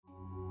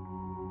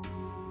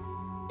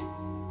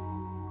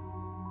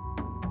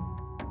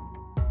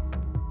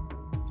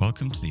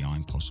Welcome to the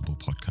I'm Possible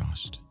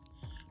podcast.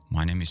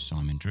 My name is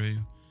Simon Drew,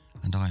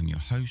 and I am your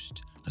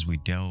host as we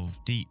delve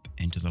deep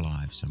into the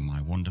lives of my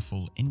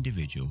wonderful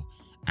individual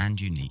and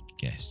unique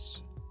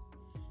guests.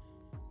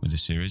 With a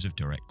series of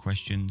direct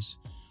questions,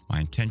 my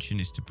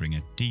intention is to bring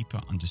a deeper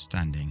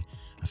understanding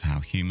of how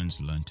humans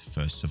learn to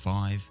first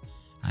survive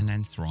and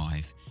then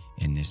thrive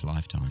in this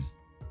lifetime.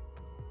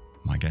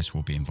 My guests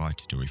will be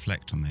invited to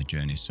reflect on their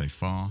journeys so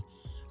far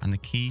and the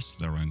keys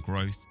to their own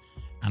growth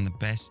and the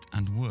best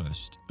and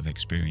worst of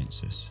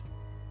experiences.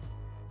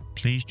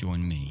 Please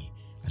join me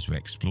as we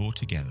explore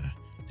together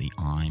the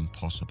I'm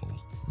Possible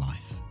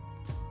life.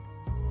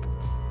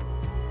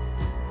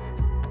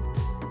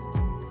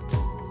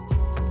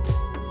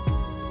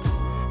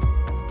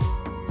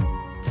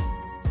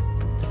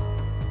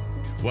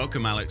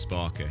 Welcome Alex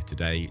Barker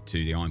today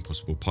to the I'm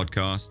Possible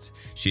podcast.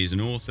 She is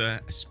an author,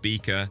 a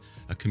speaker,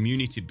 a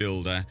community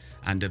builder,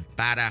 and a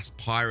badass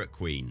pirate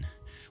queen,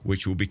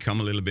 which will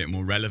become a little bit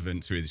more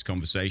relevant through this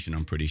conversation,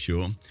 I'm pretty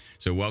sure.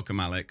 So welcome,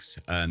 Alex.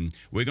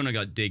 We're going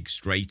to dig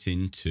straight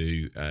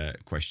into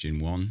question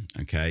one,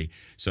 okay?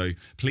 So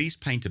please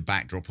paint a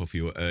backdrop of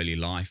your early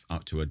life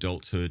up to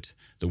adulthood,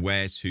 the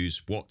wheres,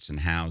 whos, whats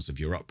and hows of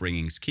your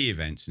upbringings, key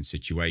events and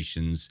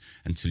situations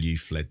until you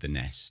fled the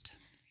nest.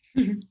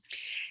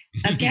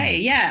 Okay,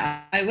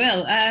 yeah, I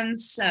will.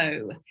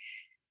 So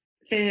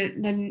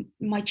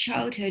my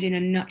childhood in a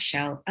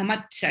nutshell,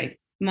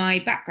 my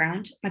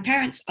background, my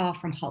parents are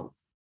from Hull.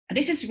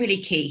 This is really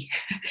key.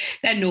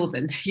 They're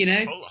northern, you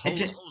know.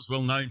 Hull's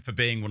well known for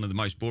being one of the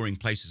most boring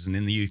places in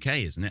the UK,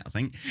 isn't it, I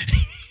think?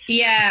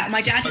 Yeah,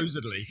 my dad...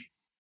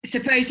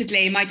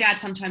 Supposedly, my dad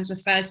sometimes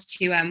refers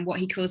to what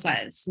he calls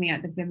something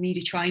like the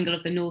Bermuda Triangle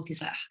of the North.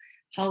 Is like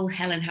Hull,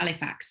 Hell and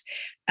Halifax.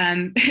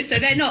 So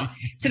they're not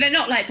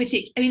like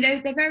particular. I mean,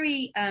 they're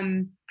very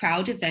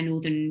proud of their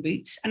northern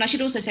roots. And I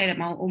should also say that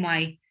all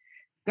my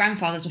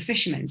grandfathers were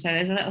fishermen, so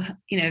there's a little,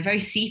 very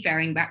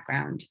seafaring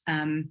background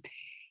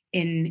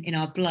in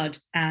our blood,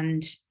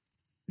 and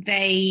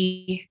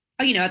they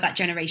are that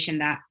generation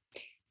that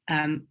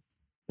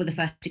were the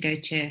first to go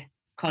to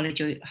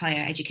college or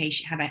higher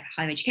education, have a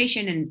higher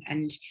education,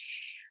 and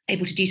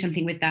able to do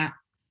something with that.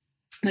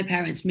 My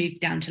parents moved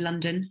down to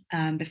London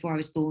before I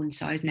was born,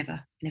 so I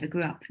never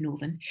grew up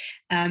northern,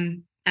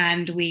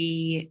 and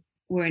we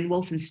were in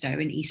Walthamstow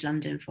in East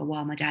London for a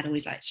while. My dad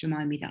always likes to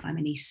remind me that I'm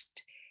an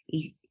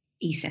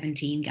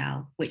E17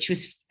 gal, which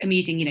was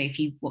amusing, if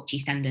you watch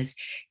EastEnders.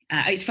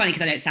 It's funny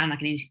because I don't sound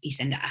like an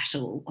EastEnder at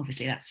all.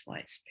 Obviously, that's why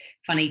it's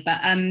funny.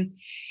 But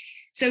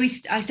so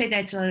I stayed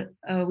there till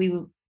I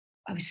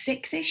was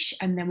 6-ish,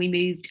 and then we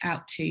moved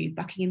out to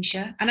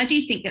Buckinghamshire. And I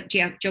do think that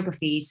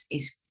geography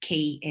is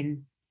key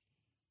in,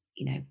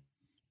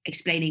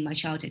 explaining my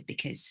childhood,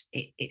 because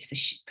it's the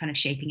kind of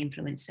shaping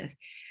influence of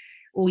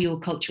all your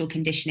cultural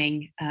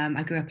conditioning.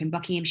 I grew up in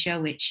Buckinghamshire,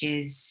 which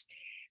is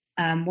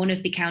one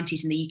of the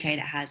counties in the UK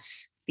that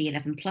has the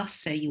 11 plus,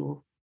 so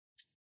you're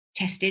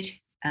tested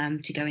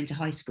to go into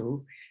high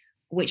school,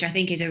 which I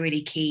think is a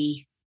really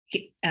key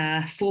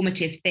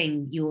formative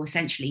thing. You're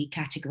essentially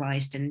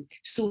categorized and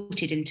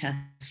sorted into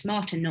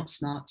smart and not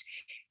smart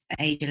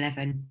at age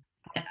 11.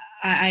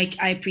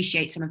 I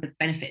appreciate some of the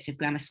benefits of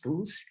grammar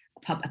schools,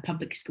 a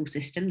public school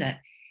system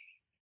that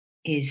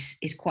is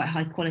quite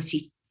high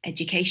quality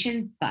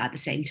education, but at the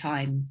same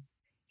time,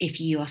 if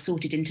you are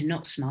sorted into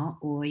not smart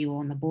or you're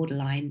on the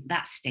borderline,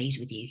 that stays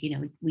with you.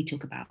 We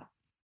talk about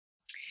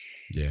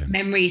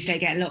memories that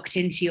get locked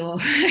into your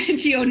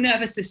your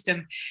nervous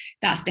system.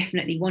 That's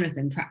definitely one of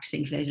them,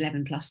 practicing for those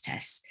 11 plus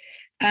tests.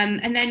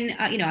 And then,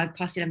 I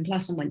passed 11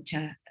 plus and went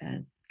to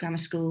grammar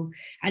school.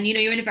 And,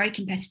 you're in a very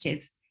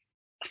competitive,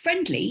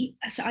 friendly,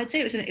 so I'd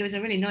say it was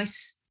a really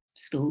nice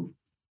school,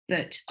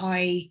 but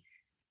I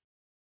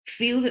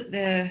feel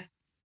that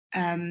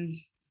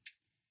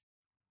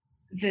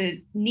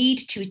the need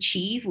to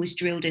achieve was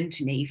drilled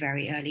into me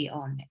very early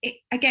on.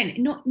 Again,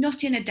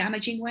 not in a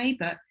damaging way,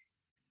 but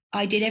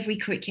I did every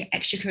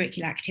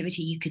extracurricular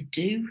activity you could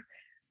do.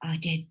 I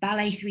did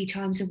ballet 3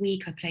 times a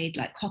week. I played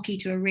hockey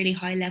to a really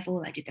high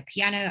level. I did the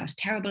piano. I was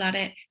terrible at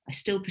it. I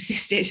still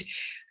persisted.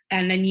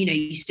 And then,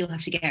 you still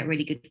have to get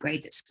really good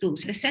grades at school.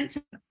 So the sense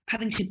of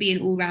having to be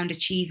an all-round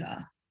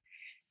achiever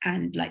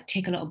and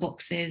tick a lot of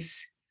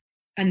boxes,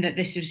 and that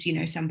this was,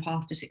 some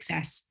path to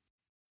success,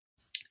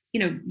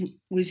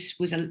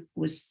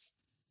 was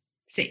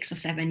 6 or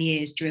 7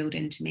 years drilled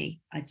into me,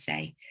 I'd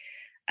say.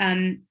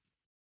 And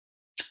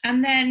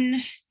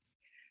then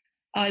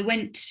I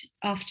went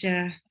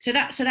after, so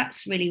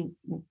that's really,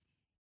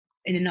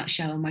 in a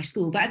nutshell, my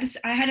school. But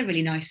I had a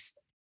really nice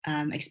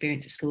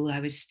experience at school.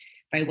 I was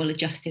very well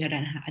adjusted. I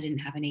didn't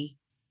have any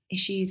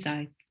issues.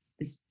 I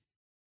was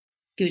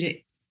good at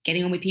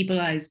getting on with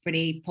people. I was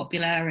pretty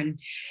popular, and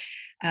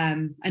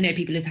I know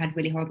people have had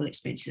really horrible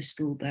experiences at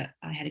school, but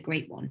I had a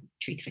great one,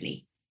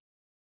 truthfully.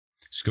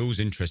 School's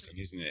interesting,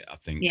 isn't it? I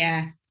think.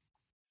 Yeah.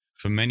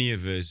 For many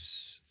of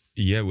us,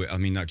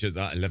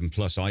 that 11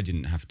 plus, I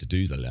didn't have to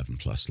do the 11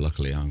 plus.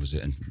 Luckily, I was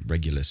in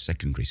regular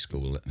secondary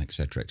school, et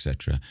cetera, et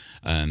cetera.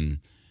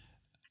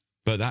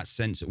 But that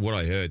sense, what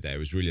I heard there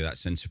was really that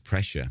sense of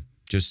pressure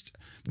Just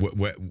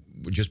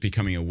just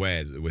becoming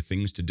aware that there were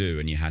things to do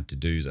and you had to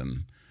do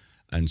them,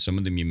 and some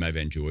of them you may have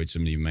enjoyed,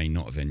 some of them you may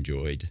not have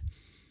enjoyed.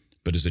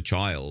 But as a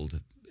child,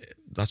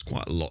 that's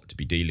quite a lot to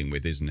be dealing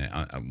with, isn't it?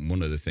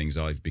 One of the things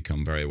I've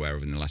become very aware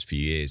of in the last few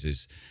years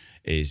is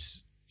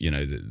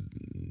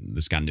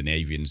the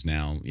Scandinavians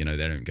now, they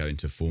don't go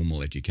into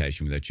formal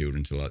education with their children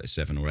until like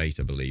 7 or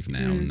 8, I believe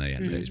now, and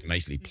it's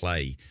basically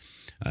play.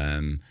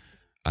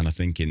 And I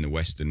think in the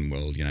Western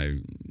world,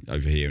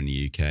 over here in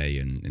the UK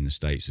and in the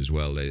States as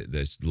well,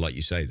 there's, like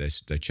you say,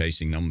 they're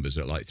chasing numbers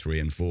at like 3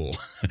 and 4,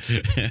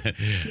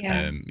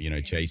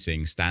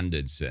 chasing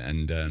standards.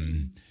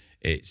 And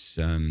it's,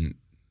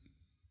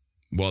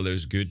 while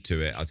there's good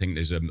to it, I think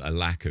there's a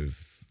lack of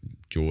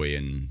joy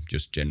and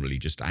just generally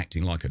just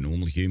acting like a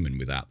normal human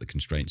without the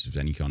constraints of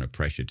any kind of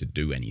pressure to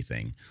do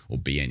anything or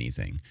be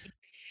anything.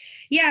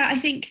 Yeah, I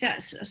think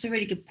that's a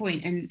really good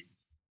point. And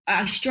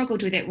I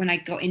struggled with it when I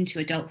got into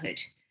adulthood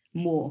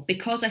more,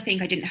 because I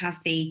think I didn't have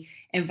the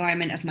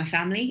environment of my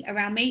family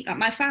around me. Like,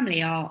 my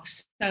family are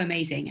so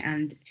amazing,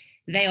 and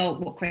they are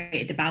what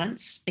created the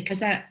balance, because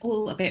they're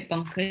all a bit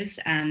bonkers,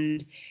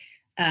 and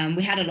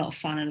we had a lot of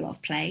fun and a lot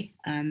of play.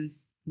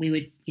 We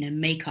would,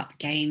 make up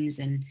games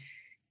and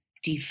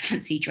do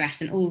fancy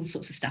dress and all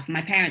sorts of stuff. And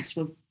my parents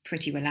were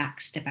pretty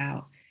relaxed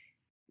about,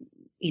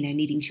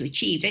 needing to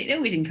achieve. They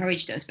always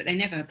encouraged us, but they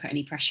never put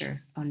any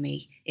pressure on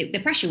me.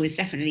 The pressure was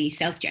definitely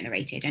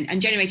self-generated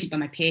and generated by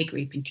my peer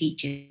group and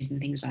teachers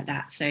and things like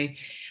that. So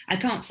I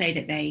can't say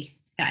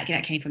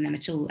that came from them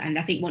at all. And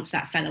I think once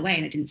that fell away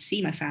and I didn't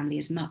see my family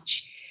as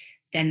much,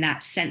 then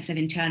that sense of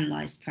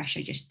internalized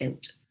pressure just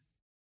built.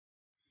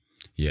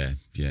 Yeah,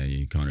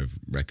 you kind of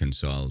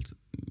reconciled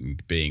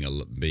being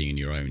in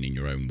your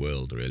own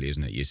world, really,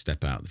 isn't it? You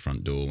step out the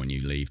front door when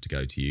you leave to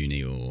go to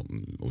uni or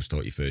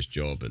start your first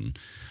job and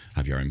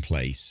have your own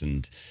place,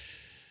 and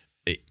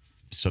it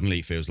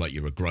suddenly feels like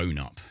you're a grown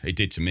up. It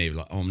did to me,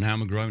 like, oh, now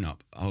I'm a grown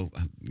up. Oh,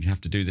 you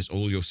have to do this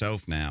all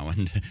yourself now,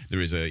 and there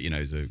is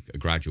there's a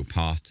gradual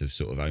path to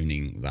sort of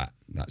owning that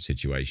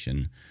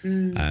situation.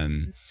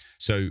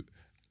 So.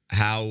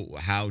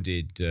 How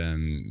did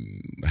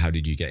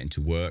you get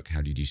into work?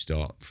 How did you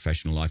start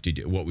professional life? Did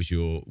you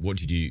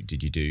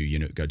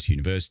do? Go to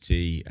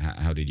university?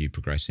 How did you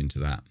progress into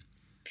that?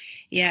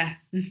 Yeah,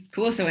 of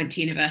course I went to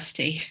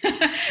university.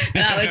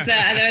 That was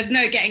there was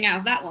no getting out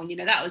of that one.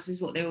 That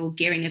was what they were all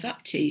gearing us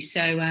up to.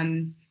 So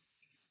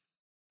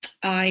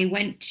I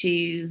went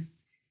to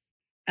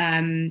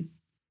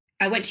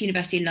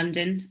university in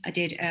London. I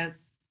did a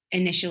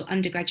initial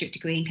undergraduate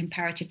degree in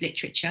comparative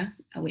literature,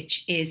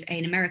 which is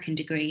an American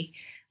degree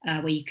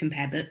where you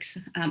compare books.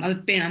 I've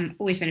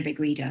always been a big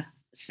reader,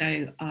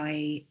 so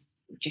I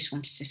just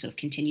wanted to sort of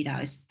continue that.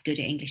 I was good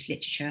at English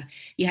literature.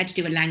 You had to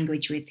do a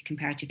language with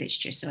comparative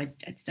literature, so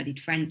I'd studied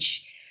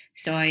French,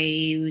 so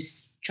I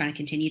was trying to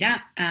continue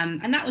that,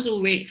 and that was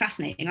all really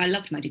fascinating. I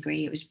loved my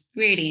degree; it was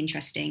really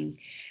interesting.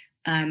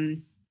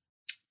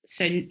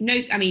 So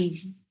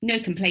no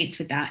complaints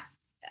with that.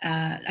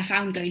 I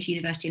found going to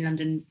university in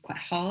London quite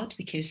hard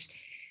because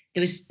there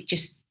was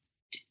just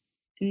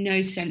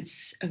no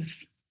sense of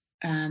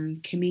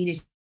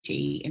community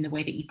in the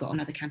way that you got on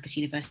other campus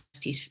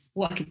universities.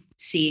 What I could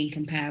see and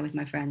compare with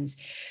my friends,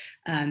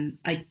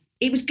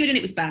 it was good and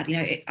it was bad.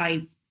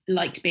 I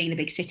liked being in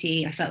the big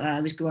city. I felt like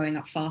I was growing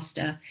up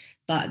faster,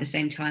 but at the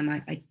same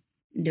time,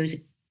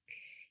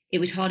 it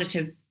was harder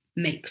to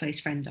make close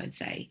friends, I'd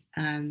say.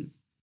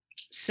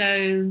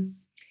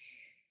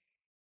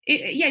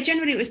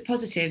 Generally it was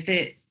positive.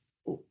 That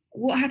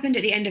what happened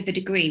at the end of the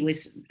degree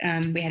was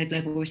we had a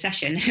global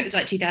recession. It was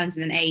like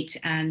 2008,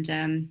 and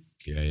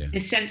the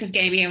sense of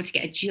being able to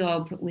get a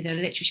job with a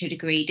literature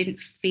degree didn't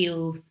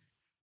feel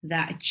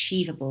that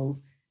achievable.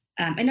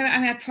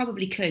 I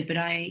probably could, but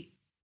I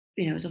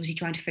was obviously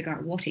trying to figure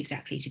out what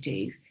exactly to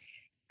do,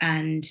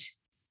 and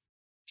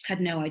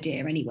had no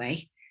idea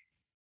anyway.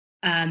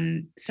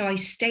 So I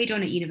stayed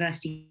on at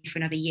university for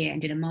another year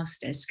and did a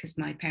master's, because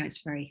my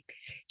parents very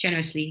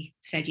generously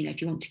said,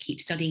 if you want to keep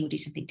studying or do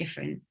something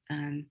different,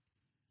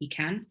 you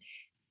can.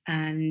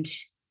 And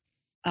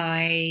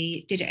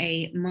I did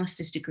a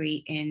master's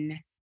degree in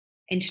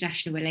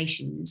international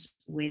relations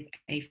with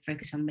a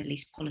focus on Middle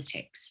East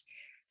politics.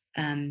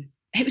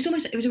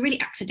 It was a really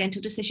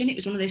accidental decision. It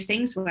was one of those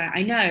things where,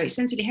 I know it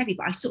sounds really heavy,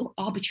 but I sort of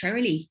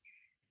arbitrarily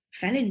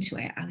fell into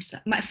it. I was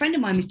like, a friend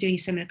of mine was doing a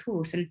similar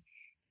course, and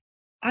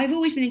I've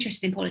always been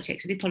interested in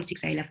politics. I did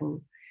politics A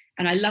level,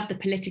 and I love the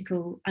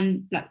political,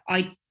 and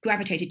I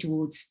gravitated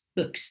towards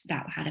books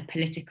that had a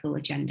political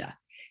agenda.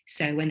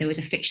 So when there was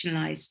a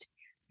fictionalized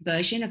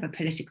version of a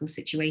political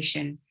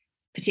situation,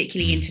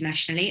 particularly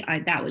internationally,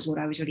 that was what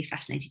I was really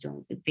fascinated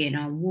with. The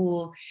Vietnam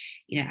War,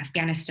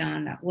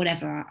 Afghanistan,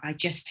 whatever. I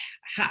just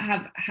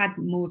have had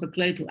more of a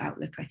global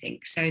outlook, I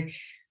think. So,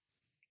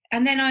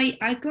 and then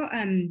I got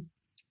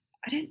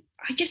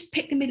I just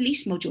picked the Middle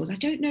East modules. I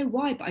don't know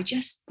why, but I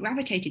just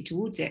gravitated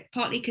towards it,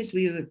 partly because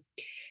the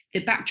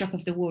backdrop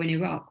of the war in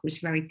Iraq was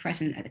very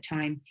present at the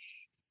time.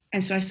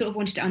 And so I sort of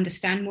wanted to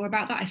understand more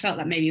about that. I felt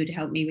that maybe it would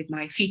help me with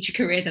my future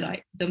career, that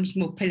I was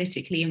more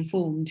politically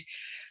informed.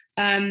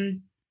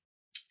 And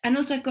And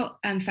also I've got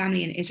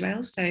family in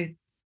Israel, so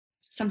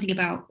something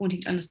about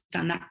wanting to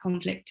understand that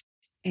conflict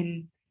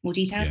in more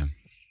detail. Yeah.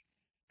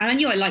 And I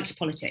knew I liked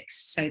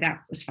politics, so that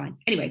was fine.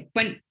 Anyway,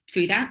 went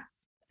through that.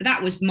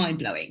 That was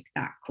mind-blowing,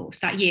 that course.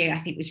 That year, I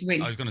think, was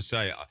really... I was going to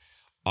say,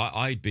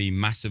 I'd be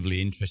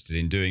massively interested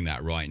in doing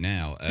that right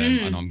now.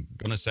 And I'm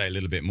going to say a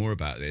little bit more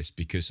about this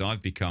because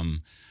I've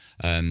become...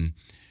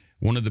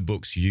 one of the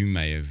books you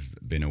may have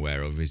been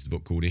aware of is the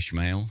book called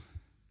Ishmael.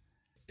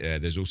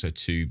 There's also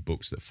 2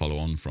 books that follow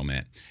on from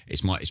it.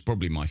 It's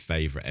probably my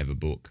favourite ever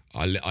book.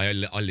 I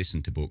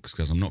listen to books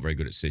because I'm not very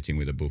good at sitting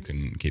with a book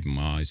and keeping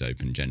my eyes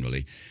open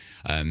generally.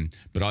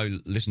 But I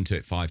listened to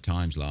it 5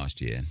 times last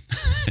year.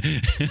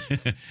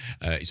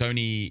 It's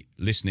only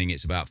listening,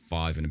 it's about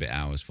 5 and a bit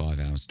hours, 5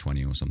 hours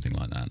 20 or something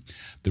like that.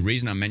 The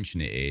reason I mention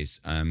it is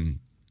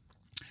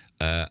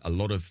a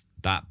lot of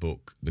that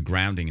book, the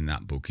grounding in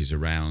that book is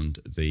around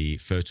the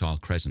Fertile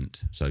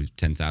Crescent, so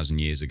 10,000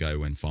 years ago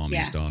when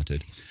farming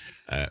started,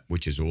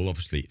 which is all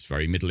obviously, it's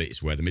very Middle East,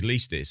 it's where the Middle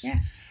East is.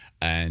 Yeah.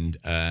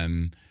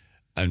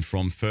 And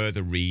from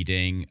further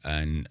reading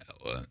and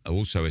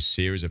also a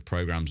series of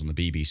programs on the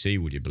BBC,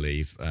 would you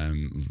believe,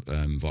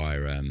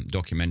 via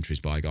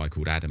documentaries by a guy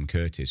called Adam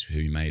Curtis, who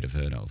you may have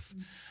heard of.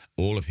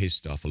 All of his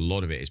stuff, a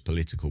lot of it is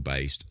political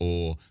based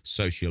or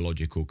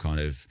sociological kind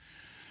of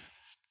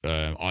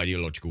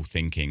ideological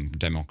thinking,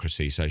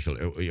 democracy, social,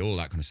 all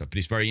that kind of stuff. But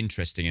it's very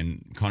interesting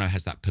and kind of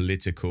has that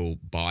political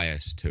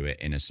bias to it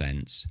in a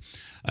sense.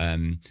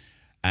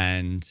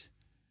 And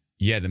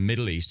yeah, the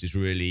Middle East is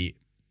really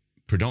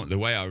predominantly,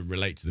 the way I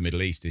relate to the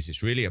Middle East is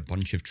it's really a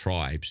bunch of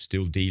tribes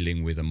still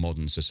dealing with a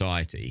modern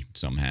society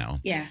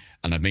somehow. Yeah.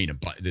 And I mean,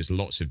 there's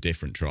lots of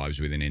different tribes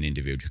within an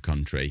individual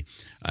country.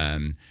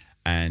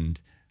 And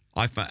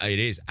it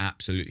is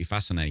absolutely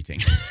fascinating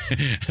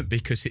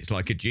because it's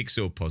like a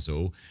jigsaw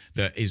puzzle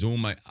that is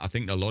almost, I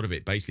think a lot of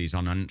it basically is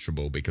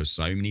unanswerable because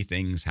so many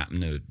things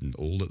happen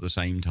all at the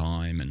same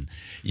time and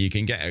you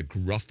can get a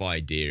rough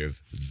idea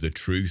of the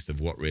truth of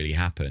what really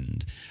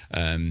happened.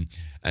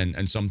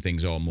 And some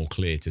things are more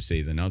clear to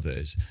see than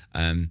others.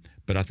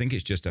 But I think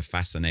it's just a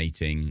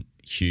fascinating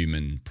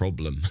human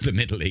problem, the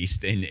Middle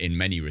East, in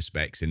many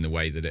respects, in the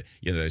way that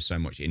there's so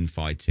much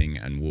infighting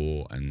and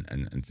war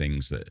and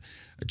things that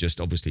are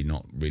just obviously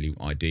not really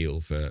ideal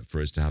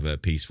for us to have a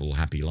peaceful,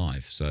 happy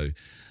life. So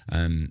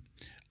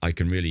I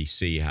can really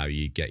see how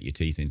you get your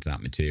teeth into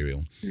that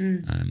material.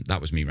 That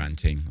was me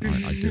ranting.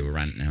 I do a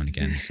rant now and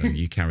again, so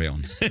you carry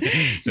on.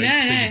 So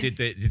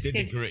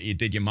you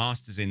did your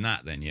masters in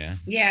that then, yeah?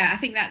 Yeah, I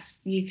think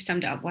you've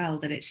summed it up well,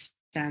 that it's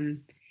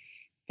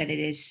that it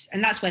is,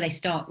 and that's where they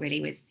start really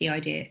with the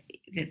idea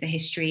that the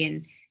history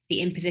and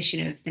the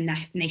imposition of the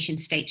nation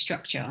state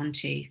structure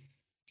onto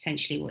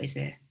essentially what is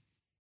a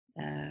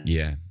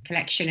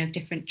collection of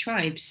different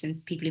tribes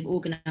and people who've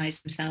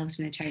organized themselves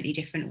in a totally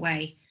different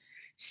way.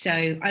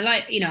 So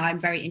I'm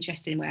very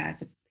interested in where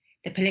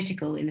the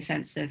political, in the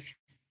sense of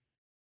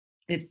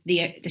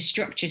the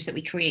structures that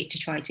we create to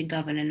try to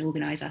govern and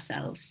organize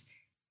ourselves,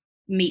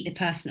 meet the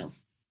personal.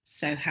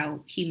 So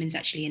how humans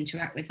actually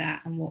interact with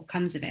that and what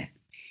comes of it.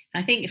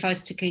 I think if I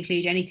was to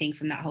conclude anything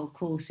from that whole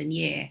course and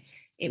year,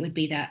 it would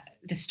be that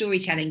the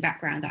storytelling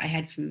background that I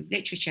had from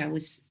literature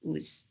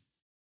was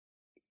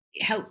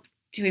helped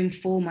to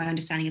inform my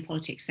understanding of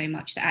politics so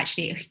much that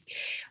actually it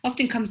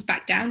often comes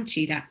back down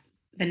to that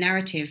the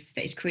narrative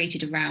that is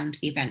created around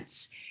the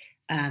events,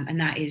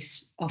 and that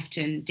is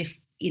often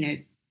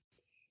I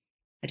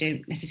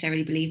don't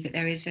necessarily believe that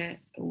there is a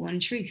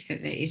one truth,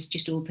 that it is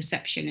just all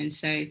perception, and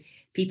so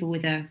people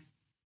with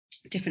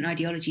different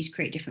ideologies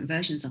create different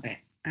versions of it.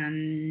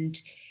 And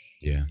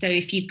so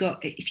if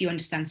you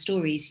understand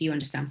stories, you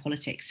understand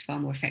politics far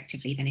more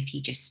effectively than if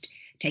you just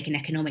take an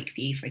economic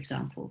view, for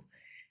example.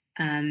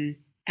 And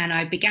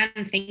I began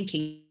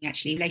thinking,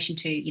 actually, in relation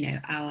to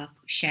our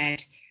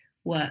shared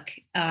work,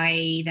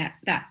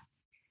 that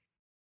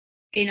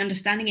in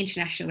understanding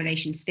international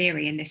relations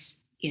theory, and this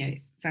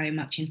very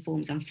much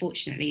informs,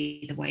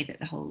 unfortunately, the way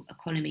that the whole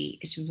economy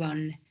is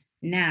run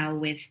now,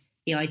 with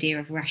the idea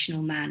of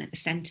rational man at the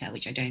centre,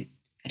 which I don't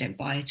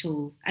buy at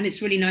all. And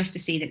it's really nice to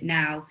see that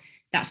now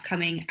that's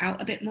coming out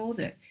a bit more,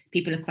 that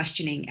people are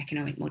questioning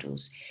economic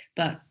models.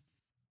 But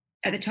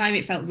at the time,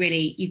 it felt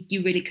really,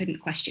 you really couldn't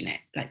question it.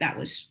 Like that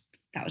was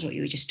what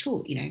you were just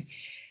taught, And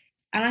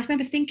I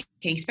remember thinking,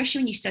 especially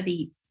when you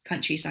study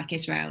countries like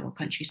Israel or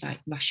countries like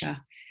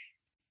Russia,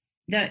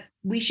 that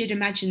we should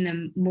imagine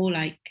them more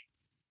like,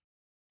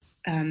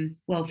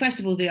 first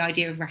of all, the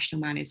idea of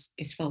rational man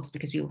is false,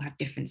 because we all have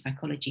different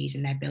psychologies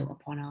and they're built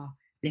upon our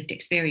lived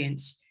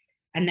experience.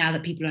 And now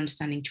that people are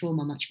understanding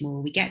trauma much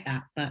more, we get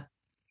that. But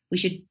we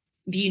should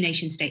view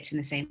nation states in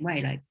the same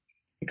way. Like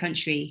the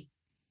country,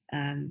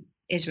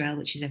 Israel,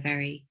 which is a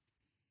very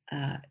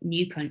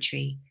new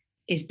country,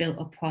 is built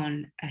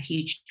upon a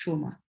huge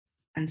trauma.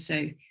 And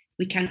so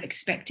we cannot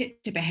expect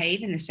it to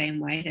behave in the same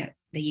way that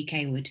the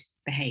UK would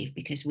behave,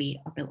 because we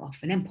are built off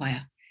an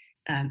empire.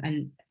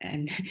 And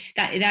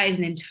that is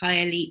an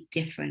entirely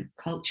different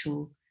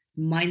cultural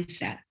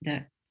mindset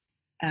that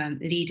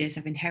leaders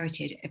have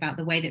inherited about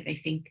the way that they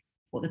think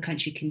what the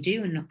country can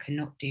do and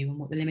cannot do, and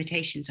what the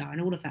limitations are,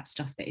 and all of that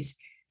stuff that is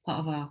part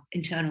of our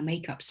internal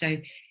makeup. So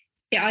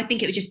yeah, I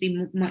think it would just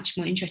be much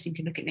more interesting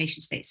to look at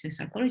nation states through a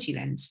psychology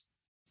lens.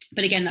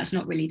 But again, that's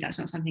not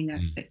something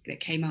that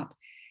came up.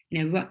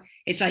 You know,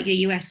 it's like the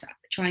US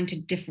trying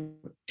to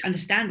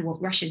understand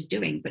what Russia's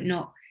doing, but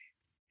not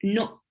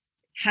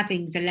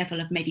having the level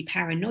of maybe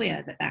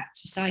paranoia that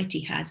society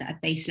has at a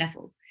base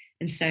level.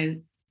 And so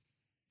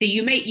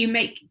you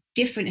make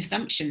different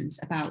assumptions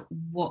about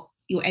what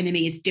your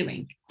enemy is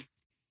doing.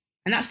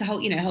 And that's the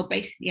whole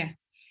base. Yeah.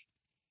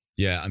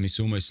 Yeah. I mean, it's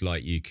almost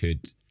like you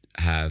could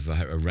have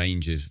a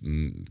range of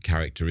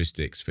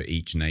characteristics for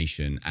each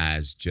nation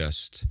as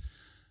just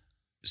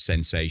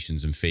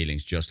sensations and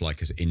feelings, just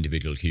like an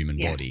individual human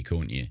body,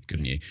 couldn't you?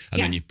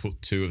 And then you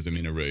put two of them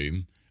in a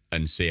room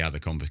and see how they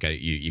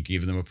complicate. You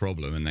give them a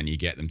problem, and then you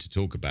get them to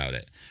talk about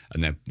it.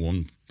 And then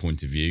one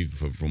point of view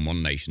from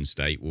one nation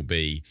state will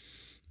be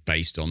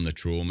based on the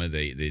trauma,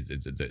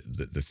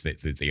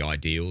 the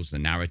ideals, the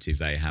narrative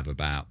they have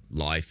about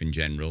life in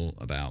general,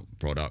 about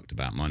product,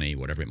 about money,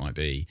 whatever it might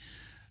be,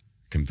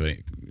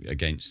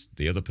 against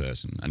the other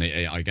person. And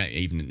I get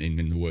even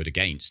in the word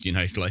against,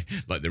 it's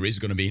like there is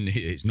going to be,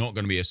 it's not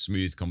going to be a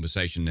smooth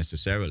conversation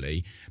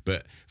necessarily,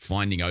 but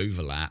finding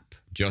overlap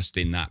just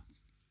in that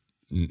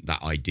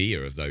idea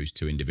of those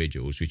two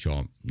individuals, which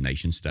are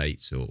nation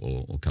states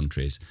or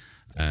countries,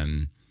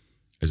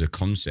 as a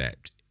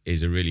concept,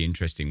 is a really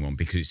interesting one,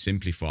 because it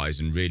simplifies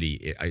and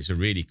it's a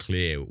really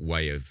clear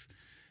way of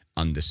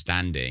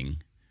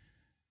understanding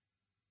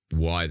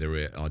why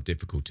there are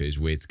difficulties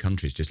with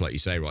countries, just like you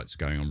say, right, it's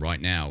going on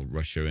right now.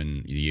 Russia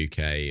and the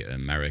UK,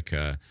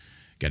 America,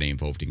 getting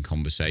involved in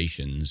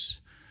conversations,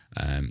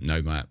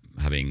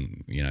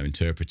 having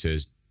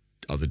interpreters,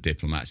 other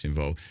diplomats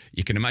involved.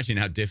 You can imagine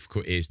how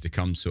difficult it is to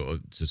come to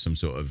some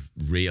sort of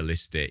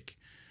realistic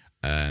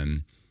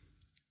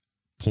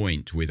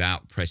point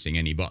without pressing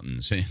any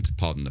buttons. To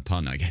pardon the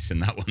pun, I guess, in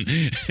that one.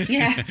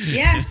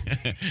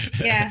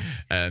 Yeah.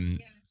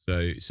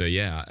 So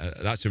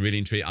that's a really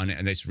intriguing,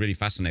 and it's really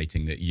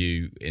fascinating that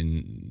you,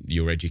 in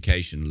your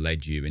education,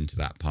 led you into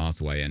that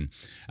pathway,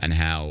 and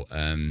how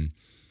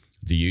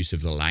the use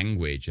of the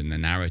language and the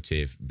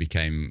narrative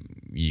became,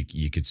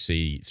 you could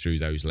see through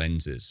those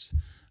lenses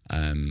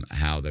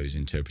how those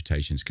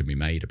interpretations can be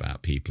made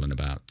about people and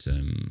about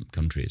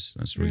countries.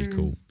 That's really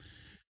cool.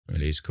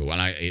 Really is cool.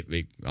 And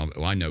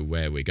I know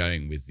where we're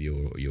going with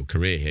your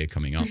career here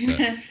coming up, but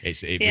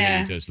it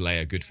really does lay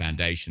a good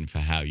foundation for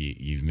how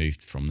you've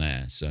moved from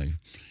there. So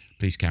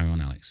please carry on,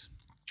 Alex.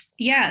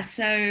 Yeah,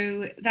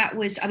 so that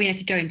was, I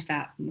could go into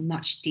that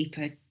much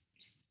deeper,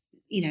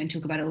 and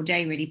talk about it all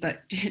day really,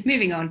 but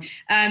moving on. So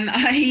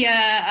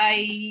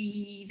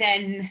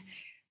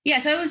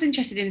I was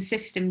interested in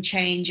system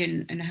change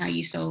and how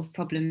you solve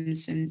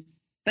problems.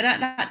 But at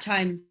that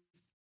time,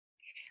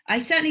 I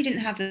certainly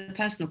didn't have the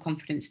personal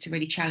confidence to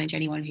really challenge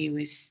anyone who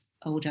was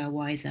older,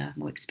 wiser,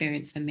 more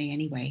experienced than me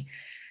anyway.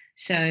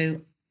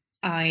 So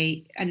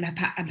and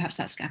perhaps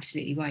that's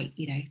absolutely right.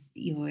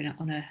 You're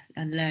on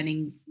a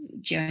learning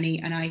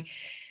journey. And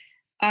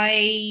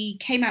I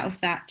came out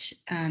of that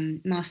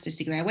master's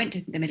degree. I went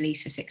to the Middle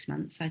East for 6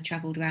 months. I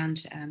traveled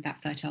around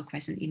that Fertile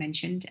Crescent you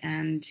mentioned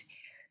and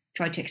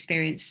tried to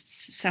experience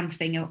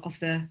something of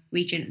the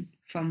region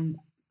from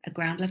a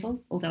ground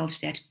level, although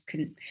obviously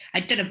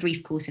I'd done a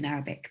brief course in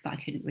Arabic, but I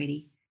couldn't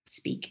really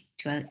speak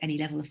to any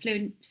level of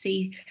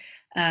fluency.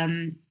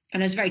 And I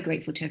was very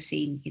grateful to have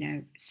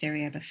seen,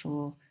 Syria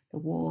before the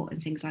war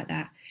and things like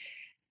that.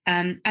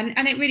 And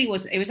it really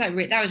was,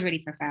 that was really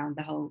profound,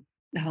 the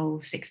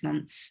whole 6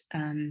 months.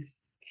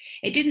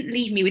 It didn't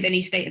leave me with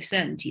any state of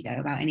certainty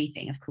though about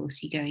anything. Of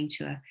course, you're going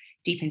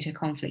deep into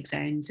conflict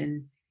zones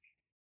and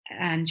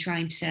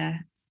trying to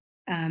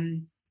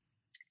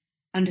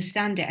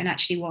understand it. And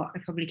actually what I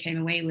probably came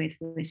away with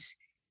was,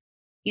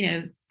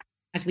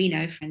 as we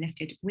know from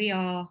Lifted, we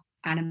are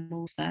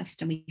animals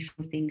first, and we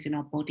feel things in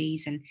our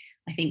bodies. And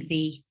I think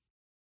the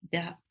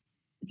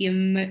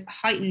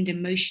heightened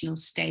emotional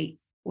state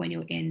when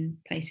you're in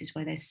places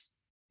where there's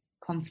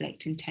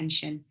conflict and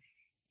tension,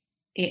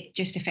 it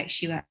just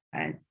affects you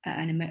at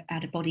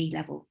a body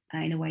level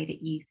in a way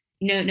that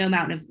no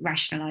amount of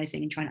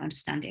rationalizing and trying to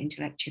understand it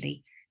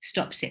intellectually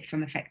stops it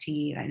from affecting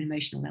you at an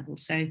emotional level.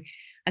 So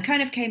I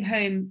kind of came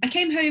home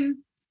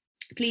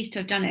pleased to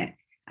have done it,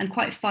 and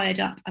quite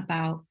fired up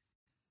about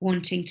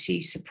wanting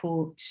to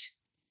support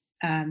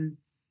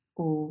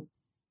or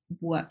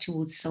work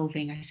towards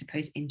solving, I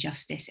suppose,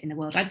 injustice in the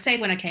world. I'd say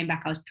when I came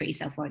back, I was pretty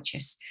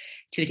self-righteous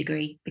to a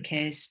degree,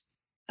 because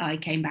I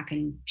came back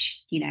and,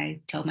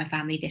 told my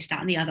family this, that,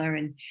 and the other,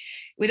 and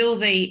with all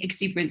the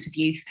exuberance of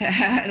youth,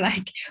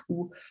 like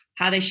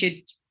what they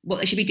should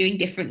be doing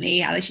differently,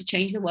 how they should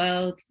change the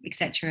world,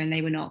 etc. And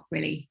they were not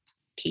really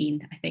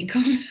keen, I think,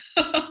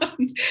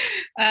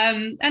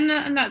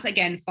 and that's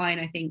again fine.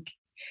 I think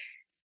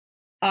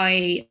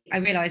I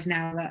realize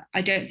now that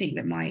I don't think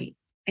that my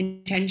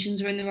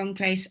intentions were in the wrong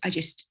place. I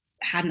just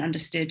hadn't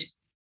understood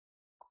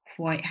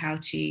quite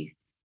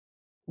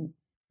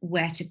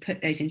where to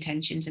put those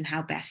intentions and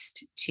how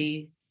best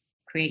to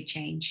create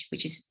change,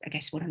 which is, I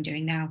guess, what I'm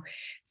doing now.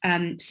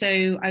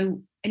 So I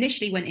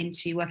initially went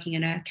into working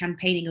in a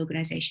campaigning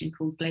organization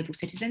called Global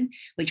Citizen,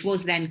 which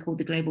was then called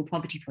the Global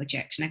Poverty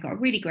Project. And I got a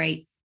really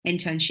great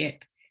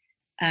internship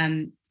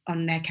on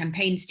their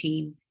campaigns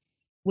team,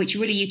 which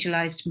really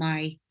utilized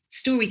my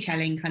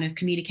storytelling kind of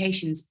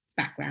communications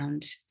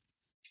background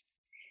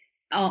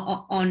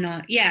and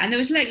there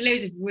was like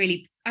loads of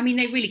really, I mean,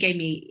 they really gave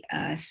me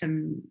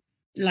some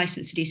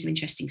license to do some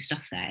interesting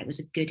stuff there. It was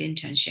a good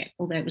internship,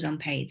 although it was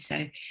unpaid.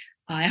 So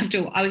I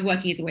was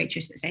working as a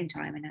waitress at the same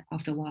time, and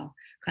after a while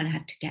kind of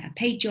had to get a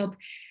paid job.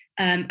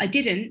 I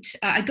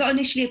got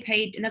initially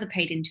another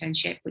paid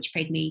internship, which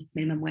paid me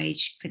minimum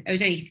wage. It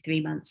was only for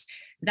 3 months.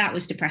 That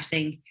was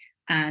depressing.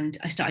 And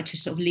I started to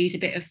sort of lose a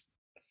bit of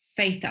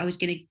faith that I was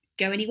going to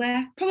go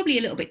anywhere, probably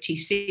a little bit too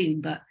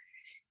soon. But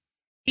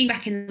being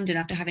back in London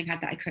after having had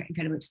that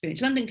incredible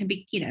experience, London can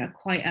be,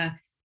 quite a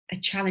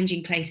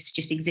challenging place to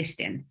just exist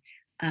in.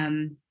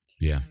 And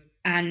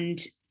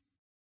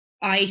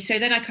so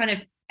then I kind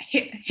of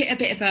hit a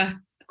bit of a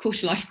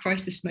quarter life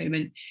crisis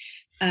moment,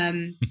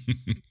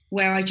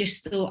 where I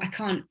just thought,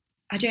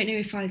 I don't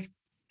know if I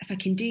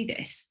can do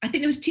this. I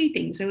think there was two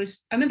things. I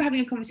remember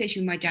having a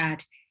conversation with my dad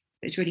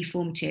that was really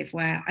formative,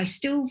 where I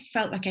still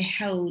felt like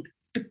having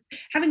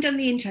done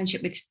the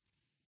internship with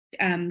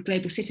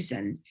Global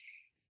Citizen,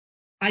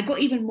 I got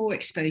even more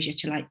exposure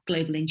to like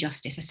global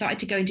injustice. I started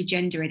to go into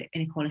gender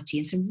inequality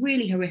and some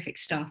really horrific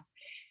stuff.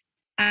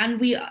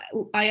 And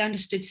I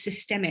understood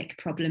systemic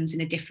problems in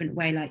a different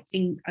way. Like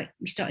we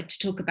started to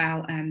talk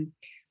about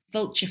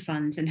vulture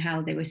funds and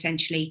how they were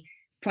essentially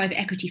private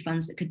equity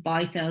funds that could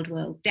buy third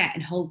world debt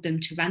and hold them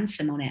to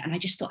ransom on it. And I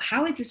just thought,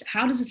 how does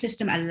the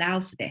system allow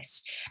for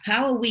this?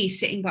 How are we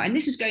sitting by? And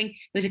there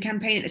was a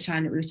campaign at the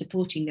time that we were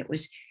supporting that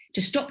was to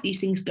stop these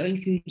things going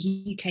through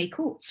UK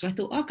courts. So I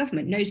thought, our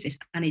government knows this,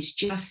 and it's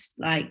just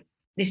like,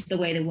 this is the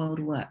way the world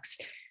works.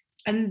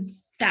 And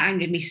that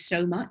angered me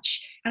so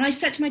much. And I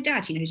said to my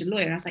dad, who's a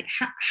lawyer, and I was like,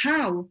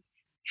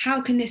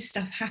 how can this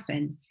stuff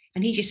happen?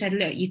 And he just said,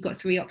 look, you've got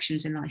 3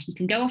 options in life. You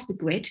can go off the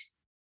grid,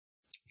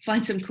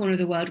 find some corner of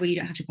the world where you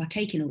don't have to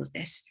partake in all of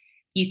this.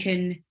 You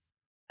can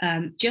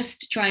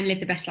just try and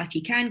live the best life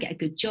you can, get a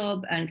good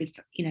job, earn a good,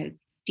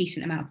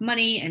 decent amount of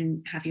money,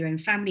 and have your own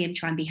family and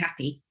try and be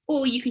happy.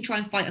 Or you can try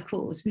and fight a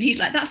cause. And he's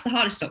like, that's the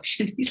hardest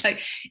option. He's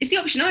like, it's the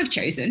option I've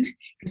chosen.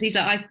 Because he's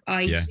like,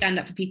 I stand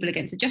up for people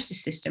against the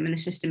justice system, and the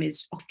system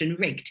is often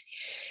rigged.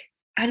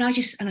 And I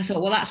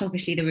thought, well, that's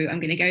obviously the route I'm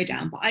going to go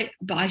down.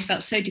 But I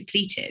felt so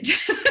depleted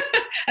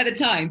at the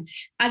time.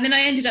 And then I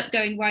ended up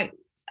going, right,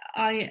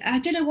 I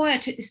don't know why I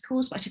took this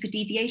course, but I took a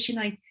deviation.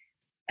 I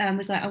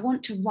was like, I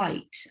want to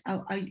write.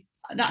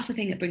 That's the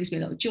thing that brings me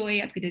a lot of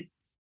joy. I'm going to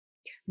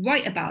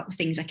write about the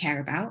things I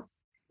care about,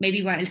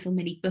 maybe write a little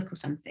mini book or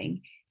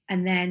something.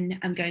 And then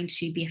I'm going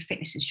to be a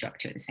fitness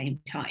instructor at the same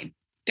time.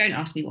 Don't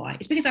ask me why.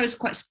 It's because I was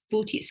quite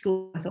sporty at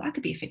school. I thought I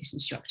could be a fitness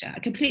instructor. I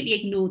completely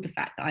ignored the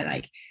fact that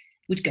I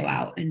would go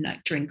out and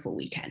drink all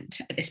weekend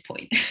at this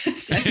point.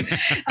 So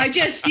I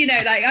just,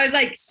 I was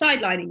like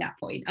sidelining that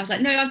point. I was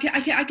like, no,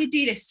 I could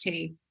do this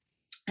too.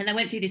 And I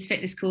went through this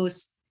fitness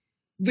course,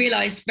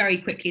 realized very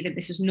quickly that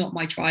this was not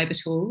my tribe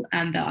at all,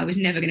 and that I was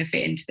never going to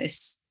fit into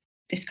this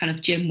kind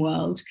of gym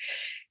world.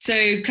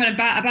 So kind of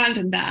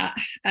abandoned that.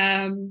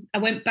 I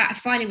went back,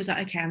 finally was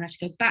like, okay, I'm going to have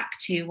to go back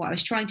to what I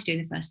was trying to do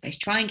in the first place,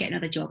 try and get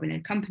another job in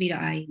a company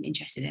that I'm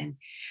interested in. And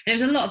there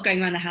was a lot of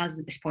going around the houses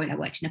at this point. I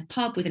worked in a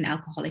pub with an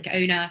alcoholic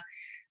owner.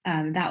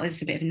 That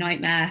was a bit of a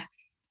nightmare.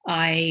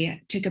 I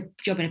took a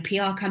job in a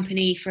PR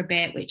company for a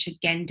bit, which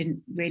again,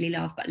 didn't really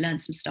love, but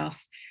learned some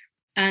stuff.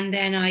 And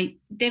then I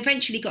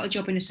eventually got a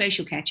job in a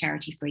social care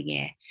charity for a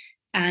year.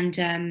 And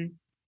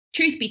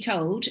truth be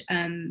told,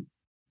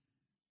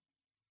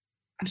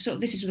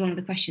 this is one of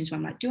the questions where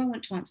I'm like, do I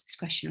want to answer this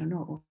question or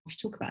not, or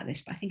talk about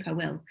this? But I think I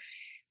will.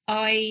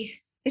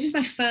 This is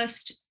my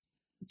first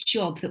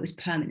job that was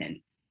permanent,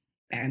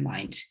 bear in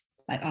mind,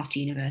 like after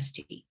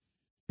university.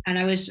 And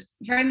I was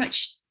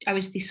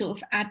the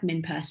sort of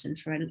admin person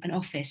for an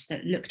office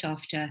that looked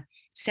after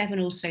 7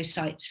 or so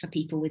sites for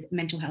people with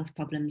mental health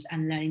problems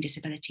and learning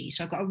disabilities.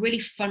 So I got a really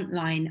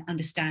frontline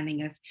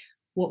understanding of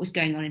what was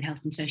going on in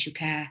health and social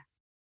care,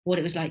 what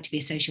it was like to be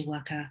a social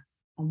worker,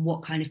 and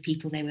what kind of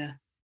people they were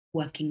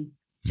working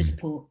to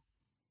support,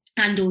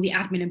 and all the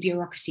admin and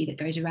bureaucracy that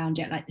goes around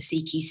it, like the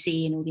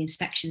CQC and all the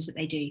inspections that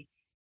they do,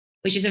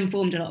 which has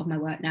informed a lot of my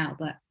work now.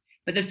 But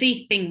the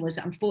thing was,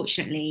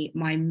 unfortunately,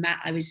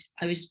 I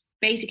was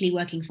basically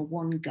working for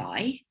one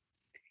guy.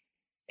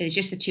 It was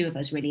just the 2 of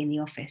us really in the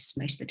office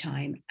most of the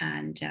time,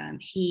 and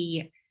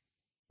he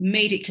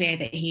made it clear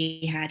that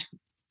he had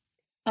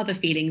other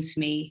feelings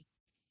for me,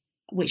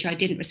 which I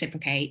didn't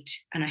reciprocate,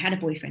 and I had a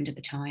boyfriend at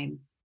the time.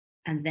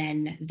 And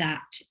then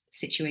that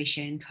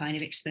situation kind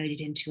of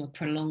exploded into a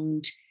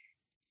prolonged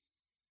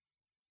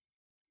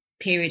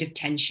period of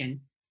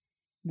tension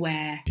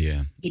where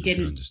he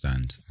didn't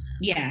understand.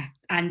 Yeah.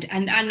 And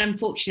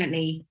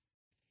unfortunately,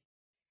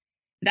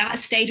 that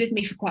stayed with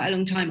me for quite a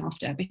long time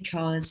after,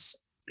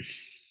 because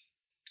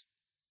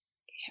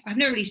I've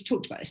never really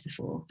talked about this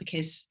before,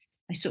 because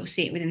I sort of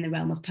see it within the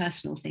realm of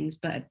personal things,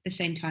 but at the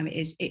same time,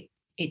 it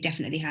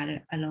definitely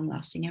had a long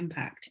lasting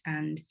impact.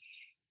 And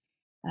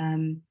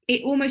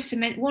it almost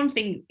one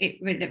thing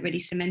that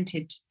really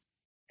cemented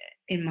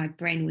in my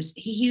brain was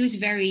he was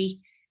very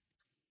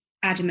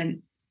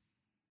adamant.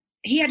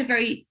 He had a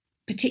very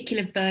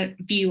particular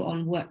view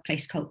on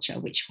workplace culture,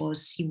 which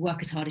was you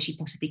work as hard as you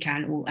possibly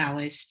can, all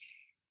hours,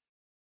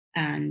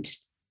 and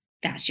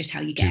that's just how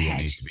you get Do ahead.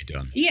 what needs to be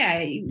done. Yeah,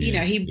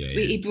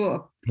 he brought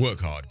up, work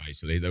hard,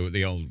 basically.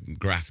 The old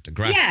graft. If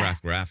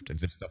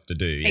there's stuff to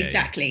do. Yeah,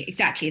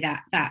 exactly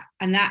that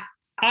and that.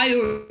 I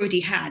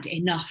already had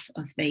enough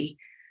of the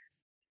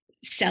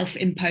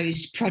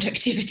self-imposed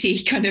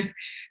productivity kind of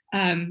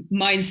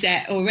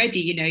mindset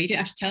already. You didn't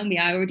have to tell me.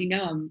 I already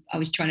know I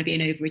was trying to be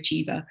an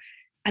overachiever,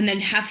 and then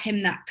have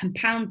him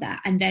compound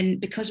that. And then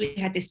because we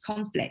had this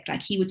conflict,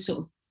 like he would sort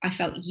of, I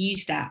felt,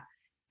 use that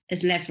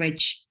as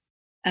leverage.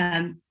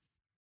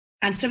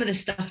 And some of the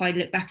stuff I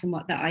look back and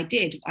what that I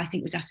did, I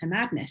think was utter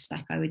madness.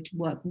 Like I would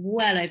work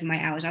well over my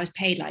hours. I was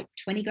paid like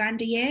 20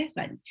 grand a year,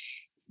 but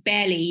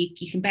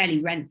you can barely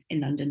rent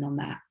in London on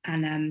that.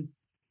 And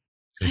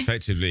so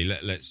effectively,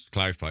 let's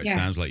clarify. It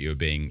sounds like you were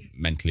being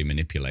mentally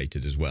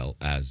manipulated as well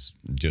as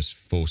just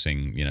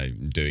forcing,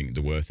 doing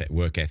the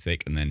work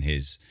ethic, and then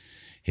his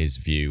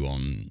view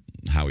on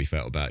how he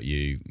felt about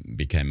you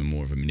became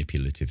more of a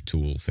manipulative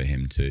tool for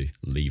him to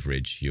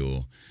leverage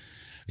your.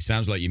 It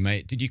sounds like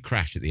did you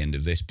crash at the end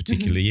of this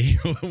particular year?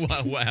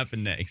 What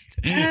happened next?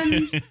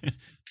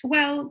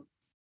 Well,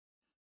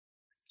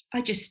 I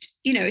just,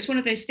 it's one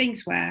of those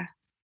things where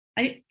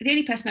the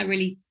only person I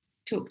really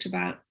talked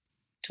about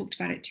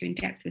it to in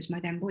depth was my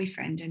then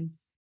boyfriend. And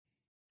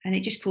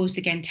it just caused,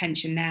 again,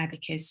 tension there,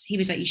 because he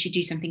was like, you should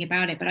do something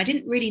about it. But I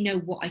didn't really know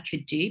what I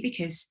could do,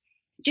 because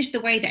just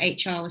the way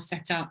that HR was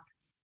set up,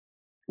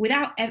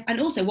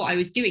 and also what I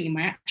was doing in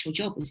my actual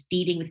job was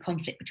dealing with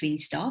conflict between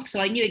staff. So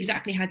I knew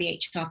exactly how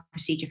the HR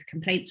procedure for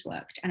complaints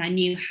worked. And I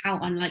knew how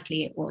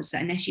unlikely it was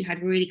that unless you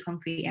had really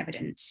concrete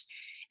evidence,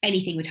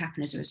 anything would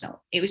happen as a result.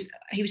 He was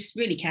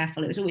really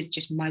careful. It was always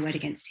just my word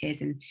against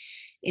his, and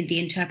in the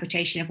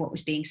interpretation of what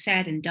was being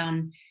said and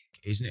done.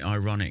 Isn't it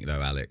ironic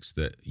though, Alex,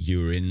 that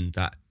you were in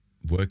that,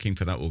 working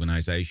for that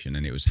organisation,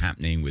 and it was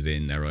happening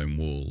within their own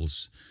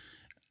walls,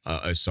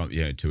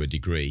 to a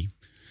degree?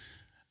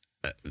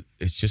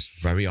 It's just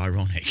very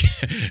ironic.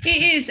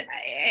 It is,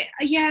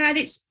 and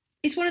it's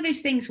one of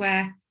those things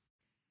where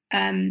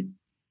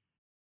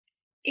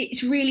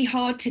it's really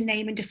hard to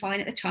name and define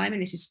at the time.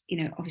 And this is,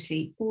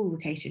 obviously all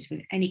the cases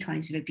with any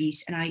kinds of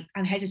abuse. And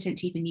I'm hesitant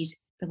to even use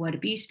the word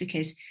abuse,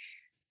 because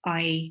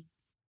because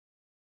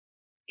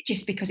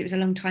it was a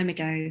long time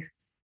ago.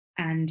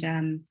 And,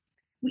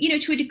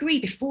 to a degree,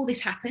 before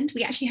this happened,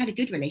 we actually had a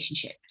good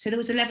relationship. So there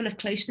was a level of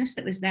closeness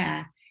that was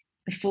there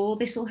before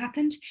this all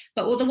happened.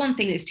 But the one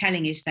thing that's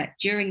telling is that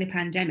during the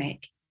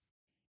pandemic,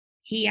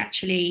 he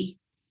actually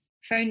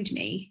phoned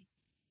me.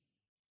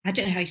 I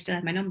don't know how he still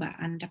had my number,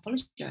 and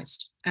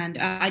apologized. And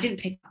I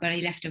didn't pick up, but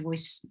he left a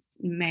voice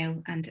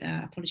mail and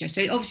apologized.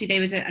 So obviously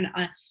there was an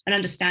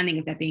understanding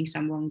of there being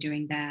some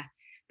wrongdoing there.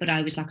 But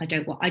I was like,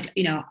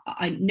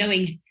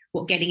 knowing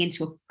what getting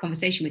into a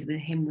conversation with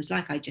him was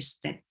like, I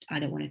just said,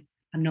 I'm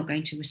not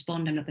going to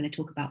respond. I'm not going to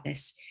talk about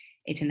this.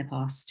 It's in the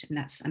past,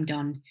 and I'm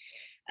done.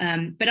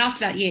 But after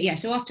that year,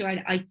 so after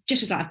I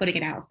just was like, I've got to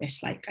get out of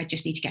this. Like, I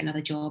just need to get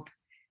another job.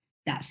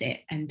 That's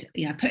it. And,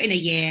 I put in a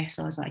year.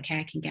 So I was like, okay,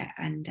 I can get,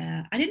 and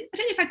I don't know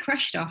if I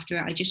crashed after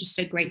it. I just was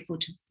so grateful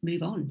to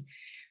move on.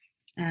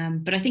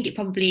 But I think it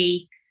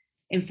probably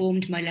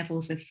informed my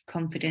levels of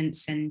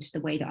confidence and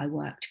the way that I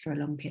worked for a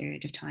long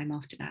period of time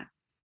after that.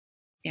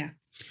 Yeah.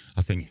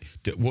 I think,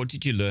 what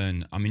did you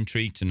learn? I'm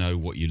intrigued to know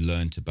what you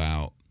learned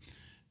about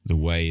the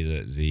way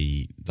that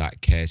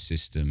that care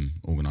system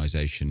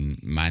organisation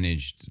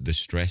managed the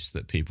stress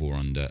that people were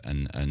under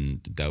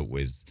and dealt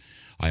with.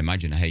 I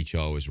imagine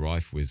HR was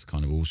rife with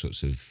kind of all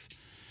sorts of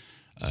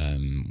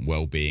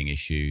well-being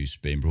issues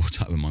being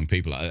brought up among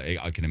people.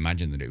 I can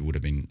imagine that it would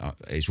have been.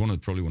 It's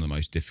probably one of the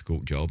most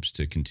difficult jobs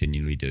to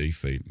continually do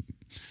for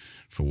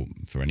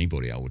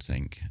anybody, I would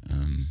think.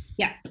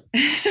 Yeah.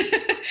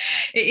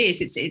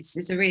 It is.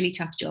 It's a really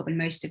tough job, and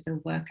most of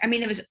the work. I mean,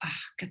 there was. I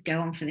could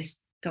go on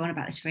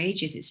about this for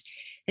ages.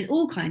 There's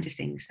all kinds of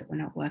things that were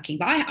not working,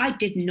 but I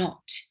did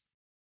not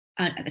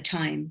at the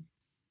time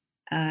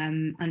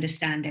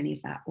understand any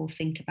of that or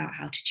think about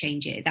how to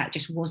change it. That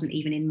just wasn't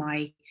even in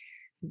my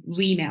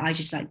remit. I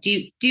just like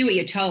do what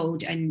you're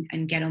told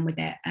and get on with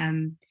it,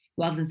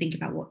 rather than think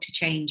about what to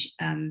change.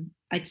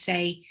 I'd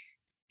say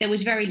there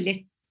was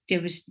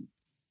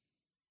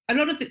a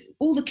lot of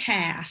all the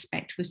care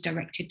aspect was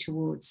directed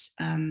towards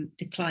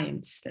the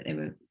clients that they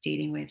were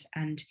dealing with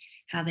and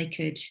how they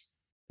could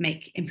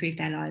improve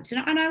their lives.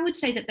 And I would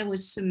say that there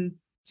was some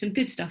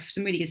good stuff,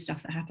 some really good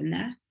stuff that happened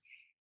there.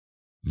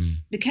 Mm.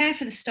 The care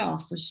for the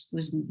staff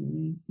was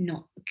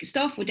not.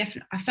 Staff were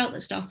definitely. I felt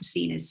that staff were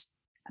seen as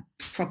a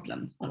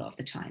problem a lot of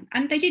the time,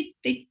 and they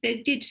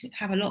did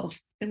have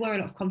there were a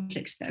lot of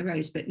conflicts that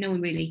arose, but no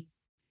one really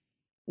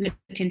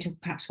looked into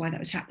perhaps why that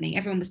was happening.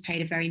 Everyone was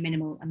paid a very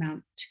minimal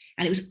amount.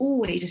 And it was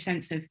always a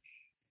sense of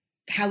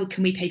how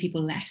can we pay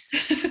people less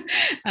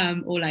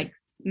or like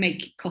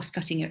make cost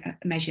cutting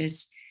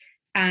measures.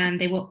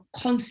 And they were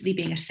constantly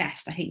being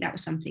assessed. I think that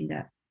was something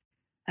that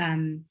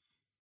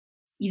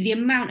the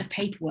amount of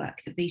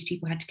paperwork that these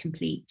people had to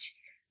complete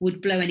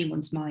would blow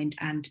anyone's mind.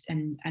 And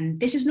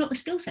this is not the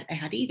skill set they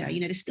had either.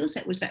 You know, the skill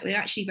set was that we were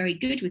actually very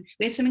good with,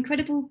 we had some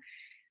incredible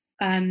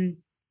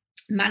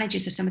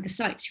managers of some of the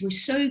sites who were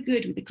so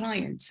good with the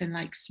clients and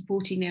like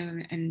supporting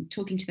them and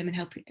talking to them and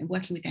helping and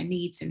working with their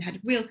needs, and had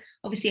real,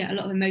 obviously a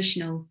lot of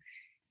emotional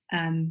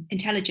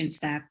intelligence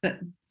there. But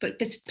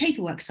this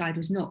paperwork side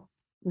was not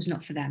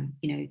for them.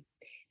 You know,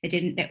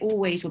 they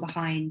always were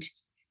behind.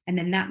 And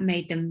then that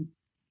made them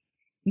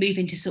move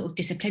into sort of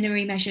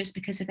disciplinary measures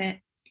because of it,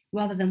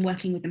 rather than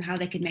working with them how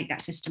they could make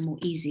that system more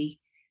easy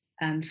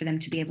for them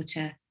to be able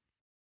to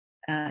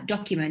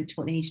document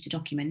what they needed to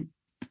document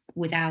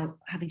without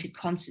having to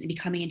constantly be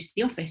coming into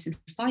the office and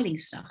filing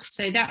stuff.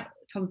 So that,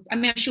 I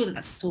mean, I'm sure that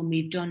that's all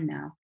moved on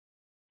now,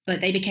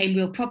 but they became a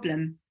real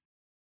problem.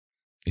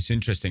 It's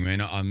interesting. I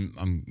mean,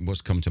 I'm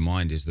what's come to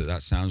mind is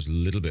that sounds a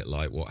little bit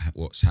like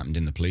what's happened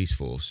in the police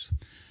force,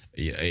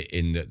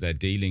 in that they're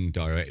dealing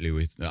directly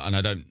with, and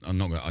I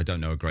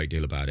don't know a great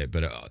deal about it,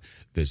 but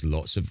there's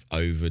lots of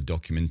over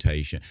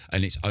documentation,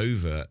 and it's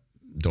over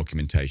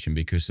documentation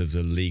because of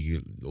all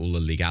the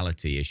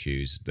legality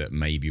issues that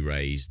may be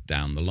raised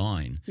down the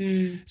line.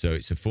 So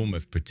it's a form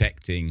of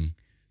protecting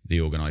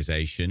the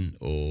organization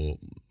or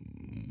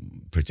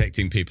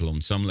protecting people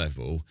on some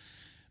level,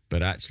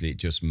 but actually it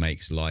just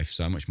makes life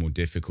so much more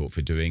difficult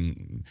for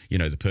doing, you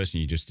know, the person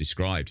you just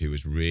described who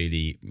was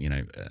really, you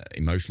know,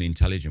 emotionally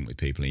intelligent with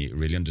people, and he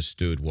really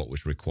understood what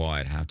was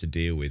required, how to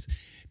deal with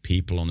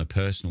people on a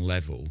personal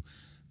level.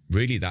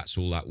 Really, that's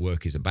all that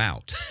work is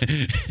about.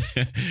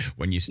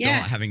 When you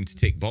start having to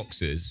tick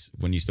boxes,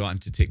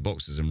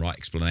 and write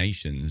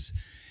explanations,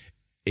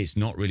 it's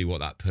not really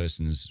what that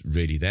person's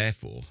really there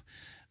for.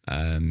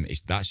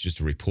 That's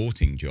just a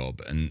reporting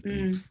job.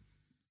 And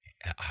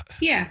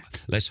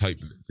let's hope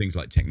things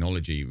like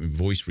technology,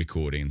 voice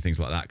recording and things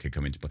like that could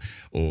come into play,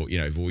 or, you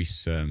know,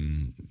 voice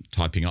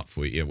typing up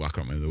for you. Well, I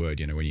can't remember the word.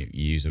 You know, when you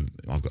use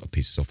I've got a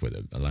piece of software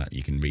that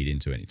you can read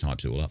into it and it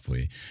types it all up for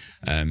you.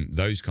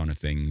 Those kind of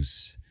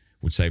things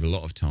would save a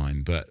lot of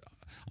time, but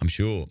I'm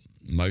sure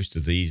most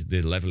of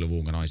the level of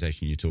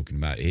organisation you're talking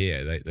about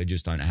here, they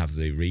just don't have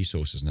the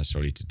resources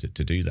necessarily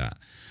to do that.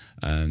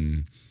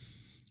 And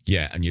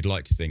you'd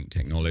like to think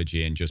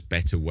technology and just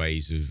better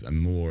ways of,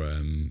 and more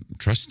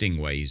trusting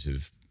ways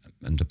of,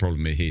 and the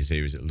problem is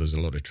that there's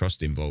a lot of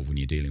trust involved when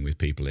you're dealing with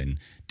people in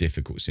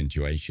difficult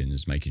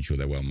situations, making sure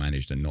they're well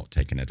managed and not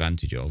taken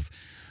advantage of.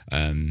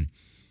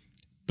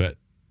 But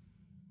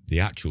the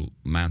actual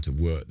amount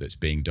of work that's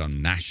being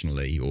done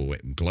nationally or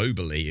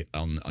globally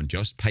on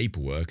just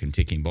paperwork and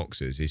ticking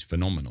boxes is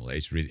phenomenal.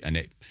 It's really, and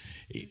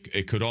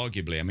it could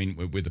arguably, I mean,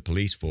 with the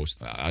police force,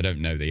 I don't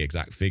know the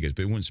exact figures,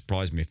 but it wouldn't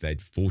surprise me if they'd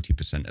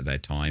 40% of their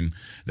time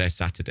they're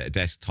sat at a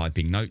desk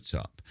typing notes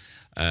up,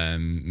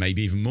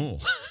 maybe even more.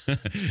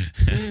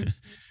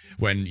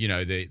 When, you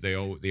know,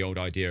 the old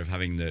idea of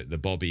having the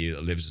Bobby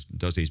that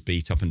does his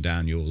beat up and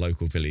down your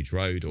local village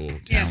road or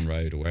town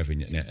road or wherever,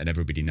 and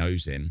everybody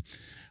knows him.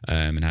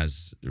 And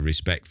has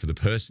respect for the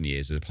person he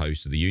is as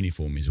opposed to the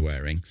uniform he's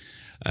wearing.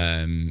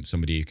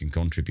 Somebody who can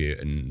contribute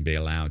and be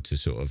allowed to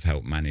sort of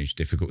help manage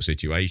difficult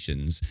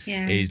situations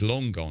is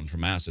long gone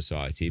from our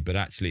society, but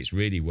actually it's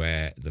really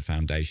where the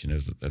foundation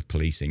of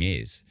policing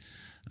is.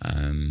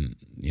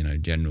 You know,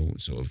 general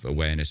sort of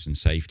awareness and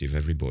safety of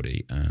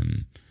everybody.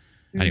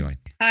 Anyway,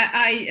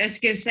 I was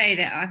going to say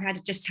that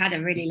I've just had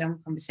a really long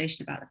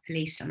conversation about the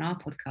police on our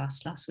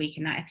podcast last week,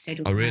 and that episode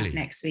will come out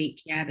next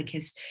week. Yeah,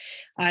 because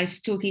I was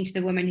talking to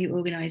the woman who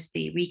organised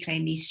the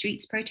Reclaim These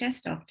Streets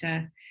protest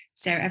after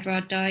Sarah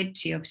Everard died,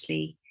 to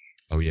obviously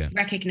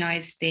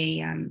recognise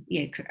the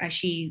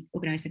she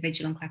organised the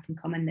vigil on Clapham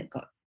Common that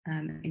got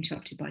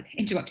interrupted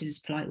is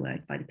a polite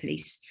word, by the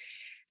police,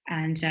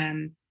 and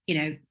you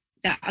know,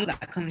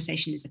 that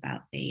conversation is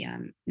about the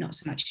not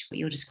so much what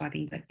you're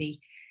describing, but the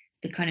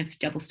kind of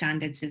double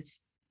standards of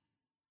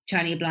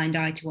turning a blind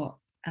eye to what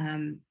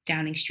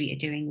Downing Street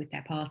are doing with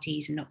their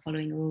parties and not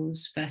following the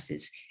rules,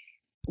 versus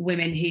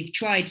women who've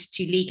tried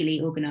to legally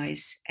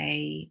organise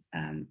a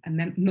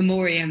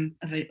memoriam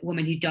of a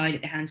woman who died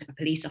at the hands of a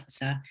police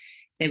officer.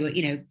 They were,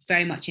 you know,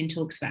 very much in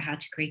talks about how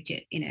to create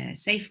it in a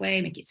safe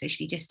way, make it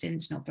socially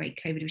distanced, not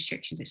break COVID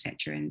restrictions,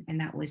 etc. And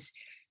there was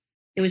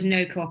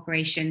no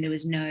cooperation, there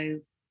was no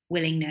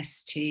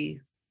willingness to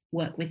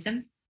work with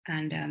them.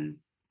 And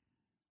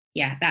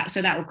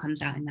that all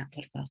comes out in that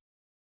podcast.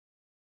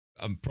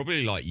 I'm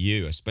probably like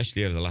you,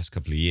 especially over the last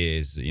couple of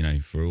years, you know,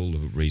 for all the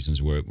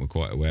reasons we're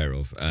quite aware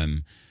of.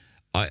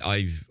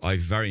 I've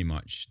very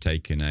much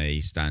taken a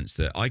stance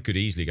that I could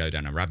easily go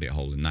down a rabbit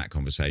hole in that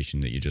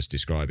conversation that you're just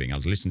describing.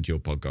 I'd listen to your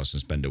podcast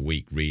and spend a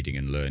week reading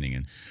and learning,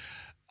 and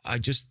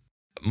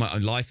my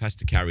life has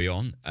to carry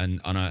on.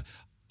 And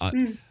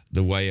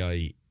the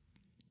way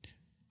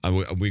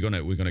we're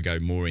gonna go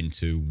more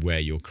into where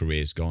your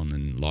career's gone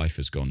and life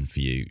has gone for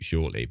you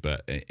shortly.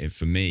 But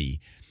for me,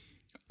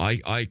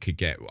 I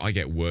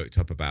get worked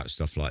up about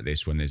stuff like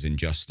this when there's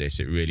injustice.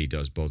 It really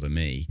does bother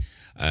me,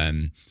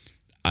 and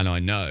I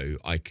know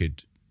I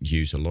could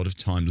use a lot of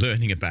time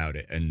learning about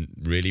it and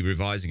really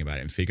revising about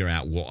it and figure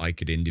out what I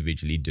could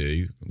individually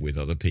do with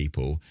other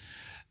people.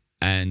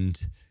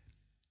 And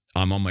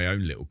I'm on my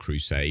own little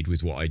crusade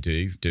with what I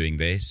do, doing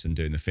this and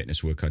doing the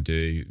fitness work I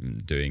do,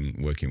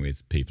 working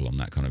with people on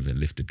that kind of a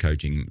lifted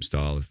coaching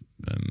style of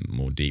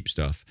more deep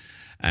stuff.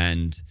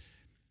 And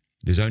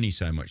there's only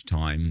so much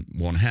time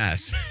one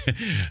has.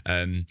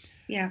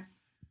 Yeah.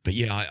 But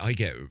yeah,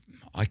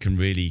 I can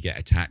really get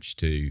attached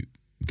to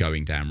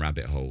going down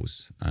rabbit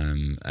holes.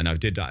 And I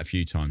did that a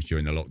few times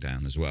during the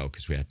lockdown as well,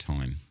 because we had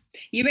time.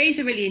 You raise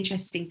a really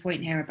interesting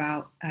point here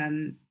about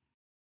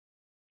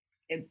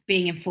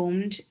being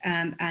informed,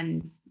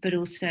 but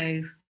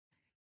also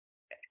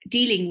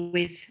dealing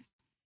with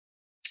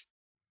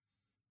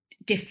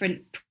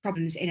different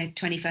problems in a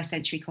 21st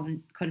century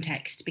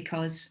context,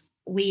 because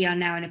we are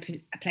now in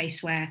a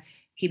place where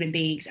human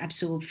beings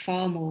absorb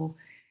far more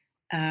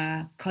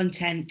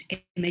content,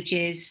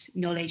 images,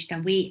 knowledge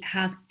than we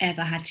have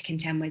ever had to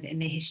contend with in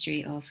the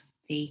history of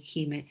the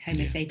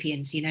Homo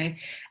sapiens,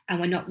 and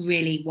we're not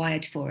really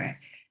wired for it.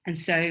 And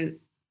so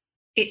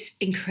it's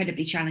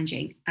incredibly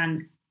challenging.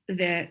 And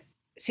the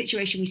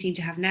situation we seem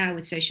to have now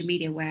with social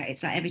media, where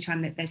it's like every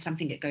time that there's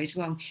something that goes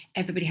wrong,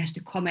 everybody has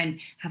to comment,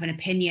 have an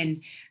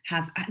opinion,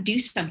 do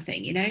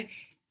something,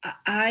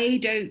 I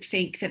don't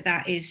think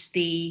that is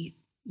the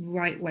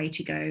right way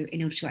to go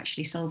in order to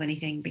actually solve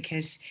anything,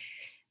 because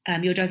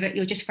you're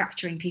just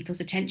fracturing people's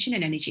attention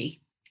and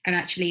energy. And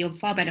actually you're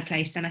far better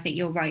placed, and I think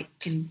you're right,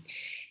 and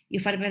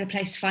you're far better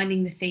placed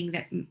finding the thing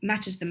that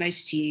matters the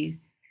most to you,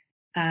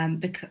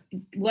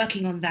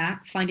 working on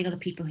that, finding other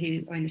people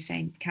who are in the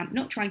same camp,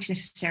 not trying to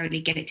necessarily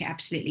get it to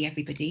absolutely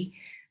everybody,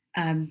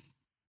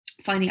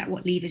 finding out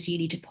what levers you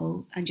need to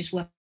pull and just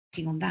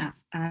working on that,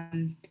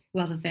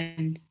 rather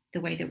than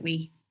the way that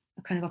we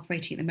are kind of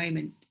operating at the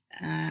moment.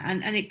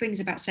 And it brings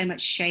about so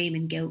much shame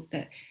and guilt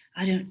that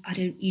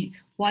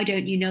why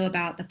don't you know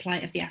about the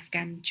plight of the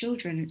Afghan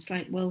children? It's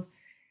like, well,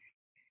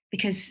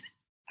 because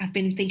I've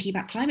been thinking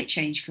about climate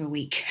change for a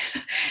week.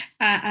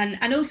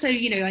 And also,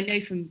 I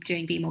know from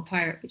doing Be More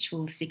Pirate, which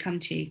we'll obviously come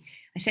to,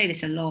 I say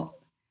this a lot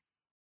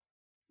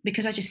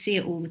because I just see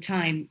it all the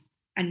time.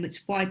 And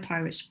it's why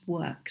Pirates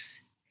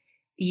works.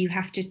 You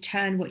have to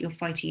turn what you're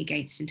fighting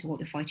against into what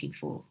you're fighting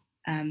for.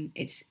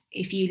 It's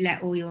if you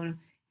let all your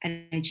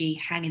energy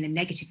hang in the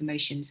negative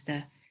emotions,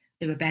 the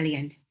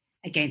rebellion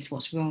against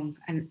what's wrong,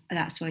 and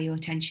that's where your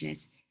attention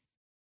is,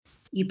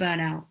 you burn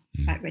out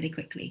like really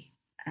quickly.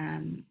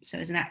 So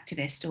as an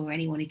activist or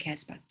anyone who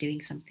cares about doing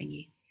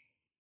something,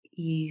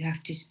 you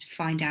have to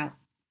find out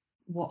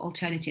what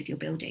alternative you're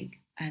building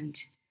and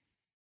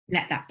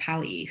let that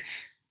power you.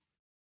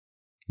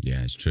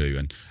 Yeah, it's true.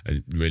 And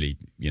really,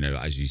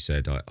 as you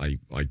said, I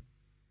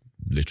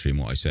literally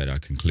in what I said, I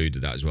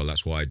concluded that as well.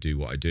 That's why I do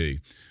what I do.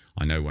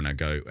 I know when I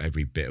go,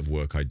 every bit of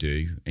work I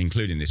do,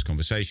 including this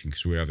conversation,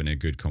 because we're having a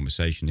good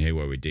conversation here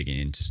where we're digging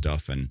into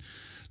stuff and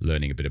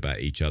learning a bit about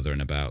each other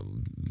and about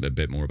a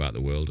bit more about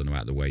the world and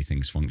about the way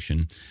things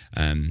function,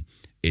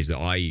 is that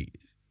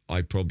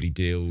I probably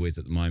deal with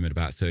at the moment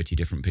about 30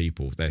 different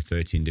people. They're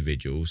 30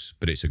 individuals,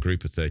 but it's a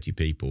group of 30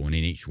 people, and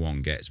in each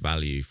one gets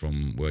value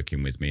from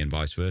working with me and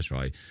vice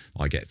versa.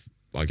 I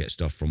get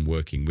stuff from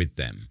working with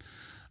them.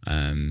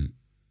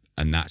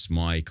 And that's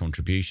my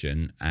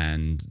contribution,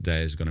 and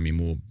there's going to be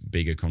more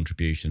bigger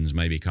contributions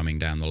maybe coming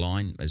down the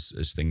line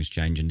as things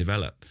change and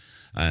develop.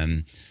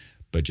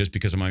 But just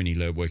because I'm only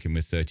working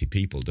with 30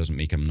 people doesn't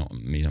mean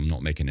I'm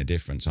not making a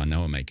difference. I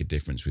know I make a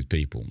difference with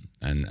people,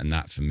 and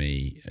that for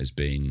me has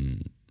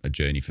been a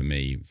journey for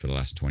me for the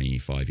last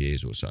 25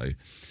 years or so,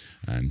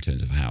 in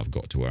terms of how I've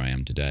got to where I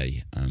am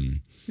today.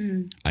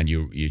 And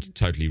you're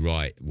totally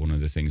right. One of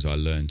the things I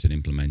learned and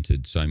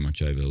implemented so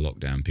much over the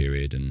lockdown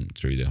period and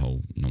through the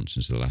whole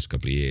nonsense of the last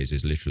couple of years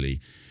is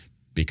literally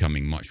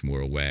becoming much more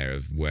aware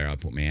of where I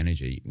put my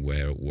energy,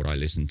 what I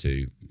listen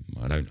to.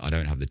 I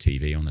don't have the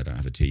TV on. I don't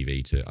have a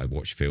TV I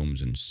watch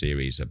films and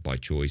series by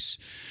choice.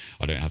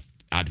 I don't have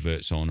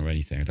adverts on or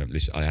anything. I don't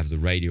listen. I have the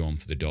radio on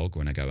for the dog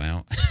when I go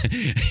out.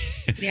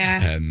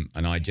 Yeah.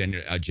 And I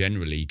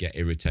generally get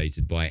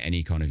irritated by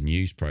any kind of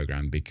news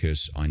program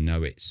because I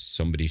know it's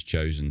somebody's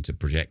chosen to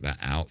project that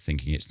out,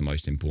 thinking it's the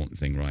most important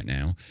thing right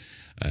now.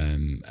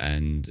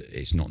 And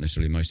it's not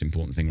necessarily the most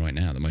important thing right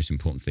now. The most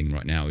important thing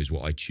right now is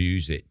what I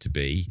choose it to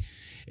be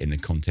in the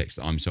context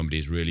that I'm somebody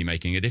who's really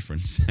making a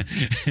difference.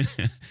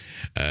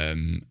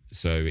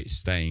 So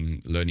it's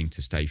learning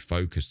to stay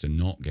focused and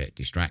not get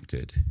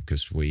distracted,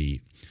 because the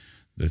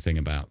thing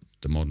about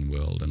the modern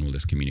world and all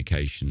this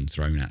communication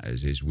thrown at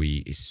us is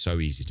it's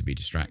so easy to be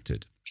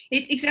distracted.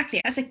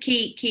 Exactly. That's a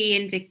key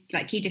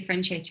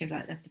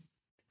differentiator of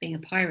being a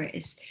pirate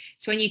is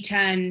when you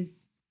turn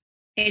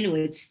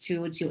inwards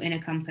towards your inner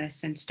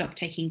compass and stop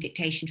taking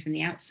dictation from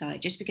the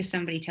outside. Just because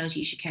somebody tells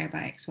you should care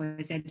about X, Y,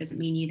 Z doesn't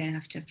mean you then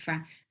have to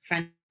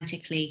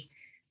frantically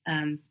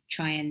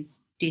try and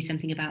do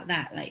something about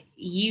that. Like,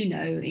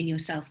 in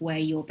yourself where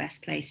you're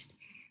best placed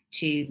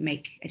to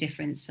make a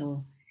difference,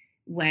 or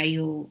where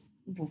you're,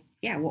 well,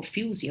 yeah, what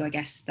fuels you, I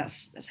guess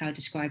that's how I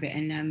describe it.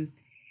 And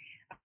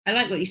I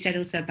like what you said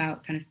also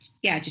about kind of,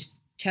 yeah, just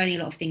turning a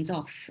lot of things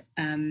off.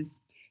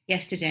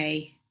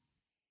 Yesterday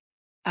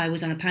I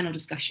was on a panel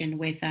discussion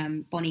with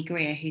Bonnie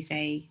Greer, who's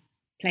a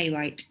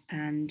playwright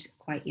and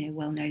quite,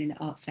 well known in the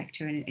art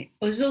sector, and it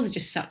was also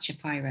just such a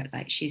pirate.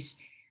 Like, she's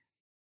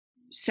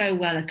so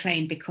well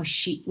acclaimed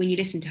because when you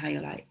listen to her,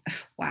 you're like,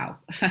 wow,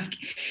 like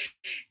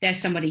there's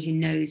somebody who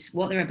knows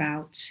what they're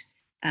about,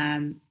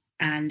 and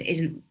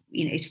isn't,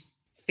 is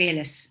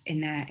fearless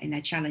in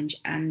their challenge.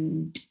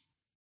 And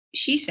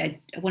she said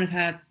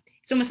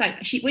it's almost like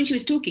when she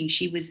was talking,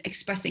 she was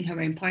expressing her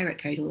own pirate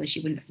code, although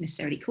she wouldn't have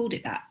necessarily called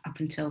it that up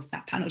until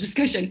that panel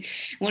discussion.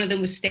 One of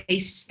them was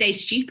stay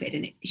stupid.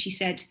 And she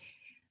said,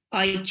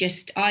 I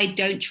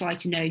don't try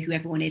to know who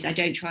everyone is. I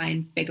don't try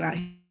and figure out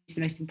who's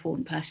the most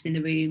important person in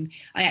the room.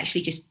 I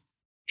actually just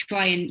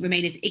try and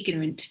remain as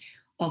ignorant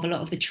of a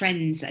lot of the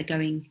trends that are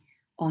going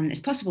on as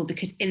possible,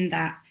 because in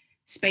that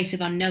space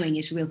of unknowing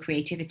is real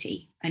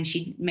creativity. And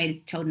she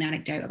told an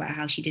anecdote about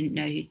how she didn't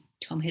know who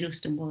Tom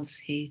Hiddleston was,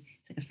 who's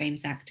like a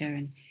famous actor.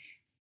 And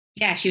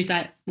yeah, she was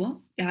like, what?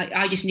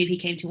 I just knew he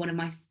came to one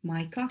of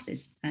my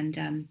classes.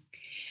 And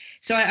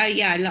so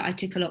I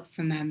took a lot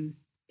from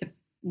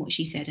what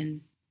she said,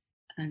 and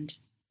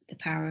the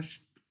power of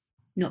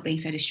not being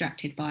so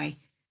distracted by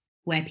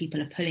where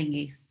people are pulling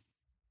you.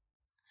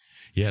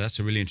 Yeah, that's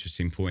a really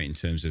interesting point in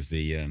terms of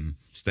the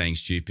staying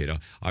stupid.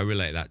 I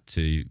relate that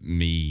to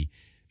me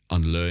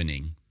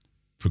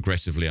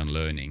progressively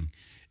unlearning,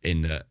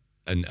 in that,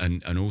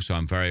 and also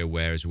I'm very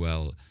aware as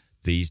well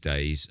these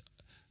days,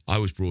 I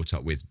was brought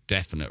up with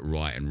definite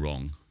right and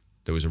wrong.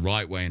 There was a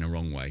right way and a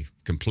wrong way,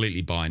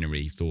 completely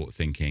binary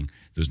thinking.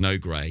 There was no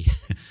grey.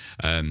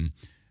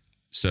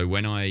 So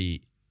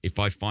if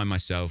I find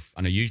myself,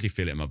 and I usually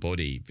feel it in my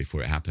body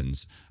before it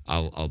happens,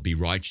 I'll be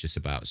righteous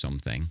about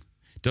something.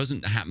 It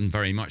doesn't happen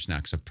very much now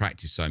because I've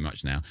practiced so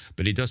much now,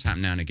 but it does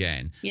happen now and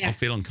again. Yeah. I'll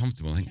feel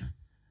uncomfortable. I think,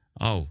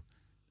 oh,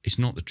 it's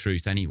not the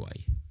truth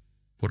anyway.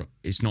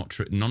 It's not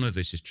true. None of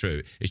this is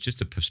true. It's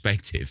just a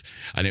perspective,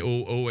 and it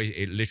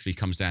literally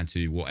comes down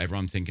to whatever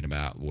I'm thinking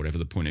about, whatever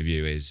the point of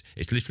view is.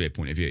 It's literally a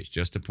point of view. It's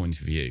just a point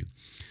of view.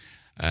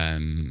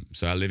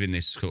 So I live in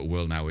this sort of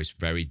world now where it's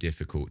very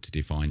difficult to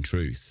define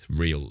truth,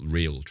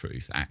 real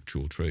truth,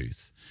 actual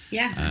truth.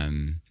 Yeah.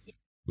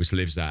 Which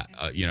lives that,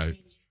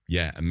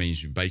 yeah, it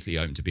means you're basically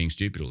open to being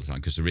stupid all the time,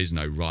 because there is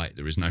no right,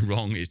 there is no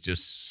wrong. It's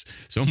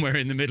just somewhere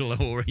in the middle,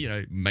 or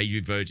maybe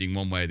verging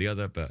one way or the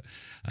other. But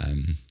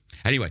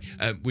anyway,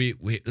 we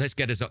let's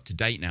get us up to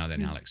date now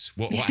then, Alex.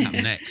 What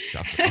happened next?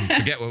 I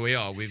forget where we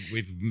are.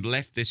 We've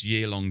left this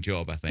year-long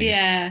job, I think.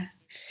 Yeah.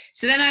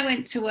 So then I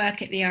went to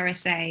work at the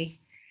RSA,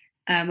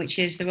 which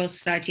is the Royal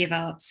Society of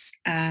Arts,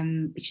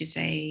 which is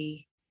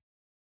a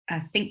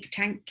think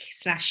tank /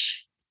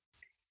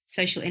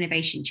 social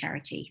innovation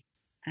charity.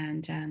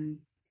 And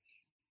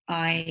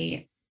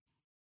I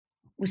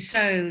was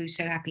so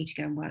happy to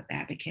go and work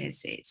there,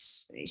 because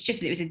it's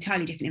just that it was an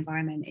entirely different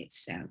environment.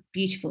 It's a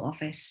beautiful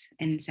office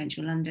in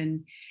central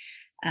London.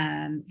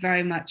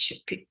 Very much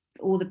I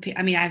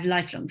have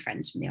lifelong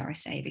friends from the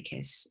RSA,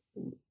 because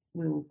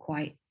we were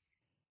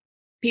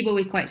people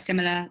with quite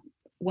similar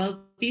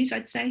worldviews,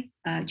 I'd say,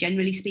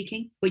 generally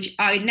speaking, which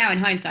I now in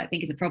hindsight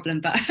think is a problem,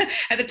 but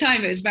at the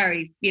time it was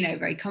very,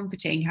 very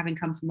comforting, having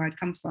come from where I'd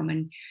come from.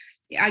 And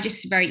I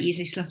just very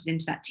easily slotted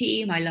into that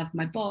team. I loved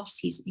my boss.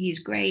 He's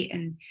great.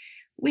 And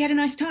we had a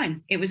nice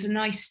time. It was a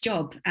nice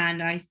job.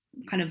 And I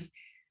kind of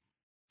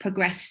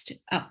progressed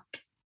up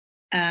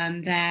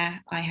there.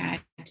 I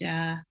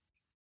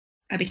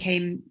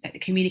became the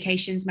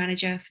communications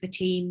manager for the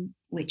team,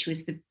 which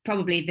was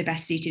probably the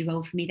best suited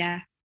role for me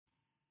there.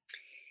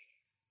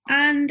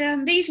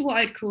 And these are what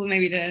I'd call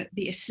maybe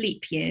the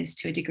asleep years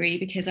to a degree,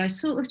 because I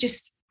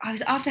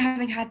was, after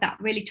having had that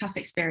really tough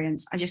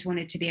experience, I just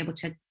wanted to be able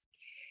to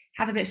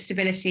have a bit of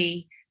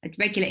stability, a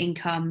regular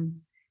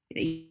income.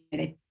 They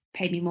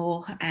paid me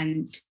more,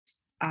 and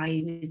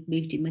I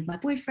moved in with my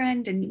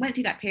boyfriend and went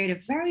through that period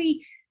of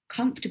very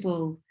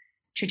comfortable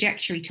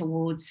trajectory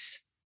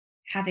towards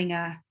having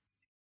a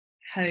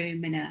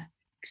home and a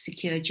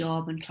secure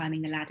job and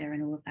climbing the ladder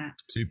and all of that.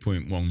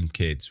 2.1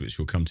 kids, which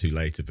we'll come to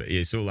later, but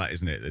it's all that,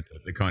 isn't it?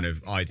 The kind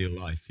of ideal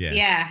life.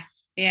 Yeah,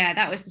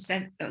 that was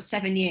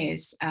 7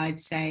 years, I'd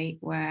say,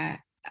 where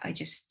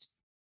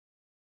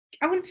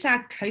I wouldn't say I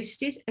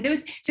coasted. There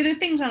were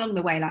things along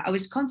the way, like I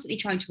was constantly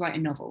trying to write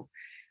a novel,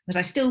 because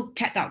I still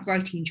kept that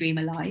writing dream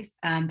alive.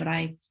 But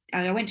I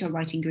went to a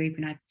writing group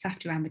and I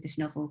faffed around with this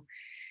novel.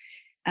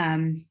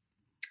 And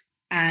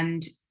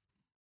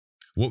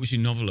what was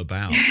your novel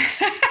about?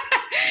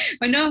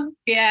 No,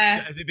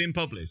 yeah. Has it been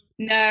published?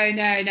 No.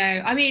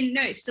 I mean,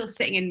 no, it's still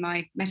sitting in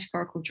my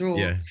metaphorical drawer.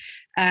 Yeah.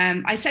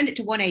 I sent it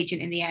to one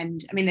agent in the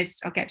end. I mean,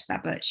 I'll get to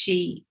that, but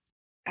she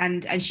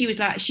was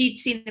like, she'd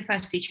seen the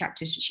first 2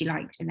 chapters which she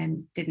liked, and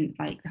then didn't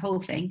like the whole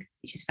thing,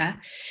 which is fair.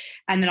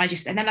 And then I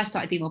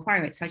started Be More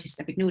Pirate, so I just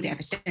have ignored it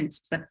ever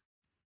since. But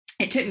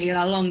it took me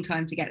a long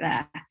time to get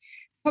there.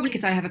 probably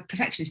because I have a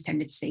perfectionist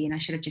tendency and I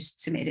should have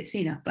just submitted it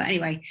sooner. But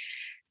anyway,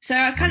 so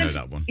I kind of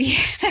that one.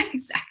 Yeah,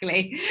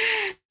 exactly.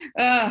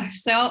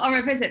 So I'll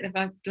revisit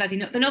the bloody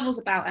the novel's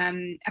about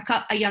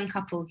a young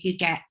couple who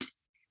get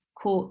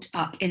caught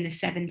up in the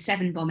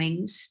 7/7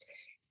 bombings,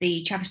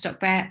 the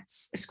Tavistock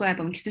Square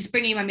bombing, because it's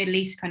bringing my Middle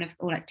East kind of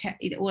all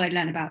I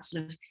learned about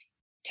sort of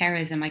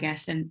terrorism, I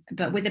guess,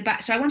 but with the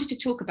back. So I wanted to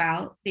talk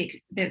about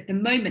the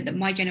moment that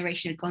my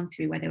generation had gone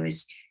through, where there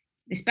was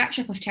this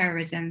backdrop of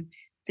terrorism,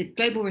 the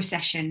global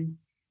recession,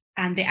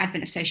 and the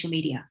advent of social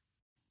media.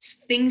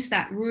 Things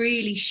that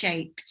really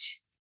shaped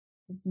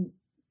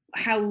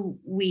how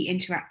we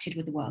interacted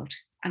with the world.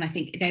 And I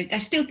think I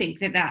still think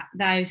that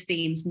those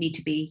themes need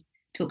to be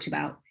talked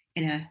about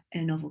in a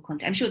novel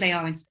context. I'm sure they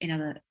are in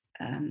other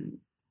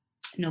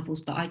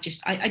novels, but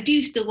I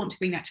do still want to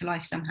bring that to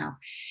life somehow.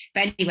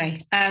 But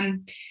anyway,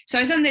 so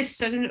I was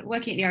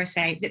working at the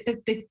RSA.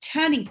 The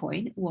turning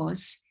point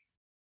was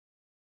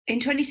in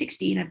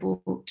 2016. I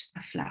bought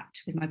a flat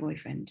with my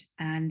boyfriend,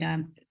 and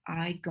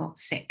I got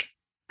sick.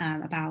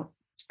 I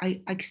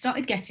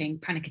started getting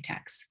panic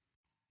attacks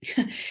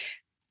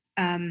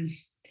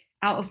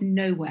out of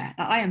nowhere.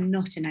 I am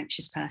not an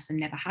anxious person,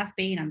 never have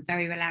been. I'm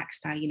very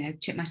relaxed. I,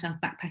 took myself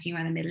backpacking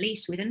around the Middle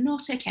East with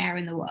not a care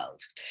in the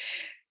world.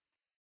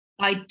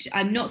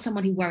 I'm not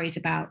someone who worries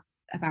about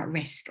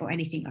risk or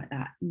anything like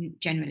that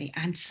generally.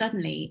 And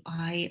suddenly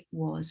I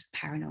was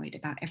paranoid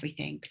about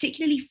everything,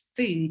 particularly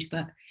food,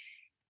 but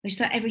I just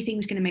thought everything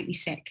was going to make me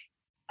sick.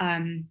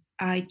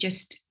 I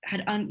just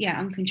had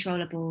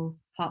uncontrollable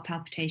heart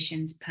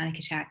palpitations, panic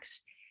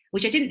attacks,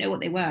 which I didn't know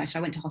what they were. So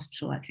I went to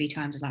hospital like 3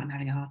 times. I was like, I'm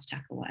having a heart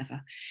attack or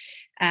whatever.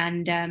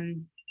 And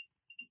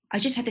I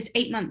just had this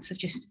 8 months of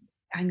just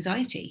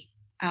anxiety.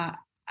 And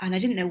I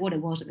didn't know what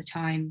it was at the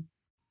time.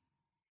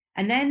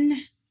 And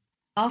then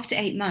after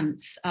 8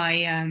 months,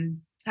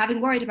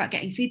 having worried about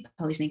getting food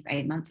poisoning for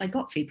 8 months, I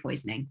got food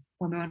poisoning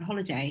when we were on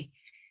holiday.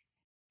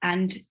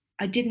 And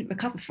I didn't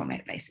recover from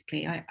it,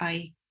 basically.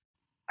 I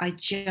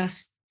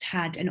just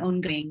had an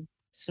ongoing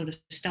sort of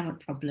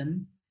stomach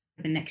problem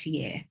for the next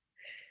year,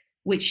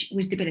 which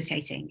was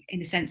debilitating in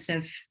the sense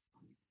of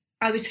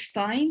I was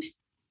fine.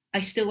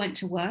 I still went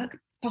to work.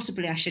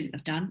 Possibly I shouldn't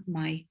have done.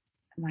 My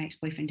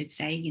ex-boyfriend did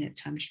say, at the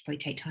time we should probably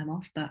take time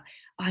off, but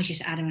I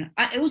just adamant.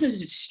 It also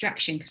was a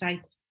distraction because I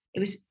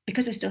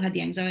still had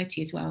the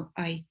anxiety as well.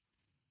 I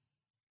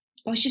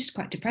was just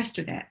quite depressed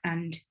with it,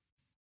 and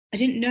I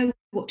didn't know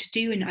what to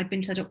do. And I'd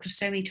been to the doctor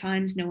so many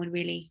times. No one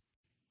really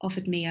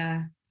offered me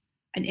an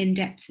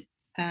in-depth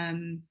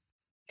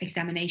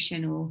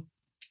examination or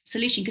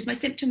solution, because my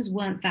symptoms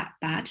weren't that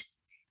bad.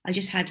 I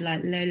just had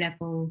like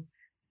low-level,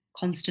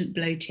 constant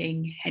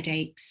bloating,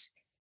 headaches,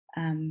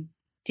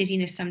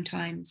 dizziness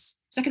sometimes.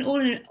 It's like an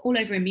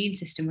all-over immune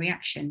system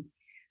reaction.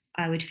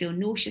 I would feel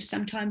nauseous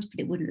sometimes, but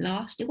it wouldn't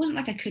last. It wasn't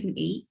like I couldn't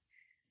eat.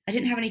 I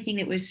didn't have anything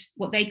that was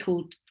what they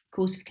called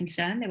cause for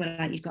concern. They were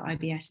like, you've got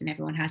IBS and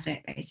everyone has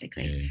it,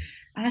 basically. Yeah.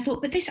 And I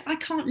thought, but I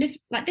can't live,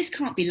 like, this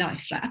can't be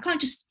life. Like, I can't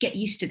just get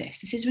used to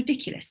this. This is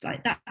ridiculous.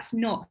 Like, that's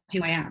not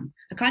who I am.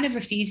 I kind of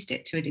refused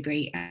it to a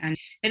degree. And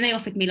then they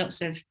offered me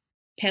lots of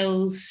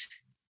pills.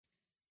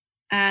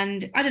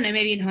 And I don't know,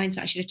 maybe in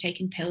hindsight, I should have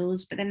taken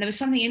pills. But then there was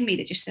something in me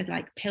that just said,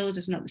 like, pills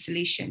is not the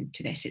solution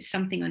to this. It's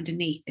something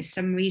underneath. There's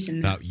some reason.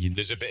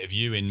 There's a bit of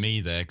you in me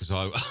there, because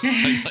I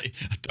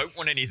don't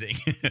want anything.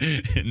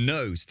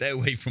 No, stay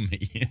away from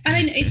me. I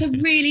mean, it's a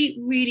really,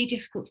 really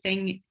difficult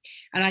thing.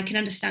 And I can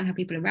understand how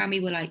people around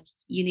me were like,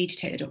 you need to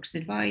take the doctor's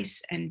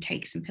advice and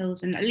take some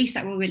pills. And at least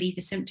that will relieve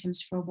the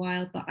symptoms for a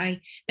while. But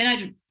I'd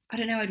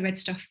read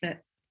stuff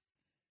that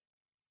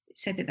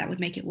said that would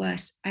make it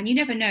worse. And you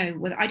never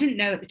know. I didn't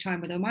know at the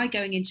time whether am I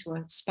going into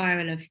a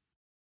spiral of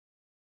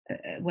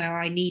where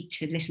I need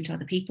to listen to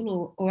other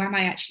people, or am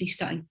I actually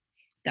starting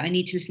that I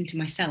need to listen to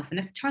myself. And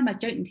at the time I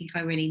don't think I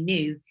really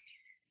knew.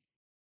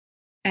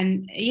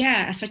 And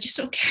so I just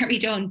sort of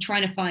carried on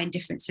trying to find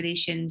different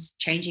solutions,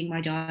 changing my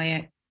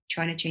diet,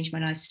 trying to change my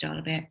lifestyle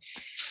a bit,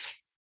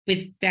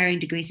 with varying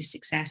degrees of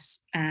success.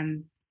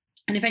 And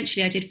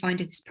eventually I did find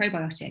this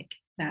probiotic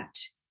that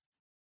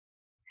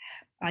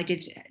I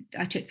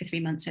took for 3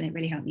 months, and it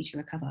really helped me to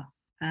recover.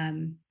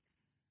 I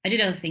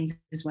did other things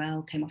as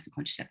well, came off a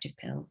contraceptive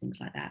pill, things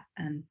like that.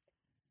 And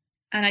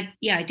I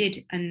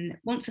did. And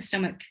once the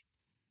stomach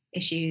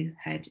issue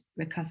had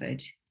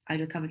recovered, I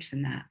recovered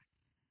from that.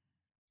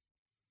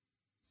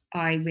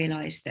 I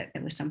realized that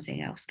there was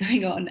something else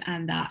going on,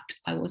 and that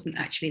I wasn't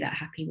actually that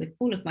happy with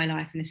all of my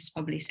life. And this is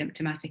probably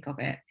symptomatic of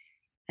it.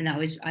 And that I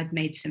was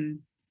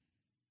making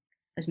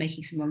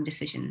some wrong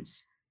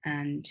decisions.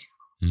 And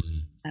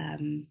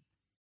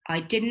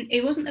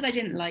it wasn't that I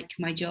didn't like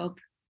my job.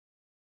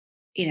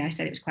 I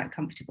said it was quite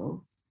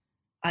comfortable.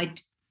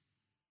 I'd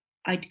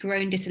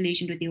grown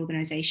disillusioned with the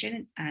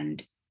organization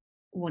and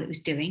what it was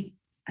doing,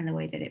 and the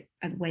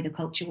way the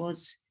culture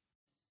was.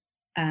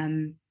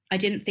 I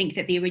didn't think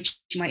that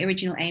my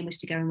original aim was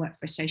to go and work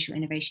for a social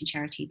innovation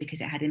charity because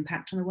it had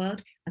impact on the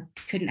world. I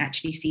couldn't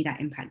actually see that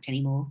impact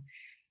anymore.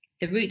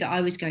 The route that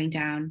I was going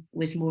down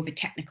was more of a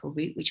technical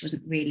route, which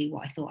wasn't really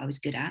what I thought I was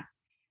good at.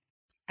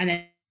 And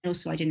then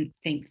also I didn't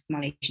think my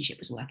relationship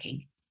was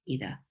working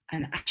either.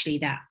 And actually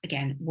that,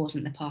 again,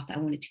 wasn't the path that I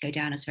wanted to go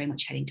down. I was very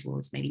much heading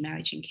towards maybe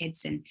marriage and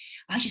kids. And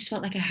I just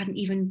felt like I hadn't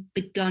even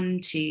begun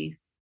to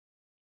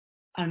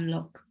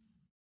unlock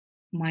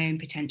my own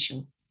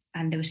potential.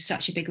 And there was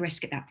such a big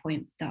risk at that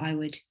point that I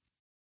would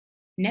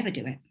never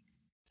do it.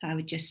 That I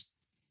would just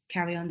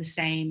carry on the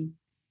same,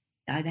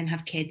 that I then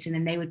have kids and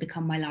then they would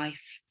become my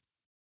life.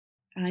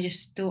 And I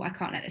just thought, I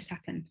can't let this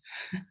happen.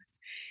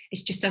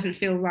 It just doesn't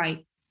feel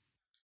right.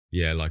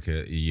 Yeah, like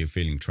you're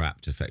feeling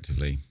trapped,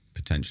 effectively,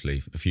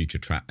 potentially a future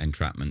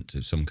entrapment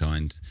of some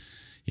kind,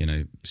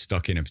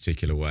 stuck in a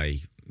particular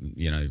way,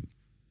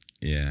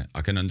 Yeah,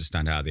 I can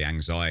understand how the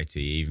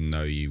anxiety, even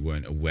though you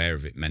weren't aware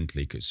of it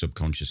mentally,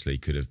 subconsciously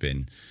could have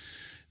been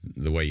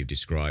the way you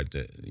described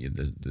it,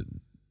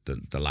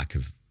 the lack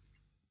of,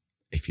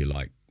 if you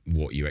like,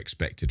 what you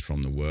expected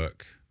from the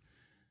work,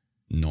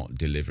 not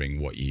delivering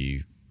what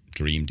you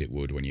dreamed it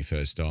would when you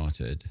first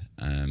started,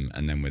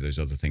 and then with those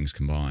other things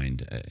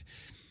combined,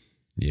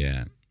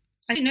 yeah.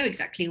 I don't know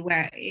exactly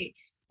where.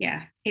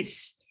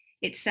 It's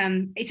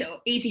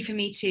easy for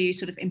me to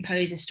sort of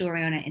impose a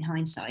story on it in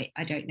hindsight.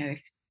 I don't know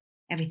if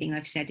everything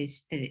I've said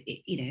is that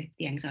the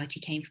anxiety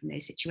came from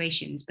those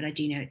situations, but I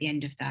do know at the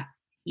end of that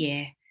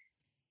year,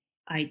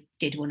 I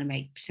did want to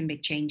make some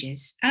big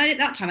changes. And at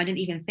that time, I didn't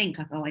even think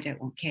like, oh, I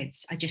don't want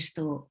kids. I just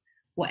thought,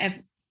 whatever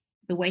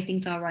the way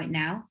things are right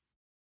now,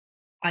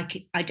 I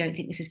don't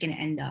think this is going to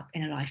end up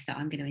in a life that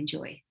I'm going to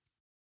enjoy.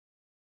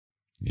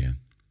 Yeah.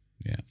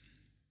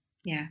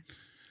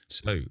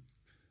 So,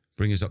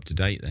 bring us up to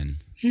date then.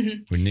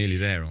 We're nearly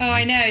there, aren't we?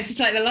 I know. It's just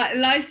like the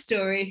life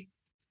story.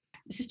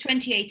 This is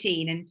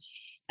 2018,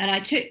 and I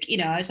took,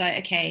 I was like,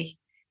 okay,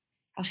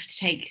 I'll have to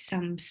take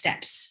some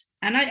steps.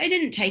 And I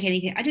didn't take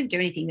anything. I didn't do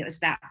anything that was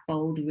that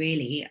bold,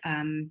 really.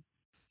 I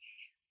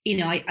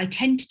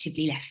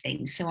tentatively left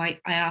things. So I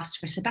asked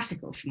for a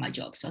sabbatical from my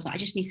job. So I was like, I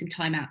just need some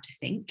time out to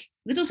think.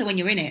 Because also when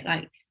you're in it,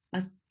 like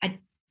I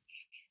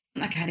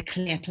had a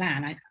clear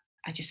plan.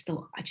 I just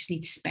thought I just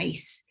need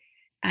space.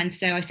 And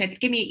so I said,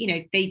 give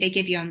me, they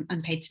give you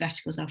unpaid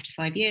sabbaticals after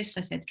 5 years.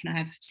 So I said, can I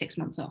have 6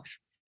 months off?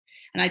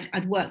 And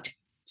I'd worked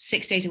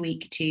 6 days a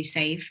week to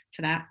save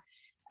for that.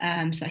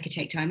 So I could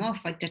take time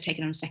off. I'd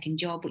taken on a second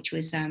job, which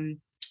was a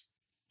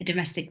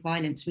domestic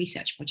violence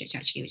research project,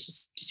 actually, which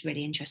is just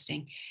really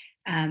interesting,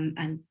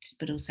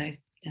 but also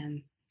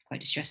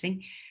quite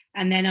distressing.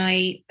 And then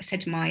I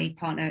said to my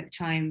partner at the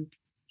time,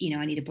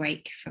 I need a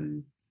break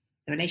from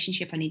the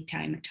relationship. I need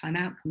time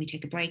out. Can we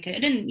take a break? I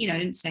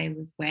didn't say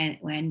we're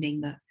ending,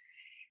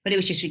 but it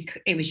was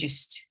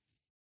just,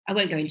 I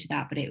won't go into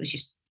that, but it was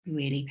just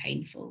really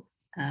painful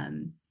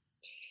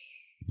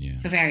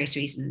for various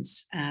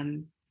reasons.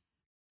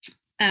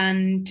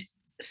 And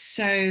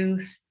so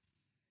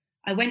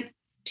I went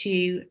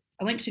to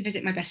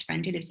visit my best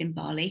friend who lives in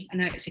Bali. I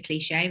know it's a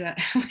cliche, but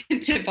I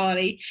went to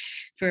Bali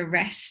for a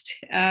rest.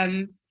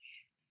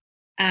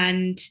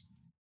 And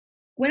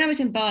when I was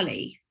in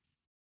Bali,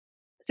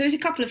 so there's a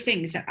couple of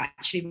things that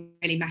actually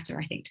really matter,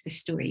 I think, to this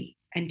story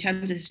in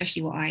terms of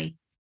especially what I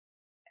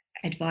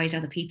advise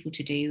other people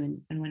to do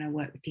and when I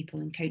work with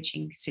people in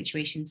coaching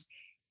situations.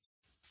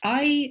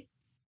 I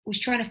was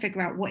trying to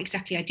figure out what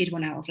exactly I did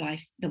want out of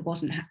life that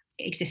wasn't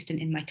existent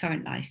in my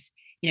current life.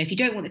 If you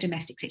don't want the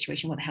domestic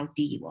situation, what the hell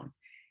do you want?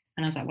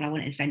 And I was like, well, I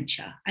want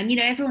adventure. And,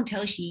 everyone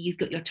tells you you've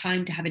got your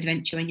time to have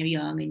adventure when you're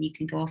young and you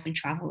can go off and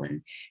travel.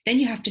 And then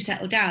you have to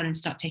settle down and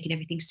start taking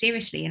everything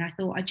seriously. And I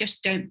thought, I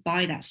just don't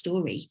buy that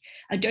story.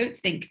 I don't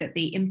think that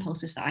the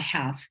impulses that I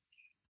have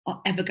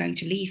are ever going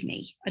to leave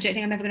me. I don't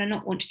think I'm ever going to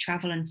not want to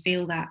travel and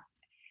feel that,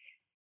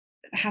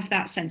 have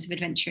that sense of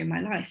adventure in my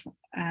life.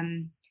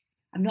 I'm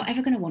not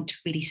ever going to want to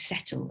really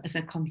settle as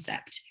a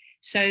concept.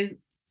 So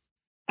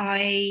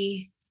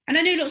I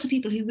know lots of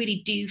people who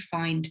really do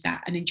find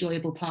that an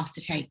enjoyable path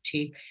to take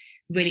to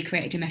really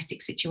create a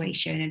domestic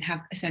situation and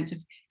have a sense of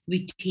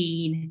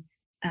routine.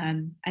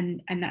 And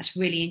that's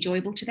really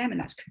enjoyable to them. And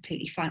that's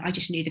completely fine. I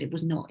just knew that it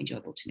was not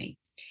enjoyable to me.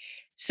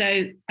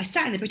 So I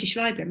sat in the British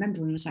Library, I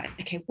remember, and was like,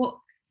 okay,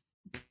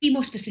 be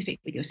more specific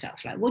with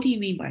yourself. Like, what do you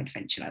mean by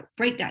adventure? Like,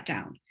 break that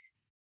down.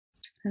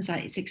 I was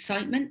like, it's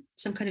excitement,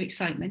 some kind of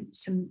excitement,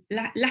 some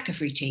lack of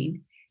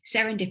routine,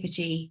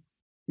 serendipity,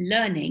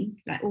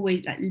 learning, like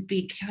always, like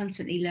be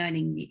constantly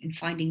learning and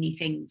finding new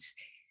things.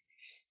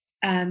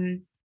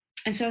 And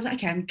so I was like,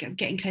 okay, I'm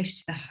getting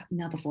close to the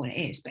nub of what it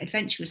is. But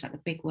adventure was like the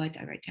big word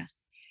that I wrote down.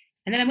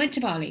 And then I went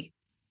to Bali,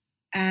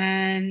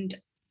 and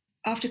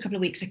after a couple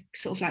of weeks, I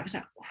sort of was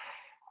like, oh,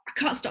 I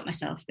can't stop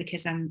myself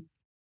because I'm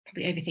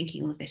probably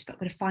overthinking all of this, but I've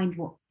got to find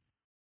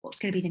what's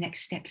going to be the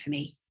next step for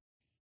me.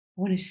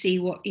 I want to see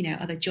what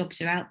other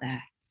jobs are out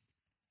there.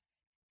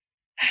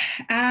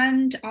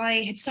 And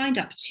I had signed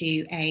up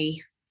to a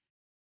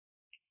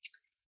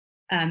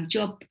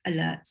job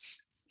alerts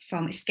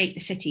from Escape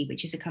the City,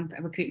 which is a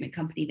recruitment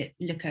company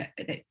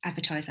that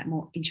advertise like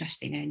more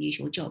interesting and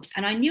unusual jobs.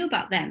 And I knew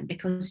about them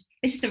because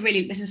this is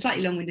a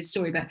slightly long-winded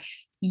story, but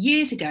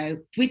years ago,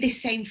 with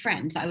this same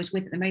friend that I was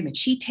with at the moment,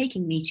 she'd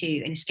taken me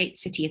to an Escape the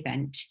City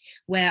event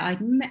where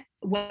I'd met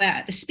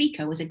where the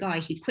speaker was a guy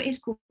who'd quit his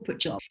corporate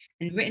job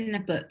and written a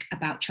book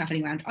about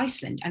traveling around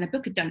Iceland. And the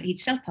book he'd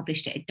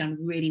self-published it, had done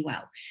really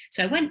well.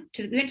 So we went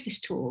to this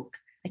talk.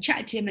 I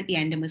chatted to him at the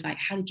end and was like,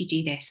 how did you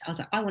do this? I was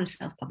like, I want to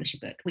self-publish a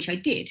book, which I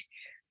did.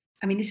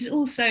 I mean, this is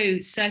all so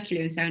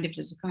circular and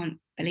serendipitous, I can't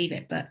believe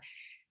it. But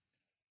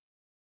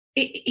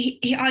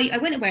I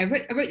went away,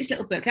 I wrote this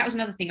little book. That was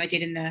another thing I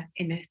did in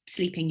the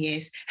sleeping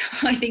years.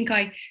 I think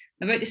I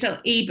wrote this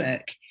little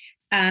ebook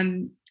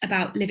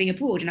about living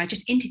abroad, and I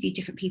just interviewed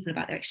different people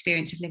about their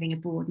experience of living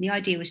abroad. And the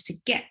idea was to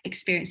get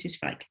experiences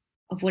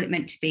of what it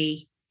meant to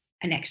be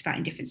an expat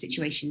in different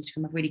situations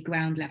from a really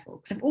ground level.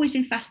 Because I've always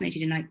been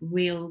fascinated in like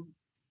real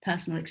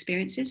personal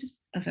experiences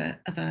of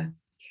a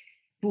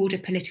broader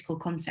political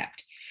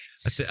concept.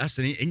 That's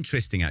an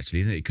interesting,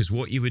 actually, isn't it? Because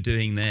what you were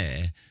doing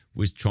there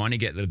was trying to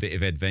get a bit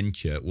of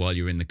adventure while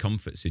you're in the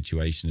comfort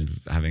situation of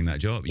having that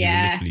job. You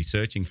were literally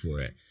searching for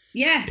it.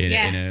 Yeah,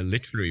 in a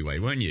literary way,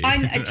 weren't you?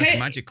 That's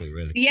magical,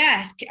 really.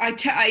 Yeah,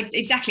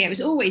 exactly. I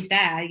was always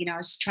there. You know, I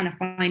was trying to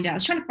find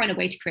a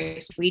way to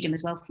create some freedom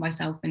as well for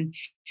myself,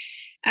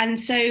 and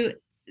so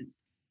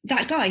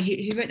that guy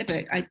who wrote the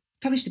book, I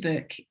published the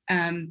book,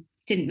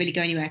 didn't really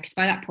go anywhere because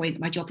by that point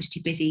my job was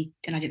too busy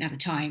and I didn't have the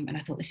time, and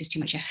I thought, this is too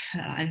much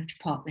effort. I have to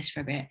park this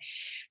for a bit,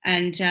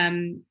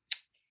 and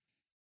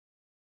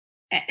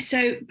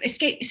so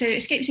Escape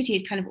City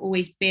had kind of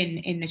always been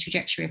in the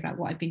trajectory of like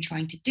what I'd been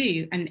trying to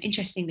do. And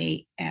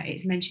interestingly,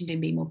 it's mentioned in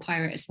Be More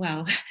Pirate as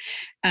well.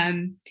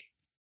 And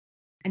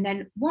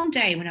then one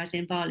day when I was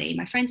in Bali,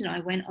 my friend and I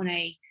went on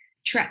a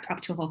trek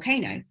up to a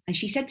volcano, and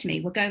she said to me,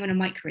 we're going on a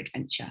micro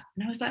adventure.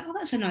 And I was like, oh,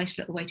 that's a nice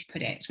little way to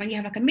put it. It's when you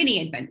have like a mini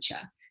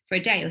adventure for a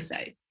day or so.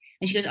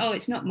 And she goes, oh,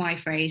 it's not my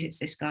phrase, it's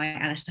this guy,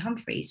 Alistair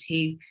Humphreys,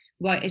 who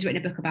has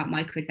written a book about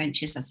micro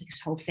adventures. That's like this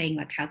whole thing,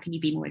 like how can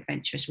you be more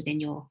adventurous within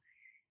your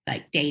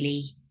like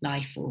daily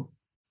life. Or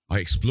I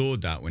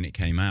explored that when it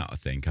came out. I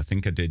think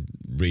I did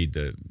read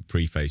the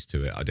preface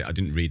to it. I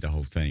didn't read the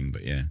whole thing,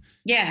 but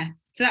yeah.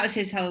 So that was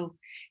his whole,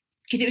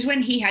 because it was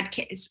when he had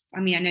kids. I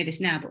mean, I know this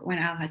now, but when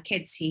Al had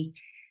kids, he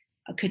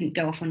couldn't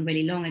go off on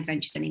really long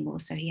adventures anymore.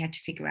 So he had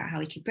to figure out how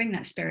he could bring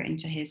that spirit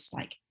into his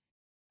like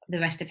the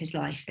rest of his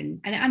life,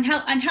 and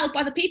help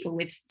other people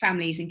with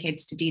families and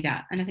kids to do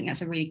that. And I think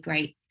that's a really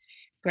great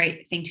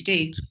thing to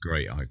do. It's a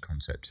great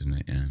concept, isn't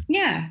it?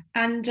 Yeah.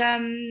 And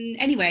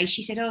anyway,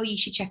 she said, oh, you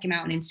should check him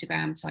out on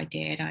Instagram. So I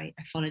did. I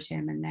followed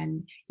him, and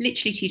then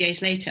literally 2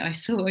 days later I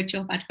saw a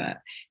job advert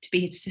to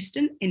be his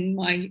assistant in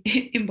my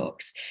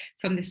inbox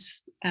from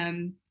this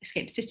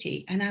Escape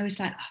City, and I was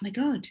like, oh my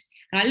god.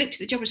 And I looked at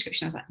the job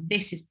description, I was like,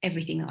 this is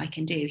everything that I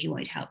can do. He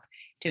wanted help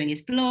doing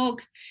his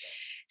blog,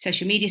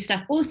 social media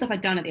stuff, all the stuff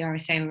I'd done at the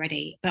RSA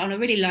already, but on a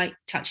really light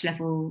touch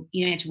level.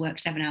 You don't have to work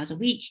 7 hours a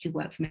week. You could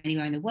work from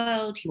anywhere in the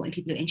world. He wanted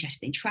people who are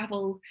interested in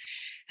travel.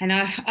 And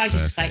I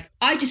just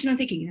remember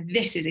thinking,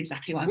 this is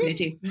exactly what I'm going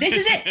to do. This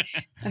is it.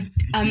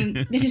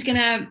 This is going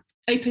to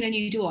open a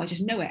new door. I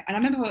just know it. And I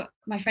remember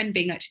my friend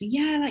being like to me,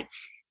 yeah, like,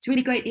 it's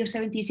really great that you're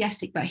so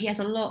enthusiastic, but he has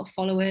a lot of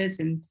followers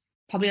and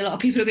probably a lot of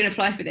people are going to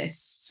apply for this.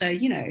 So,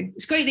 you know,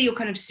 it's great that you're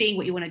kind of seeing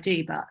what you want to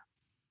do, but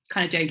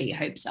kind of don't get your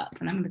hopes up.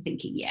 And I remember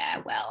thinking, yeah,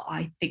 well,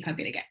 I think I'm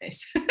going to get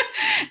this.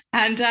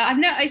 And I've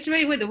noticed it's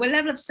really weird, the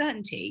level of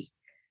certainty,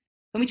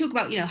 when we talk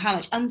about, you know, how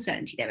much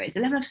uncertainty there is, the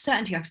level of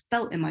certainty I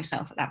felt in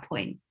myself at that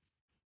point.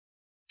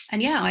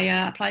 And yeah, I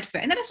applied for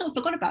it, and then I sort of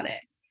forgot about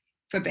it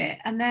for a bit.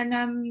 And then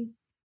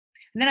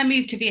I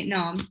moved to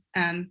Vietnam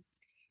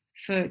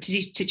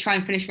to try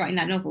and finish writing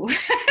that novel.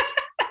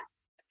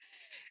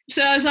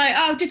 So I was like,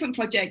 oh, different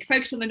project,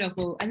 focus on the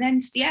novel. And then,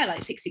 yeah,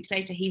 like 6 weeks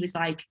later, he was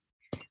like,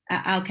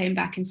 Al came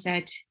back and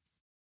said,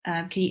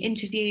 can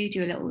you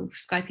do a little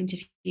Skype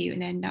interview?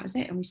 And then that was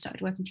it. And we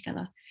started working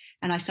together.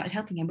 And I started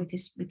helping him with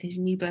his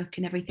new book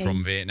and everything.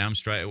 From Vietnam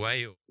straight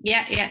away?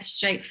 Yeah,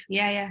 straight.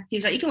 Yeah. He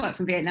was like, you can work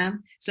from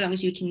Vietnam, so long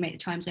as you can make the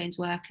time zones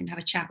work and have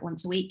a chat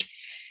once a week.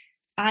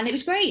 And it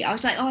was great. I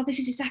was like, oh, this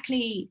is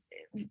exactly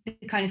the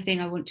kind of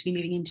thing I want to be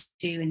moving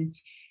into.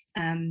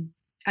 And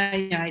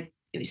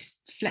it was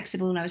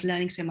flexible, and I was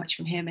learning so much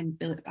from him and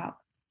built about.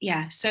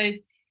 Yeah. So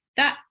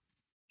that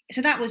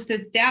was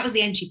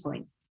the entry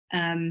point.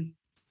 And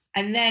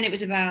then it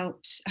was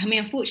about, I mean,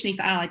 unfortunately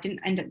for Al, I didn't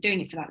end up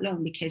doing it for that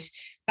long, because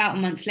about a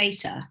month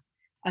later,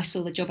 I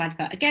saw the job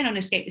advert again on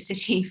Escape the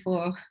City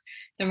for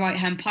the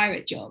right-hand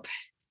pirate job.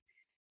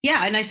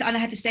 Yeah, and I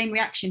had the same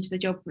reaction to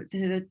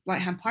the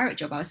right-hand pirate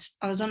job.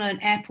 I was on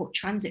an airport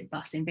transit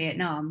bus in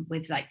Vietnam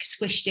with like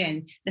squished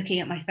in, looking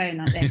at my phone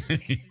like this.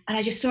 And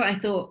I just saw it, I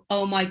thought,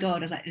 oh my God,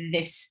 I was like,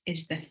 this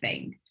is the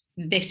thing.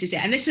 This is it.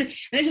 And this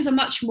was a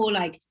much more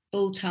like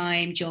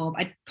full-time job.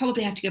 I'd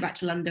probably have to go back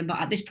to London, but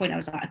at this point I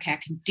was like, okay, I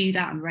can do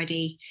that, I'm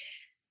ready.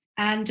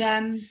 And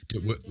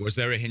was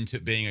there a hint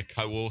at being a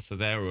co-author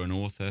there, or an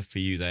author for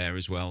you there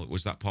as well?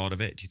 Was that part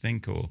of it, do you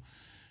think? Or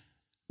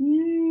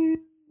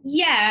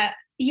yeah.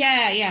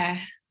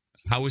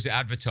 How was it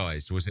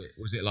advertised? Was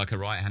it like a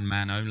right-hand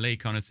man only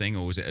kind of thing,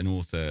 or was it an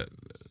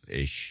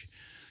author-ish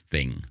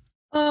thing?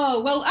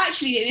 Oh, well,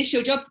 actually, the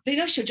initial job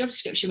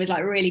description was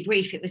like really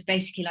brief. It was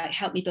basically like,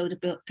 help me build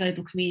a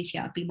global community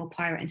out of Be More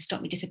Pirate and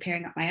stop me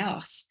disappearing up my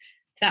ass.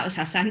 That was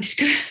how Sam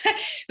described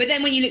it. But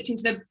then when you looked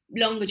into the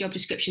longer job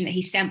description that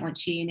he sent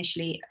once you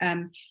initially,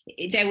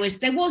 there was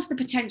the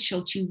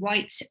potential to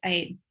write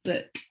a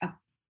book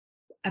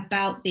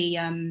about the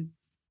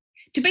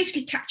to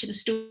basically capture the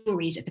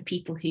stories of the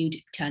people who'd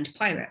turned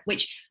pirate,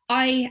 which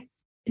I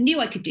knew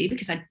I could do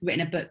because I'd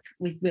written a book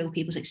with real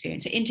people's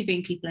experience. So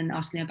interviewing people and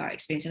asking them about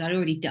experience that I'd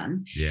already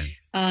done. Yeah.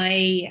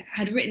 I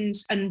had written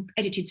and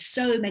edited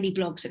so many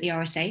blogs at the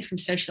RSA from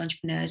social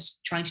entrepreneurs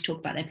trying to talk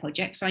about their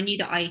projects. So I knew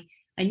that I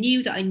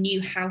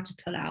knew how to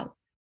pull out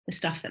the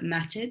stuff that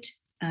mattered.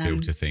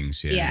 Filter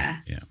things, yeah.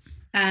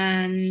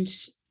 And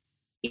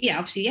yeah,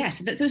 obviously, yeah.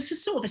 So there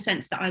was sort of a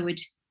sense that I would,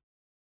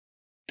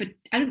 but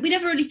we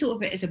never really thought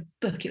of it as a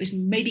book. It was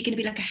maybe going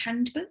to be like a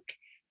handbook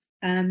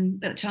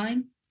at the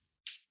time.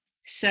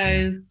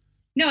 So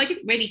no, I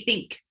didn't really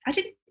think.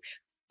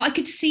 I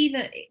could see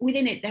that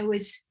within it there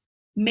was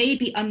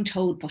maybe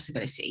untold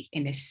possibility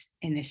in this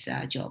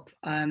job.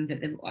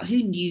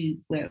 Who knew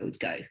where it would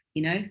go?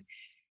 You know.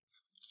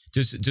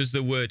 Does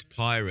the word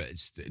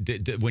pirates,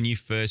 when you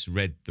first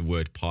read the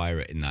word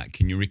pirate in that,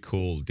 can you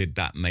recall, did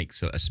that make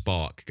a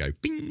spark go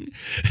bing?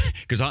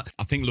 Because I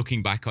think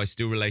looking back, I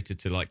still related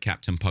to like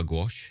Captain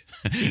Pugwash,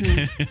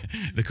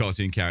 the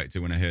cartoon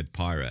character, when I heard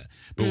pirate.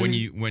 But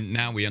when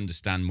now we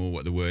understand more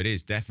what the word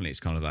is, definitely it's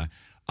kind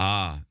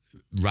of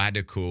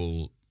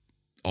radical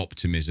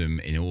optimism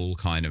in all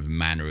kind of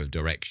manner of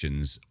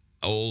directions,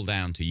 all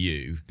down to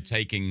you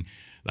taking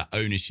that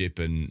ownership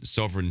and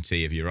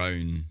sovereignty of your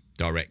own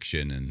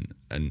direction,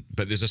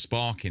 but there's a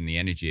spark in the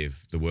energy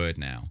of the word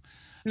now,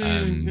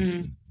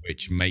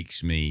 which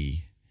makes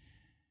me,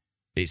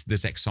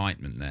 there's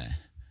excitement there.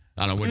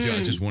 And I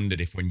just wondered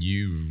if when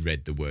you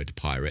read the word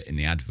pirate in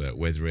the advert,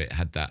 whether it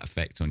had that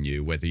effect on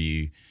you, whether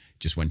you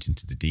just went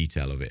into the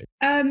detail of it.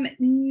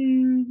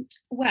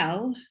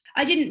 Well,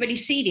 I didn't really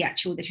see the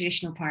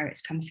traditional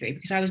pirates come through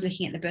because I was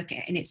looking at the book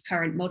in its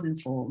current modern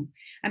form.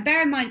 And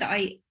bear in mind that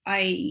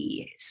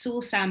I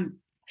saw Sam.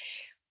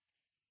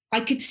 I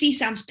could see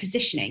Sam's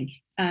positioning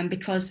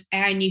because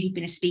I knew he'd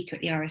been a speaker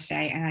at the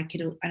RSA,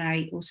 and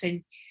I also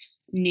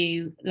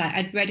knew, like,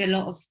 I'd read a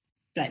lot of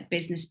like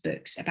business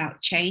books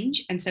about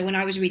change, and so when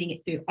I was reading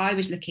it through, I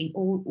was looking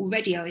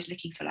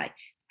for like,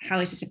 how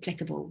is this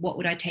applicable? What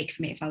would I take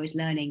from it if I was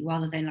learning?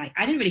 Rather than like,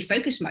 I didn't really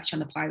focus much on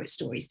the pirate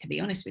stories, to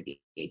be honest with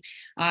you.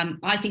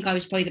 I think I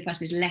was probably the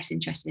person who's less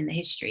interested in the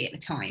history at the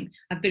time.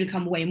 I've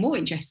become way more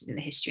interested in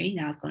the history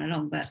now I've gone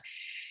along,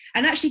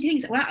 and actually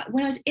things when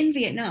I was in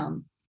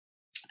Vietnam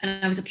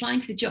and I was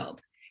applying for the job,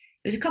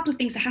 there was a couple of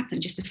things that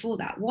happened just before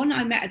that. One,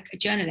 I met a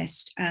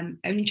journalist.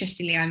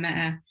 Interestingly, I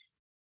met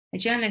a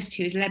journalist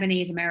who was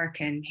Lebanese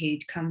American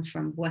who'd come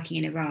from working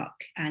in Iraq,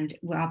 and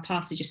where our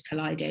paths had just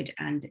collided.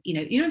 And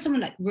when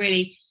someone like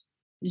really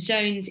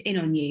zones in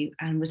on you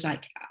and was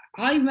like,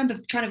 I remember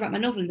trying to write my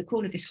novel in the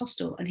corner of this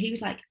hostel, and he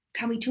was like,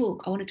 "Can we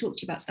talk? I want to talk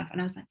to you about stuff." And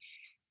I was like,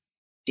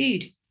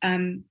 "Dude."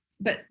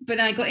 But then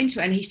I got into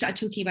it, and he started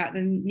talking about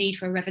the need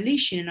for a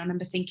revolution. And I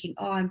remember thinking,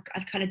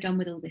 I've kind of done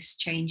with all this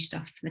change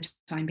stuff for the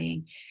time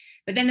being.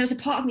 But then there was a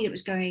part of me that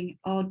was going,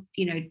 I'm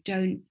not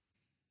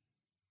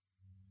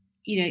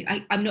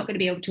going to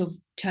be able to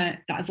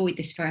avoid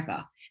this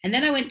forever. And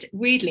then I went to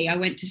see I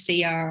went to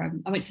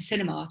the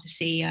cinema to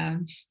see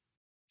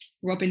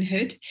Robin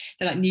Hood,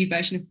 the like new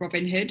version of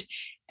Robin Hood,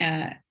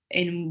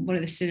 in one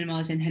of the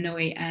cinemas in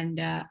Hanoi. And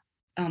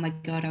oh my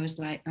God, I was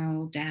like,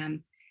 oh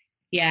damn.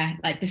 Yeah,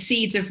 like the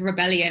seeds of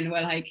rebellion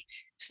were like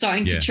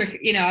starting to trick,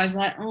 I was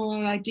like,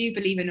 oh, I do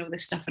believe in all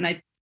this stuff.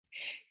 And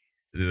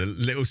the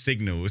little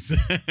signals.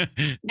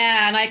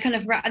 Yeah, and I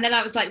and then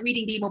I was like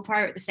reading Be More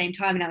Pirate at the same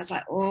time, and I was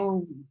like,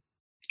 oh,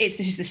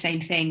 this is the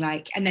same thing.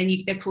 Like, and then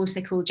of course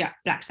they called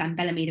Black Sam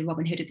Bellamy the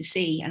Robin Hood of the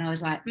Sea, and I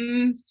was like,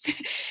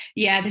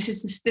 yeah, this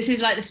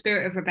is like the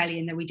spirit of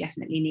rebellion that we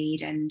definitely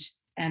need. And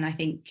I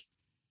think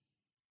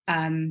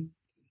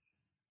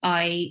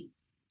I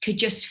could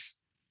just.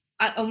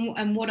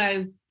 And what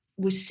I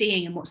was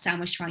seeing and what Sam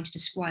was trying to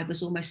describe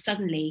was almost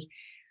suddenly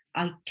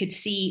I could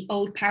see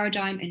old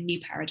paradigm and new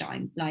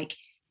paradigm. Like,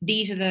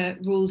 these are the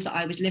rules that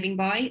I was living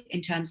by in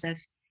terms of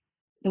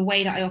the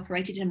way that I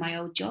operated in my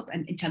old job,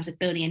 and in terms of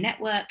building a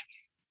network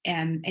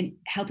and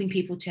helping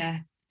people to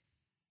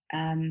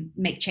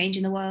make change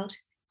in the world.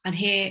 And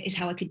here is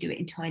how I could do it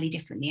entirely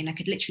differently. And I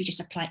could literally just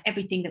apply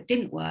everything that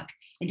didn't work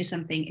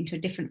into a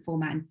different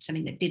format, and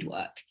something that did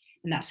work.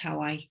 And that's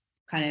how I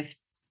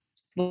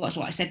that's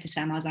what I said to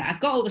Sam. I was like, I've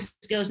got all the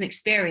skills and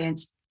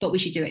experience, but we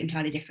should do it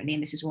entirely differently.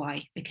 And this is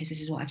why, because this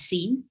is what I've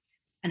seen,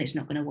 and it's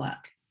not going to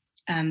work.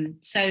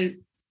 So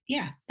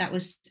yeah, that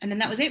was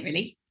it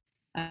really.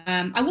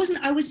 I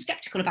was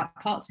skeptical about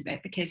parts of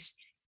it because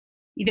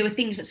there were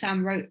things that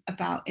Sam wrote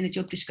about in the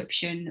job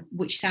description,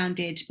 which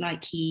sounded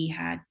like he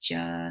had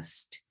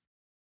just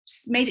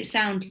made it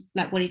sound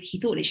like what he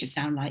thought it should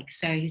sound like.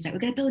 So he was like, we're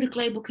going to build a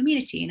global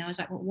community. And I was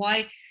like, well,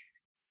 why?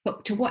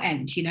 But to what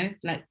end,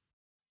 like,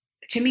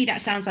 to me,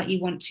 that sounds like you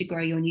want to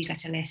grow your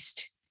newsletter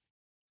list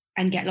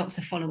and get lots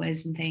of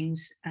followers and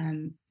things.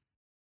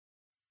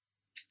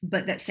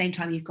 But at the same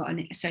time, you've got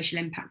a social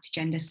impact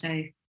agenda.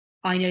 So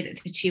I know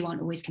that the two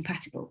aren't always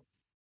compatible,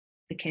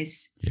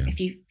 because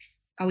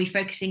are we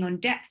focusing on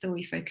depth, or are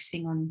we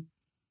focusing on,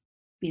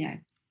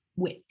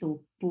 width or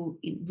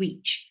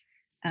reach?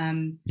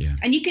 And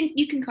you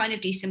can kind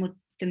of do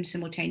them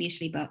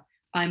simultaneously, but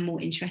I'm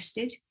more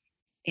interested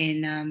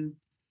in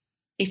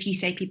if you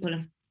say people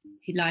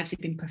whose lives have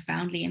been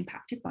profoundly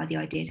impacted by the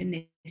ideas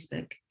in this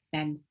book,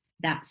 then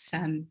that's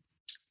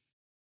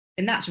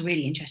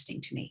really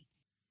interesting to me.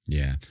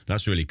 Yeah,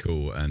 that's really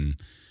cool.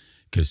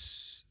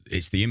 Because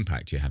it's the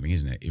impact you're having,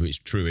 isn't it? It's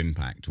true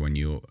impact when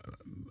you're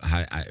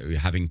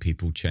having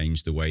people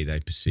change the way they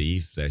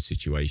perceive their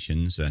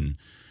situations and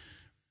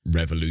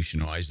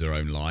revolutionize their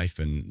own life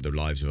and the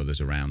lives of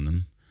others around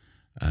them.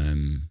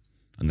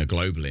 And the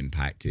global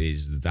impact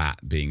is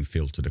that being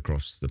filtered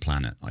across the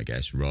planet, I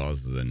guess,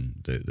 rather than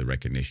the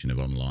recognition of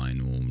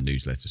online or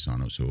newsletter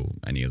signups or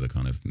any other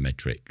kind of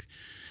metric.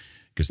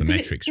 Because the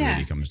metrics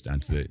really comes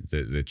down to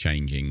the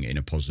changing in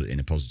a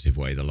positive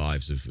way the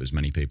lives of as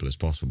many people as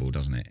possible,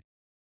 doesn't it?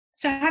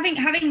 So having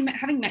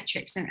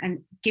metrics and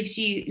gives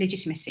you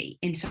legitimacy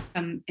in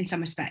some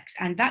respects,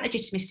 and that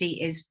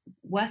legitimacy is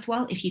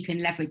worthwhile if you can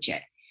leverage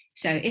it.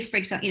 So if, for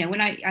example,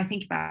 when I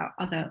think about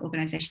other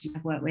organisations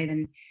I've worked with,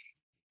 and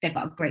they've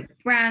got a great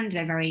brand,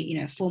 they're very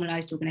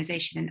formalised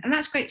organisation, and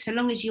that's great so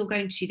long as you're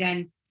going to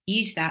then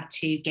use that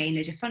to gain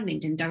loads of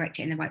funding and direct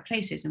it in the right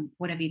places and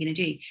whatever you're going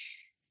to do.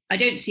 I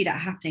don't see that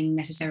happening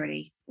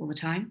necessarily all the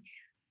time.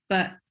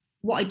 But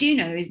what I do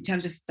know is, in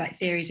terms of like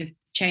theories of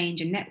change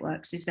and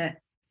networks, is that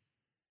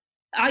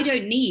I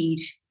don't need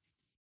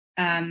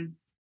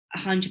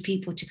 100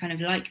 people to kind of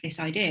like this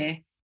idea.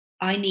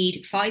 I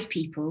need 5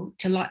 people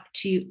to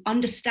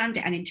understand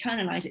it and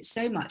internalize it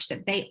so much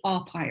that they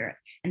are pirate.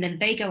 And then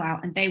they go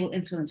out and they will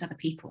influence other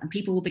people. And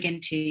people will begin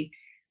to,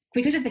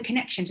 because of the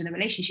connections and the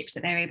relationships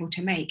that they're able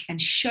to make,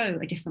 and show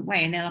a different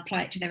way, and they'll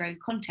apply it to their own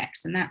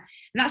context. And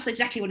that's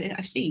exactly what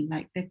I've seen.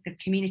 Like the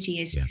community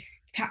is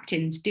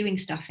captains doing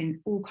stuff in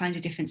all kinds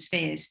of different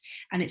spheres,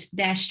 and it's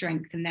their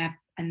strength and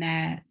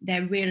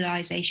their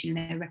realization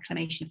and their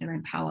reclamation of their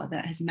own power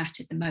that has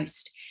mattered the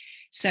most.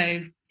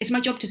 So it's my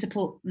job to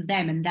support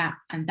them and that,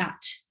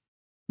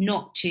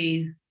 not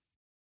to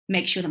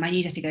make sure that my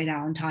newsletter goes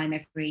out on time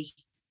every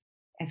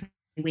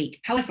week.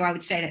 However, I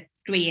would say that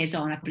 3 years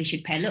on, I probably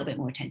should pay a little bit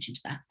more attention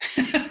to that.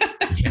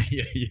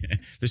 Yeah.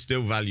 There's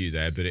still value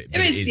there, but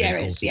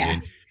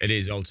it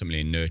is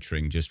ultimately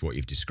nurturing just what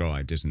you've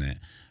described, isn't it?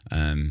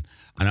 And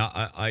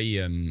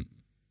I'm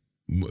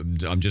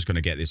just going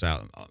to get this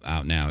out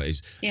now.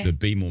 The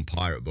Be More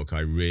Pirate book I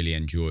really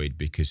enjoyed,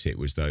 because it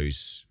was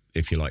those,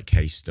 if you like,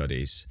 case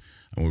studies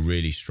and were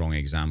really strong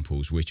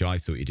examples, which I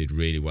thought you did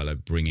really well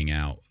at bringing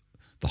out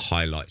the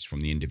highlights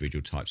from the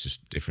individual types of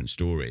different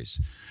stories.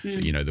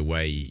 The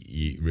way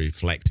you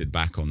reflected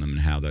back on them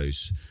and how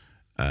those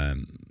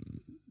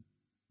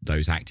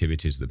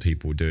activities that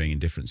people were doing in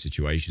different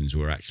situations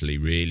were actually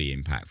really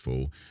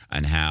impactful,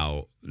 and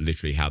how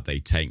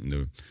they'd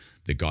taken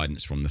the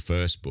guidance from the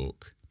first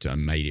book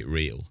and made it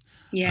real.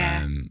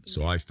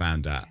 So I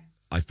found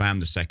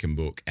the second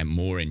book and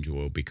more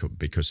enjoyable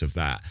because of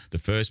that. The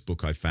first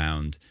book I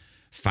found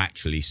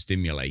factually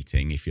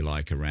stimulating, if you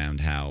like,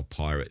 around how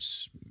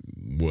pirates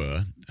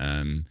were,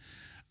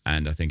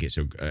 and I think it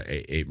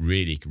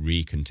really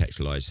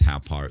recontextualized how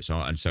pirates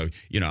are. And so,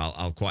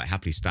 I'll quite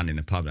happily stand in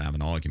the pub and have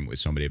an argument with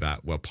somebody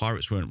about, well,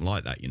 pirates weren't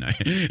like that,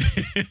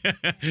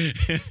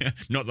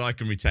 Not that I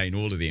can retain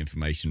all of the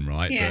information,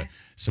 right? But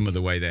some of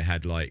the way they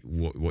had, like,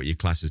 what you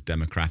class as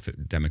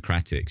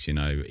democratics,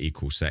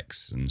 equal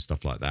sex and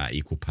stuff like that,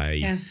 equal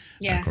pay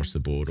across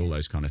the board, all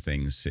those kind of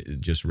things,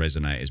 it just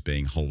resonate as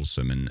being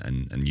wholesome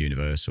and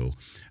universal,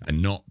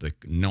 and not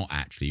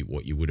actually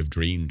what you would have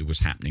dreamed was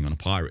happening on a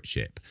pirate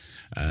ship.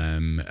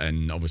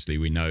 And obviously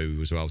we know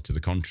as well, to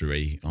the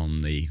contrary, on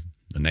the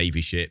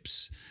Navy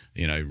ships,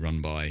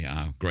 run by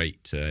our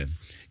great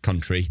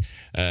country,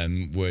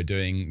 were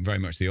doing very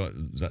much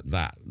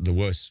the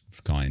worst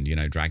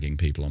kind, dragging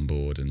people on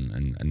board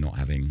and not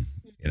having,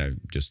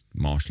 just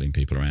marshalling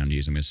people around,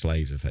 using them as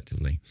slaves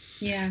effectively.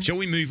 Yeah. Shall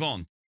we move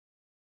on?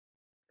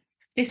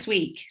 This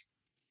week,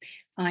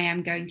 I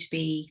am going to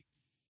be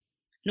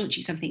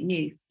launching something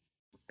new,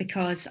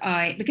 because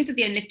of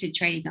the Unlifted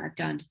training that I've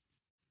done.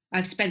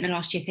 I've spent the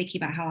last year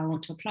thinking about how I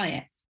want to apply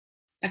it.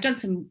 I've done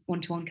some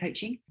one-to-one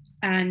coaching,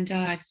 and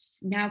I've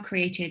now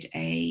created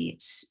a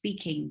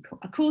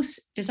course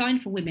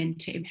designed for women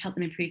to help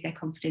them improve their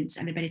confidence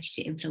and ability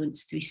to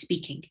influence through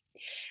speaking.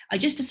 I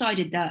just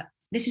decided that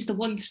this is the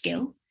one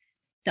skill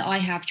that I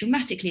have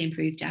dramatically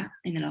improved at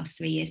in the last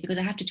 3 years, because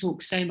I have to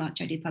talk so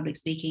much. I do public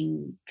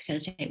speaking,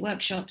 facilitate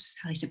workshops,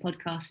 host a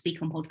podcast,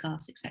 speak on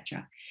podcasts,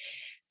 etc.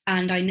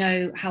 And I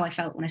know how I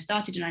felt when I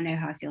started, and I know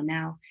how I feel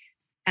now.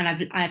 And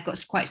I've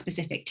got quite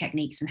specific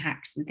techniques and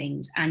hacks and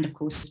things, and of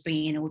course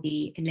bringing in all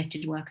the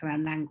Unlifted work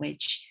around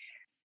language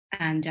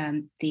and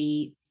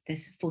the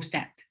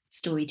 4-step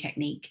story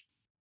technique.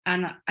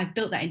 And I've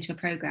built that into a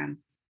program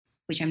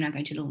which I'm now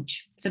going to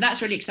launch. So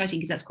that's really exciting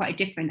because that's quite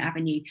a different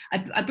avenue.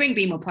 I bring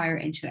Be More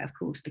Pirate into it, of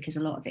course, because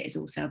a lot of it is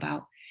also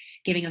about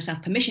giving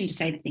yourself permission to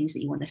say the things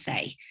that you want to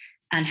say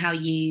and how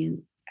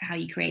you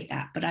create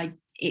that. But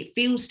it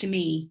feels to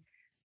me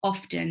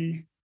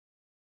often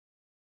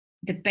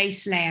the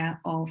base layer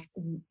of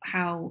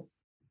how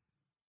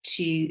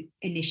to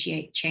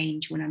initiate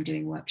change when I'm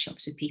doing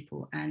workshops with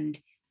people, and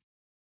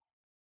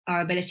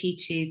our ability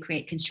to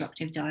create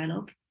constructive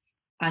dialogue.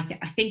 I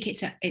think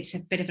it's a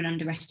bit of an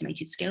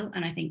underestimated skill,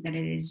 and I think that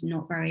it is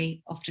not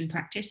very often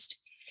practiced.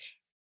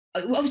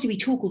 Obviously, we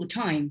talk all the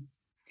time,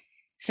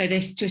 so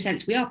there's, to a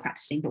sense, we are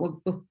practicing, but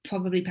we're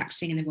probably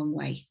practicing in the wrong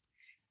way.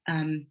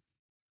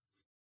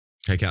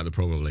 Take out the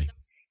probably.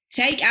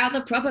 Take out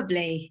the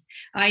probably.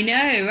 I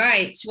know,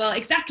 right? Well,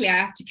 exactly. I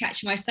have to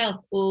catch myself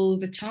all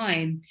the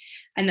time,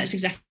 and that's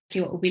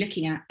exactly what we'll be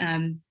looking at.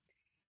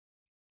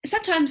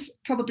 Sometimes,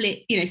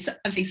 probably,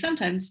 I'm saying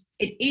sometimes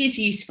it is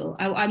useful.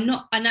 I'm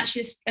not, and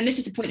actually, and this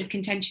is a point of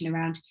contention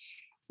around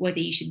whether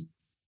you should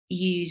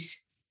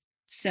use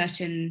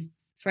certain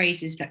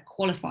phrases that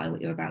qualify what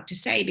you're about to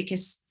say,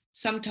 because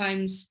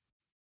sometimes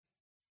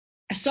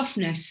a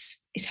softness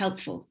is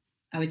helpful,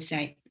 I would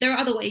say. There are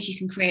other ways you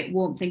can create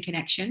warmth and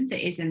connection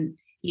that isn't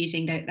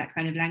using that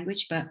kind of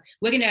language, but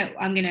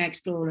I'm gonna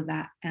explore all of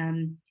that,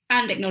 and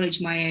acknowledge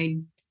my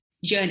own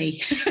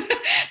journey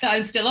that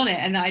I'm still on it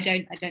and that I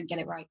don't get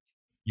it right.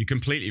 You're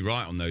completely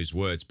right on those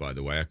words, by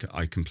the way.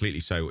 I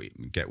completely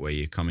get where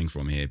you're coming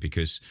from here,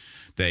 because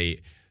the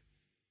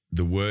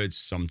words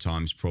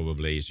sometimes,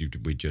 probably, as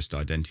we just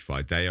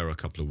identified, they are a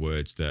couple of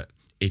words that,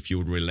 if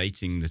you're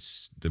relating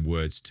the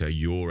words to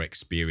your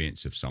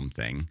experience of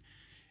something,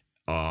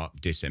 are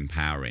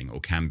disempowering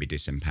or can be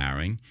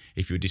disempowering.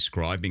 If you're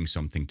describing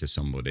something to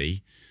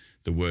somebody,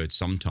 the word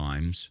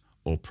sometimes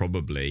or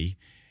probably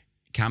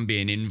can be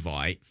an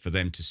invite for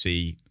them to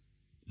see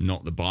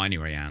not the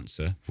binary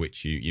answer,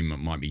 which you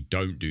might be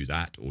don't do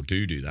that or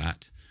do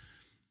that.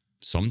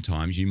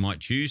 Sometimes you might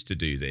choose to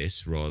do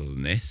this rather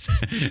than this.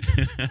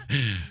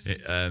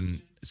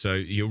 So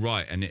you're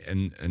right,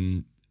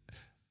 and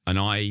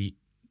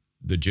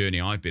the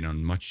journey I've been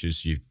on, much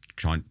as you've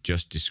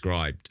just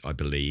described, I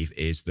believe,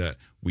 is that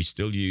we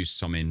still use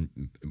some in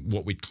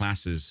what we'd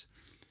class as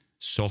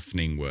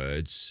softening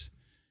words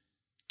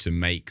to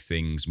make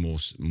things more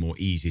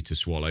easy to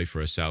swallow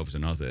for ourselves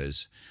and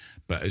others.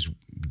 But as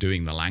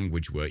doing the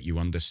language work, you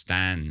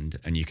understand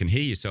and you can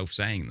hear yourself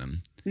saying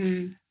them.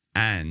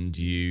 And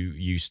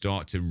you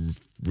start to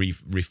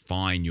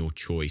refine your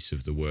choice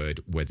of the word,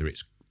 whether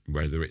it's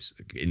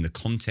in the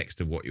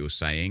context of what you're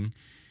saying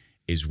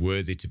is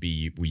worthy to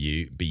be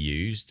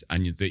used,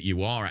 and that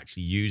you are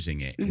actually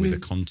using it with a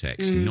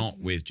context, not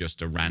with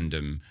just a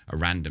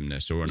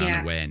randomness or an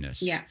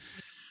unawareness.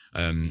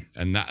 And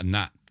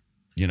that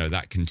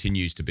that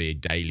continues to be a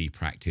daily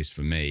practice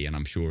for me, and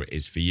I'm sure it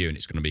is for you, and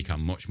it's going to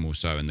become much more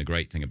so. And the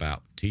great thing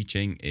about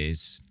teaching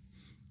is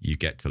you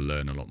get to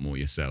learn a lot more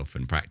yourself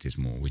and practice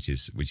more, which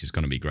is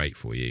going to be great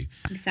for you.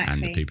 Exactly.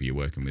 And the people you're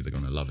working with are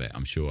going to love it,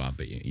 I'm sure.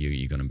 But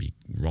you're going to be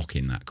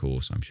rocking that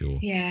course, I'm sure.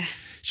 Yeah.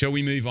 Shall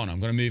we move on?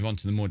 I'm going to move on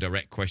to the more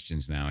direct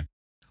questions now.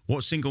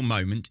 What single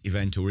moment,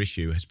 event or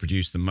issue has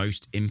produced the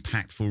most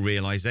impactful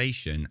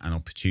realization and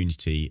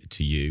opportunity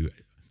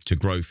to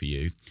grow for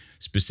you?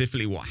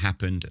 Specifically, what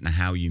happened and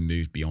how you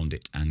moved beyond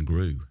it and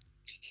grew?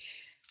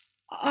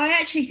 I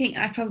actually think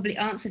I've probably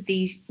answered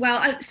these. Well,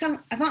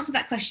 I've answered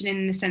that question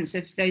in the sense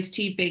of those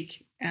two big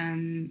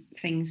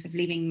things of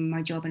leaving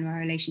my job and my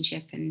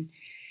relationship, and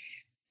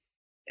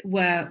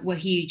were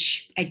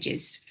huge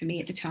edges for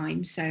me at the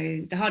time.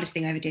 So the hardest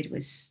thing I ever did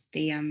was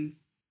the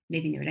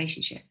leaving the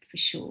relationship, for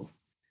sure.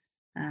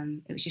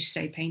 It was just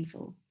so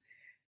painful.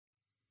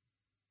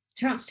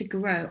 Chance to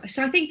grow.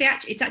 So I think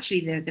it's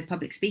actually the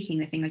public speaking,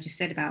 the thing I just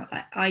said about,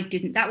 like,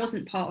 that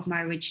wasn't part of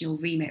my original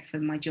remit for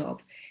my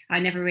job. I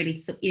never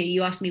really thought,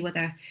 you asked me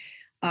whether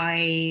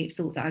I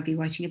thought that I'd be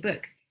writing a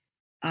book.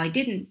 I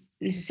didn't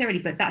necessarily,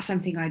 but that's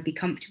something I'd be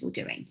comfortable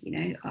doing.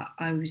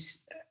 I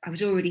was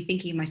already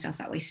thinking of myself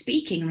that way.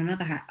 Speaking, on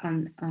another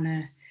hand,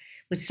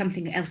 was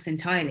something else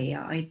entirely.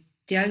 I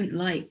don't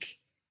like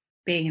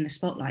being in the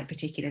spotlight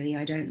particularly.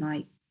 I don't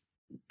like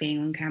being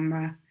on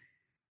camera.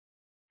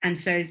 And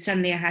so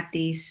suddenly I had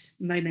these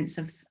moments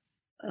of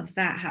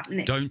that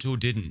happening. Don't or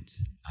didn't,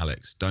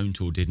 Alex?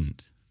 Don't or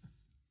didn't?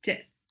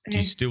 Do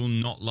you still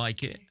not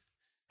like it?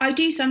 I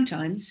do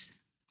sometimes.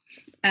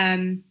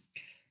 When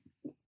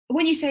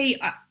you say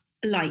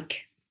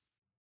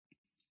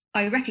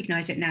I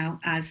recognise it now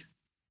as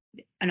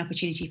an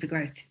opportunity for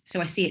growth. So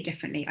I see it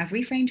differently. I've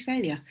reframed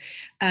failure.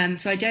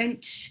 So I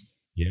don't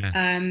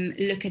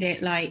look at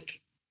it like,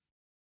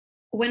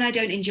 when I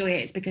don't enjoy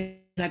it, it's because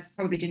I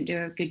probably didn't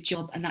do a good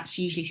job, and that's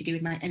usually to do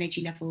with my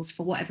energy levels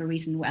for whatever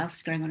reason, what else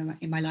is going on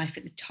in my life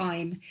at the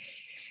time.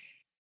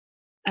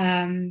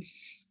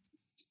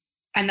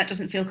 And that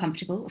doesn't feel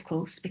comfortable, of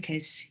course,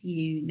 because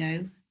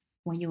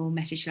when your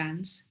message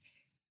lands.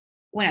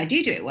 When I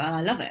do it well,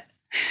 I love it.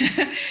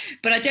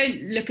 But I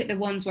don't look at the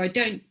ones where I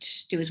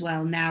don't do as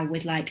well now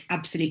with like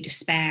absolute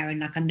despair and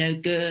like I'm no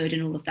good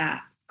and all of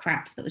that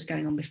crap that was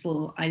going on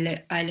before, I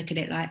look at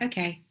it like,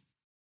 okay,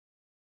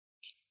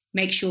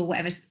 make sure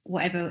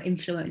whatever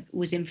influence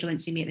was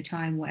influencing me at the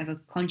time, whatever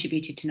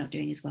contributed to not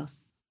doing as well,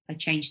 I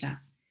change that.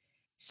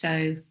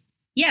 So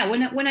yeah,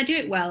 when I do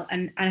it well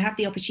and I have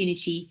the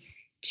opportunity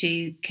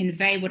to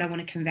convey what I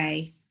want to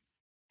convey,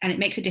 and it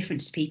makes a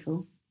difference to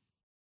people,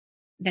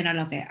 then I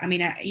love it. I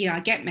mean, I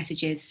get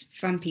messages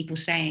from people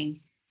saying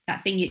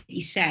that thing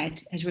you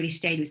said has really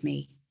stayed with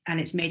me, and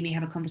it's made me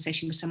have a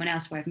conversation with someone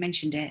else where I've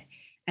mentioned it,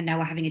 and now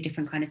we're having a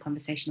different kind of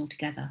conversation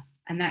altogether.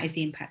 And that is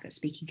the impact that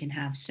speaking can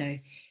have. So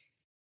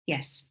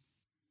yes.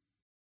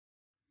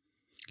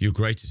 You're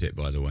great at it,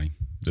 by the way.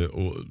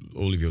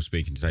 All of your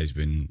speaking today has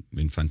been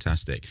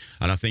fantastic.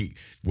 And I think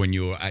when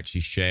you're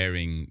actually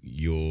sharing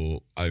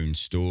your own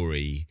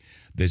story,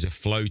 there's a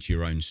flow to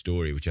your own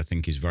story, which I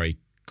think is very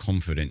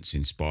confidence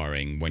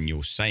inspiring when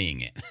you're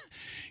saying it.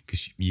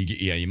 Because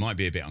you might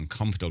be a bit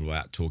uncomfortable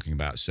about talking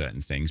about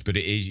certain things, but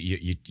it is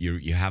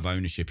you have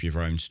ownership of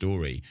your own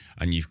story,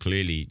 and you've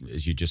clearly,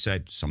 as you just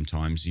said,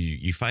 sometimes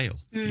you fail.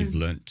 You've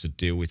learnt to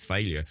deal with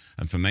failure,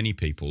 and for many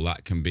people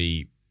that can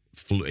be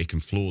it can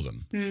floor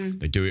them.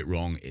 They do it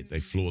wrong, they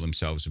floor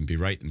themselves and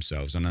berate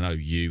themselves. And I know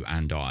you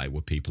and I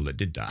were people that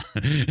did that.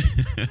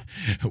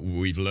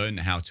 We've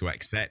learned how to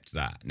accept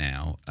that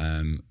now,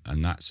 and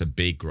that's a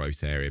big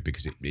growth area,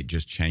 because it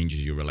just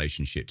changes your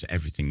relationship to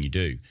everything you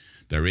do.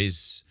 There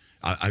is,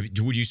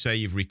 would you say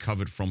you've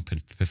recovered from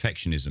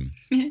perfectionism?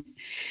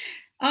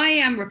 I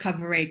am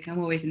recovering. I'm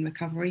always in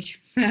recovery.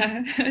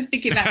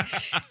 Thinking about.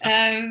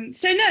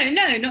 So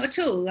no, not at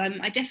all.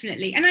 I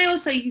definitely, and I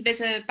also,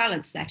 there's a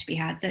balance there to be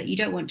had, that you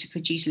don't want to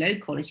produce low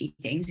quality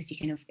things if you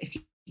can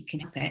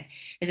help it.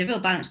 There's a real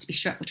balance to be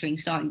struck between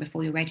starting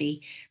before you're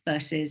ready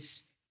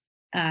versus,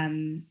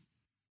 not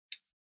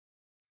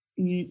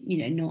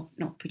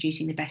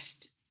producing the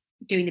best,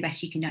 doing the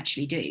best you can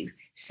actually do.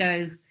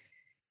 So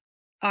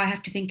I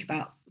have to think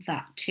about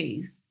that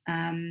too.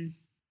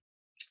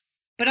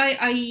 But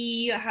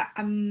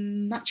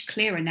I'm much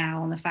clearer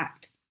now on the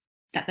fact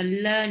that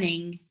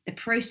the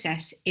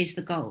process is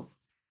the goal.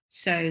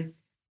 So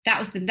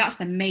that's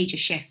the major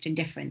shift and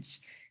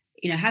difference.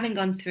 Having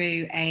gone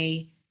through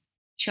a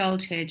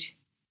childhood,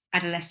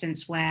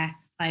 adolescence where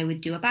I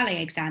would do a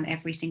ballet exam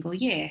every single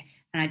year,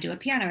 and I do a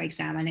piano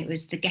exam, and it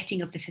was the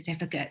getting of the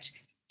certificate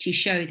to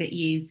show that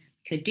you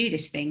could do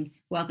this thing,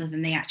 rather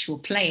than the actual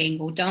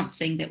playing or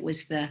dancing that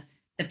was the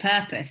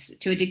purpose,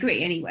 to a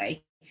degree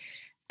anyway.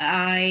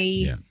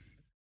 I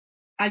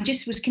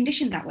just was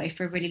conditioned that way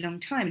for a really long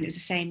time, and it was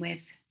the same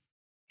with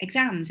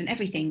exams and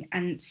everything.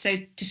 And so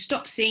to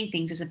stop seeing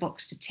things as a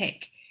box to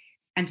tick,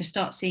 and to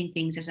start seeing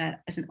things as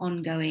an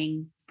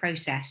ongoing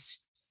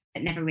process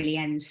that never really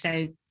ends.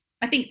 So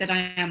I think that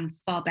I am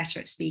far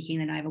better at speaking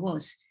than I ever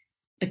was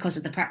because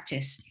of the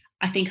practice.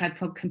 I think I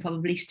can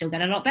probably still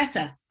get a lot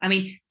better. I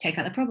mean, take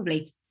out the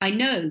probably. I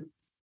know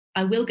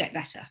I will get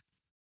better.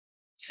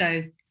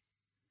 So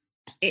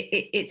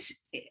it's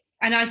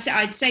and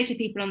I'd say to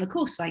people on the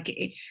course, like,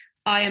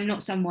 I am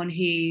not someone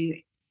who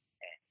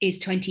is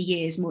 20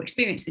 years more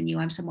experienced than you.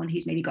 I'm someone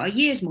who's maybe got a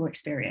year's more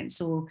experience,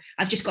 or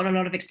I've just got a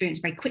lot of experience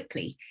very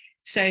quickly.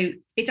 So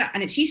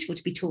it's useful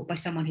to be taught by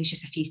someone who's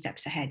just a few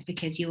steps ahead,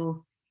 because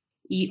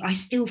I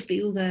still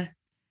feel the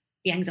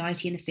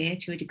anxiety and the fear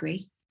to a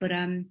degree, but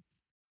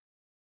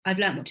I've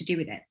learned what to do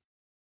with it.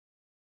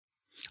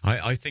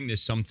 I think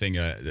there's something.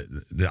 I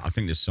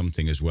think there's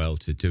something as well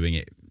to doing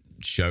it,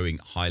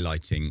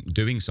 highlighting,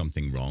 doing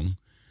something wrong,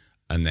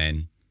 and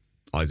then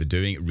either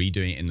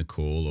redoing it in the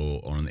call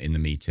or in the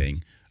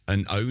meeting,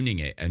 and owning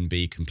it and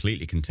be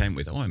completely content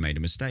with, I made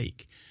a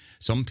mistake.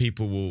 Some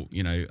people will,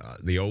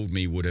 the old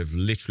me would have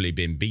literally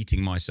been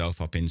beating myself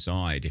up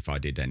inside if I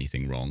did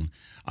anything wrong,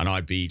 and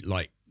I'd be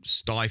like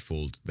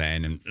stifled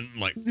then and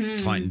like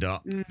tightened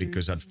up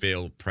because I'd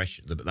feel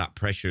pressure, that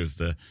pressure of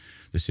the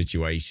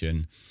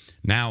situation.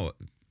 Now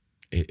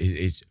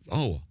it's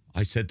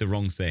I said the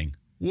wrong thing.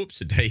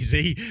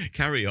 Whoops-a-daisy,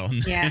 carry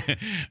on. Yeah.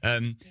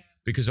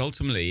 Because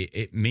ultimately,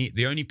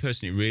 the only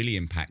person it really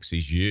impacts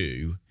is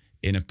you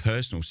in a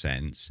personal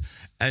sense,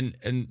 and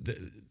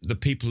the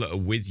people that are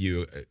with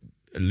you,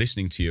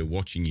 listening to you,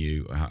 watching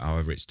you,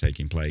 however it's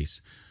taking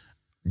place,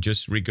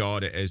 just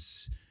regard it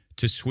as,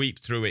 to sweep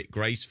through it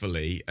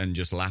gracefully and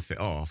just laugh it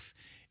off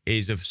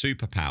is a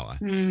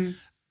superpower.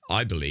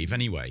 I believe,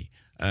 anyway.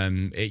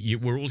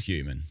 We're all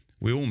human.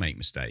 We all make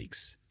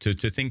mistakes. To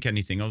think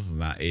anything other than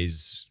that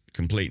is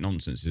complete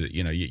nonsense.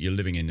 You're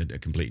living in a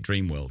complete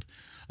dream world.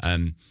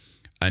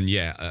 And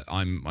yeah,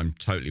 I'm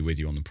totally with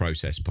you on the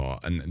process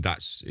part, and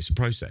it's a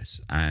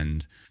process.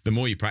 And the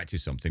more you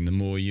practice something, the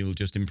more you'll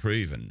just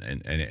improve. And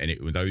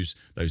with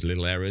those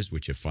little errors,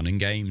 which are fun and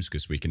games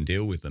because we can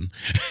deal with them,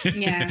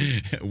 yeah,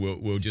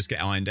 we'll just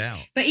get ironed out.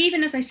 But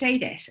even as I say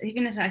this,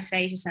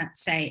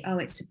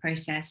 it's a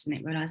process and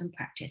it relies on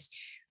practice,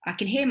 I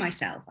can hear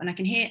myself, and I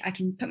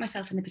can put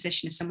myself in the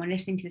position of someone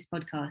listening to this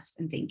podcast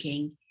and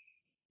thinking,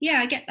 yeah,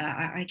 I get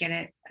that, I get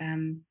it.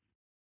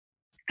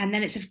 And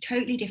then it's a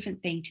totally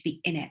different thing to be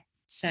in it.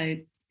 So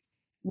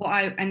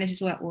and this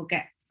is what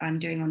I'm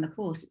doing on the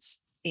course.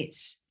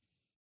 It's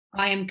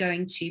I am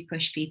going to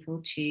push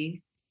people to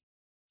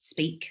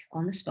speak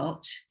on the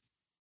spot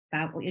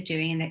about what you're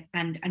doing,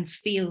 and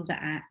feel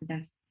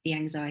the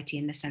anxiety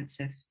and the sense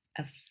of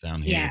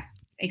Down here. yeah,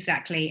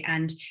 exactly.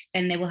 And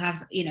then they will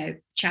have,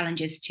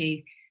 challenges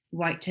to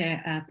write to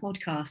a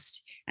podcast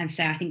and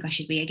say, I think I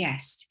should be a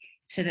guest,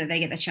 so that they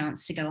get the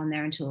chance to go on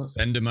there and talk.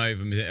 Send them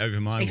over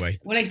my way.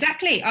 Well,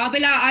 exactly. I'll be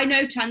like, I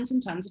know tons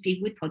and tons of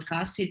people with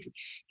podcasts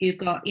who've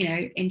got,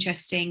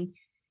 interesting,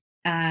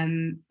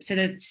 so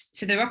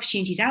there are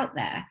opportunities out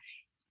there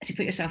to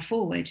put yourself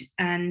forward.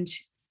 And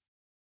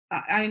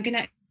I'm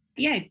gonna,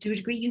 to a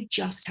degree, you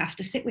just have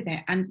to sit with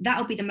it, and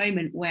that'll be the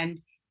moment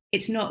when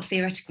it's not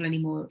theoretical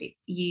anymore.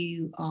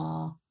 Those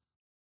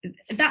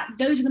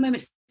are the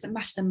moments that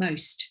matter the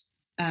most.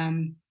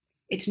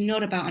 It's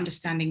not about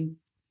understanding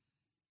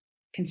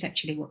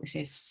conceptually what this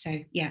is.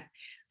 So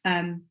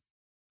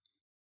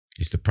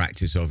it's the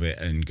practice of it,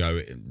 and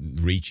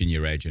reaching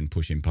your edge and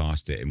pushing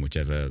past it in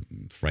whichever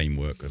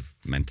framework of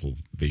mental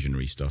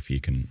visionary stuff you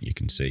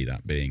can see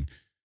that being.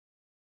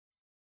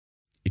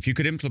 If you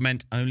could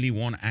implement only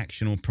one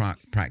action or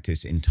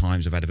practice in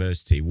times of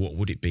adversity, what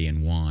would it be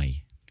and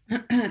why?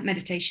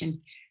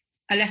 Meditation.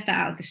 I left that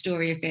out of the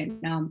story of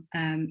Vietnam.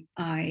 When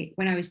I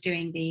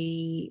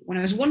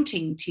was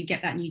wanting to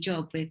get that new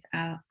job with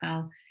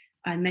Al,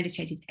 I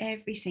meditated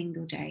every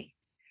single day.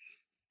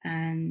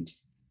 And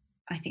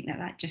I think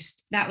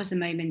that was the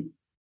moment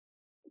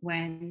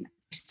when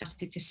I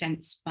started to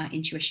sense my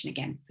intuition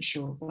again, for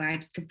sure, where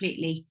I'd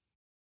completely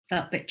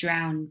felt a bit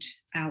drowned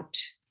out.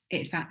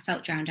 It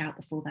felt drowned out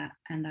before that,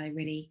 and I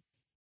really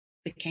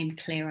became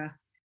clearer.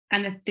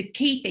 And the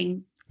key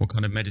thing. What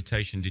kind of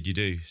meditation did you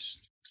do?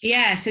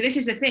 Yeah, so this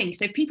is the thing.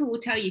 So people will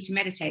tell you to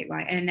meditate,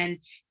 right? And then,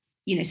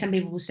 some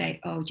people will say,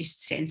 oh,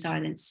 just sit in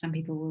silence. Some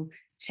people will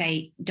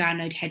say,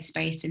 download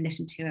Headspace and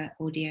listen to an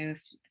audio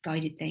of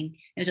guided thing.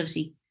 There's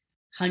obviously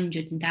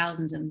hundreds and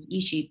thousands on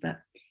YouTube, but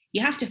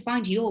you have to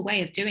find your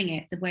way of doing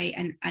it,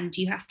 and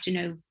you have to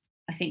know,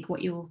 I think,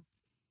 what you're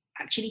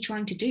actually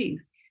trying to do.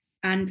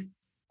 And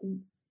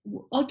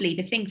oddly,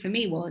 the thing for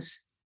me was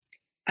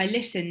I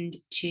listened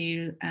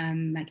to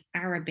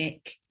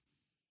Arabic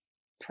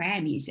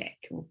prayer music,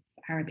 or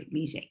Arabic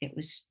music that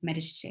was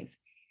meditative.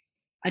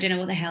 I don't know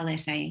what the hell they're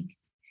saying,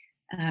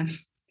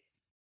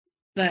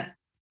 but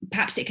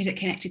perhaps it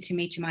connected to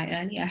me to my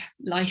earlier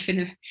life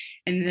in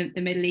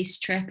the Middle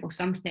East trip or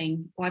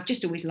something. Or I've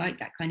just always liked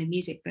that kind of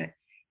music, but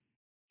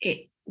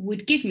it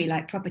would give me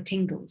like proper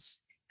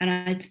tingles. And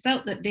I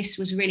felt that this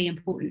was really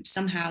important.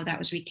 Somehow that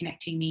was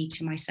reconnecting me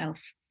to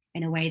myself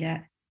in a way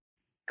that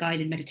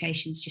guided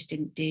meditations just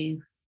didn't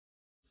do.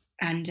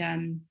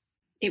 And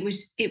it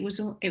was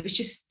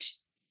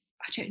just,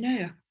 I don't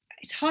know,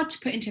 it's hard to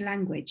put into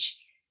language.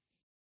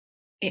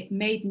 It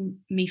made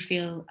me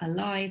feel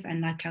alive,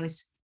 and like I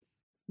was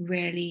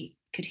really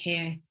could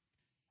hear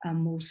a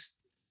more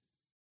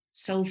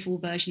soulful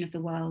version of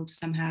the world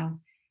somehow.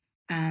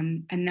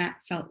 And that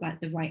felt like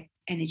the right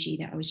energy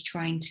that I was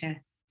trying to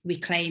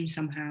reclaim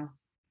somehow.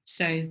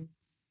 So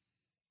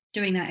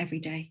doing that every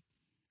day.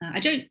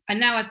 And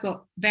now I've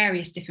got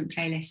various different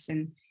playlists,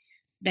 and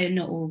they're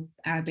not all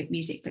Arabic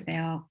music, but they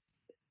are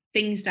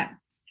things that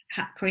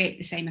create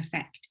the same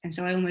effect. And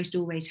so I almost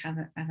always have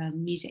a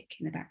music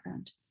in the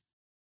background.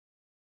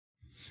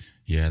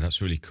 Yeah,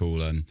 that's really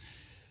cool.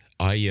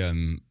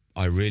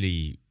 I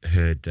really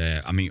heard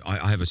there. I mean,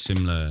 I have a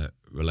similar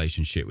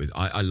relationship with.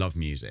 I love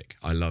music.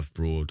 I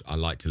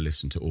like to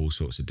listen to all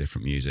sorts of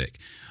different music,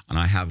 and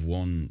I have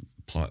one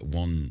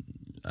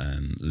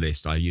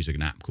list. I use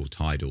an app called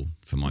Tidal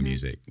for my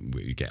music.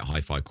 You get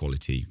hi-fi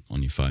quality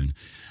on your phone,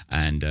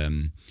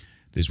 and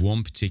there's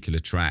one particular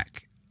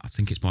track. I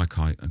think it's by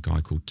a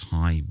guy called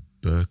Ty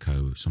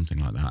Burko, something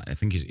like that. I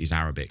think he's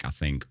Arabic, I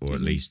think, or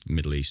at least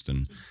Middle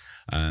Eastern.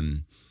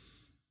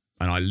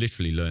 And I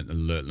literally learnt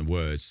the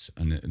words,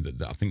 and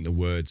I think the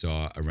words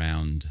are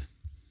around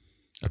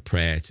a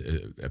prayer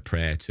to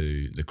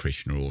the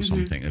Krishna or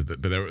something.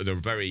 But they're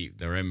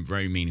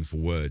very meaningful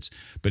words.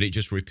 But it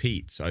just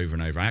repeats over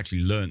and over. I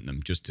actually learnt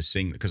them just to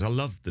sing, because I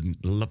love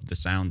the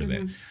sound of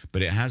it.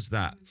 But it has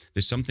that.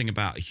 There's something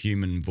about a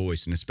human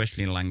voice, and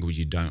especially in a language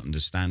you don't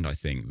understand, I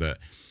think, that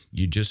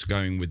you're just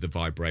going with the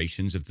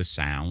vibrations of the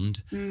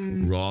sound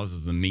rather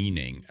than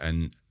meaning.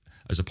 And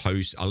as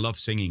opposed, I love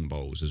singing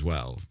bowls as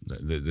well.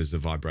 There's the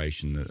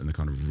vibration and the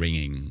kind of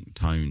ringing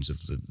tones of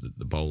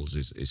the bowls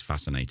is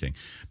fascinating.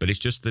 But it's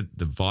just the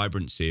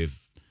vibrancy of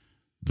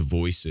the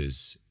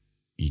voices.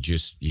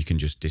 You can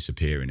just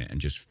disappear in it and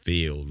just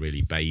feel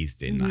really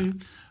bathed in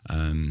that.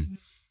 And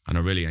I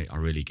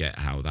really get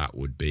how that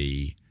would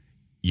be.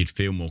 You'd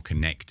feel more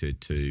connected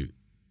to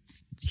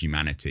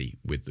humanity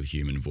with the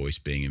human voice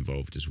being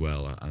involved as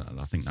well.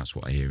 I think that's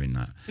what I hear in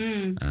that.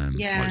 Well,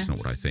 it's not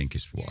what I think,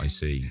 it's what I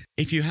see.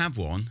 If you have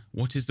one,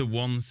 what is the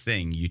one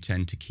thing you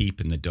tend to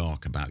keep in the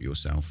dark about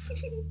yourself?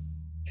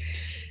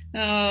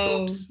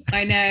 Oh, oops.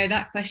 I know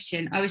that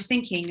question. I was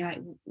thinking,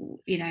 like,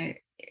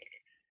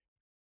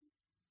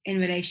 in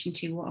relation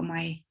to what are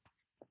my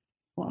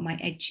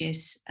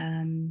edges.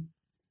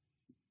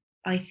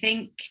 I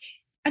think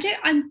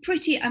I'm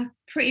pretty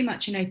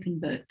much an open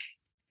book.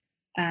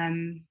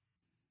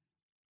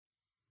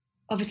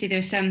 Obviously there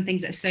are some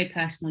things that are so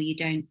personal you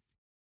don't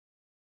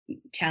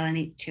tell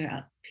any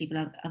to people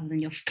other than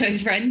your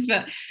close friends,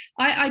 but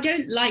I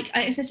don't like,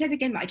 as I said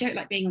again, I don't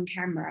like being on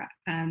camera,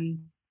 and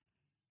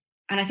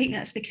I think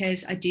that's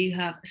because I do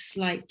have a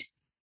slight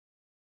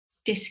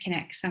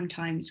disconnect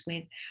sometimes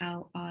with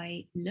how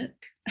I look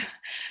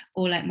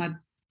or like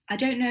I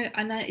don't know,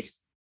 and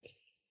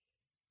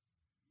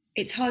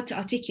it's hard to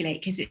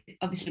articulate because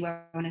obviously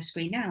we're on a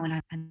screen now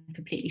and I'm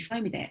completely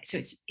fine with it. So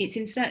it's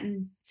in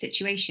certain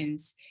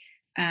situations,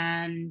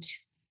 and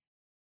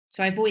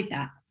so I avoid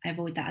that a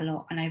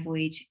lot, and I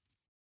avoid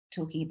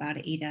talking about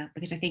it either,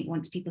 because I think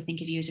once people think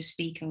of you as a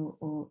speaker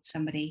or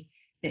somebody,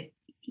 that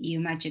you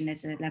imagine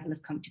there's a level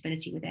of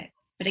comfortability with it.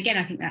 But again,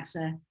 I think that's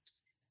a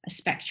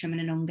spectrum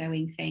and an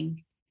ongoing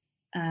thing.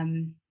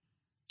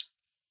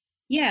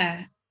 Yeah,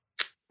 I'm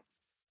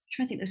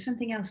trying to think, there's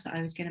something else that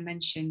I was going to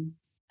mention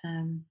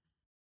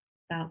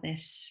about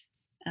this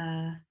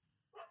that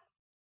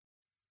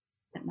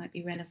might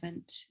be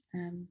relevant.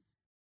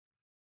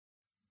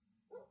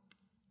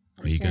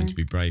 Are you going to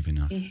be brave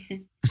enough? No,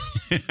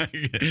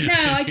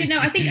 I don't know.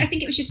 I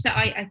think it was just that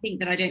I think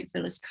that I don't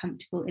feel as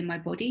comfortable in my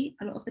body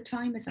a lot of the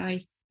time as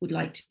I would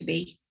like to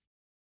be,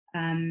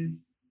 and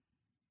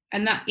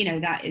that, you know,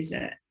 that is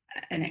an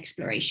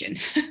exploration.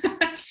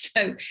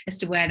 So as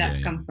to where that's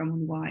come from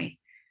and why,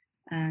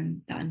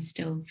 that I'm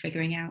still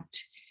figuring out.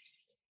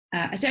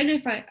 I don't know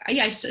if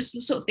it's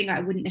the sort of thing I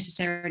wouldn't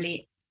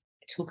necessarily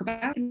talk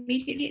about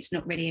immediately. It's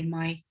not really in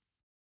my,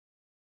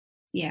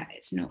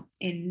 it's not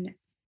in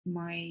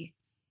my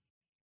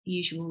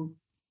usual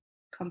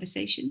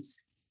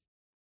conversations.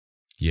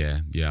 Yeah,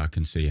 I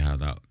can see how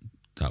that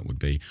would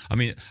be. I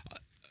mean,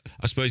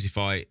 I suppose if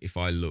I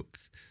look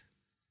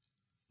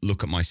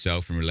at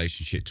myself in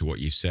relationship to what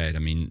you said, I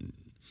mean,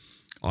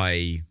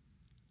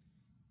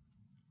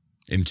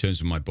 in terms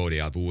of my body,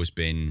 I've always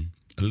been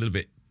a little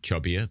bit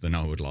chubbier than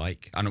I would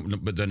like.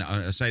 But then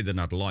I say than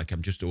I'd like.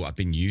 I've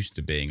been used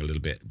to being a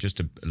little bit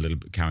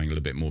carrying a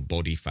little bit more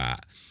body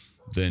fat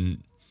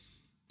than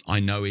I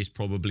know is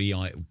probably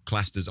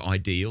classed as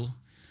ideal.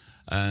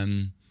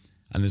 And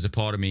there's a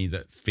part of me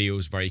that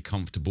feels very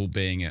comfortable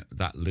being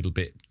that little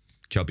bit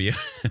chubbier.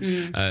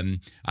 And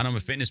I'm a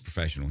fitness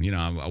professional. You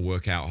know, I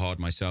work out hard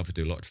myself. I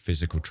do a lot of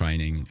physical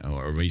training,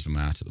 or a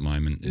reasonable amount at the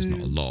moment. It's not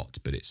a lot,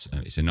 but it's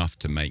enough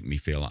to make me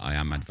feel like I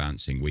am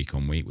advancing week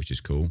on week, which is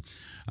cool.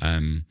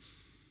 But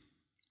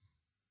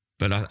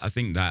I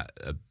think that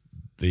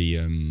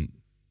the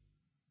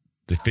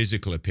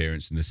physical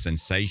appearance and the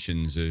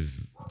sensations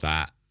of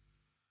that,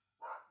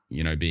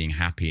 you know, being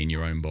happy in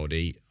your own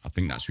body, I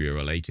think that's what you're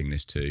relating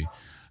this to.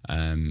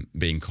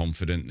 Being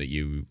confident that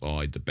you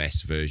are the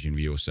best version of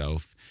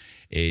yourself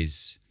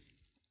is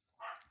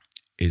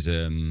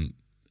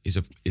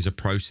a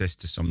process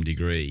to some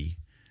degree,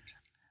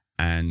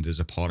 and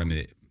there's a part of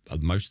me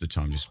that most of the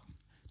time just,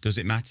 does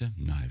it matter?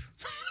 No.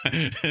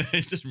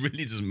 It just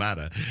really doesn't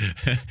matter.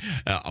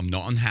 I'm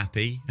not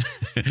unhappy.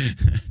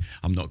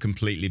 I'm not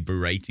completely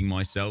berating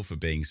myself for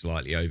being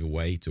slightly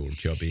overweight or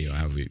chubby, or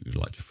however you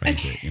like to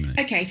phrase it. You know.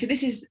 Okay, so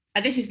this is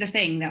the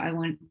thing that I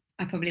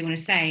probably want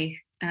to say,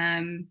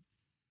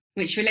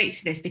 which relates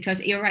to this,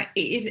 because you're right.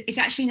 It's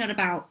actually not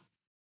about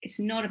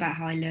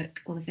how I look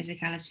or the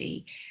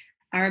physicality.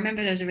 I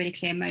remember there was a really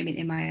clear moment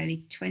in my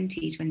early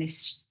 20s when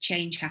this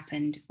change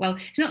happened. Well,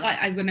 it's not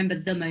like I remember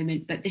the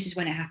moment, but this is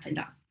when it happened.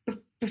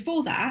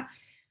 Before that,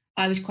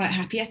 I was quite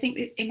happy, I think,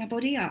 in my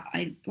body.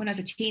 When I was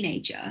a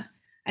teenager,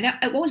 and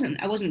I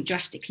wasn't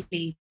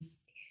drastically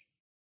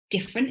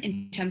different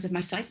in terms of my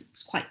size. It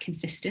was quite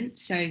consistent.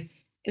 So it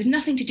was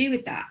nothing to do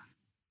with that.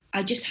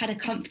 I just had a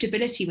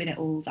comfortability with it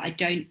all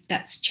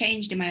that's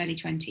changed in my early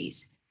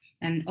 20s.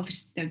 And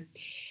obviously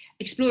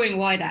exploring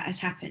why that has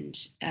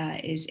happened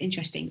is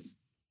interesting.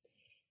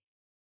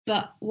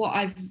 But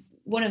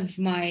one of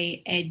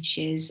my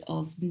edges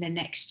of the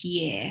next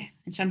year,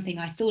 and something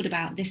I thought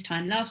about this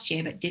time last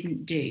year but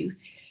didn't do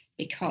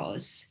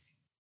because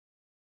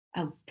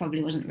I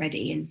probably wasn't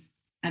ready, and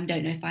I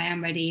don't know if I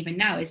am ready even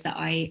now, is that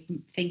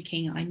I'm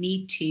thinking I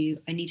need to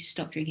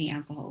stop drinking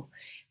alcohol.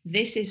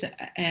 This is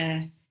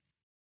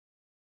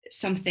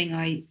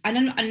something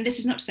and this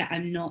is not to say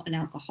I'm not an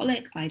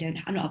alcoholic.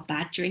 I'm not a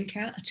bad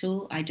drinker at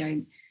all. I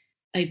don't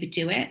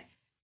overdo it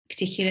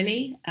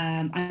particularly.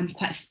 I'm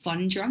quite a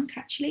fun drunk,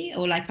 actually,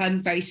 or like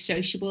I'm very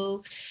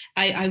sociable.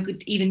 I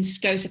would even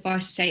go so far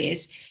as to say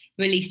is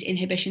released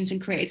inhibitions and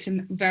created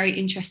some very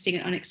interesting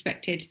and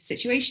unexpected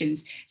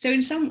situations. So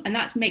and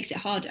that makes it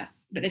harder.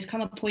 But there's come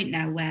a point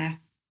now where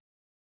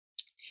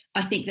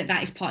I think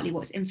that is partly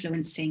what's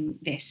influencing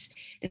this,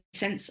 the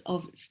sense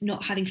of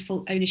not having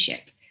full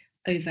ownership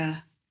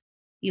over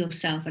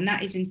yourself. And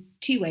that is in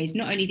two ways.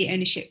 Not only the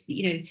ownership,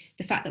 the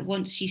fact that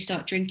once you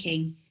start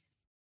drinking,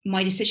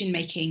 my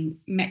decision-making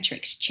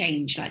metrics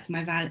change, like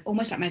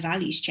almost like my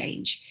values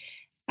change.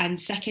 And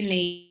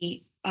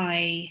secondly,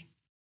 I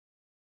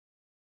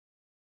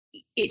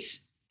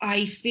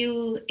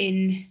feel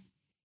in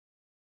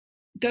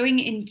going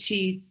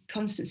into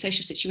constant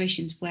social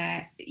situations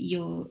where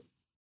you're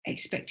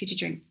expected to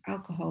drink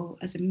alcohol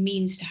as a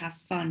means to have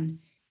fun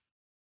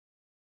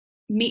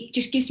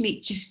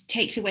just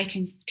takes away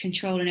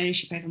control and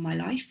ownership over my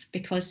life,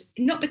 because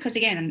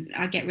again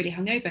I get really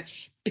hungover,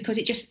 because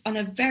it just on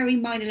a very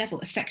minor level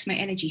affects my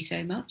energy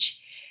so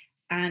much,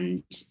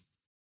 and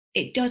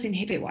it does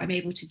inhibit what I'm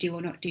able to do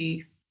or not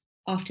do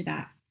after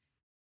that.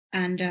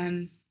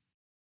 And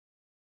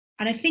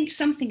I think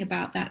something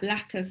about that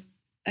lack of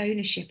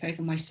ownership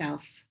over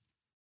myself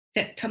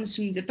that comes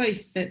from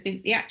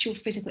the actual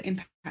physical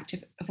impact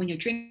of when you're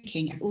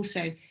drinking, and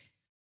also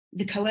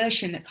the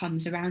coercion that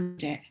comes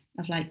around it,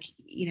 of like,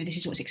 this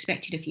is what's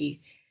expected of you.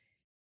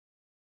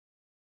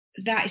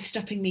 That is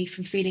stopping me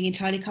from feeling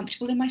entirely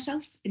comfortable in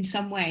myself in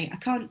some way.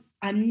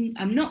 I'm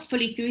not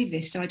fully through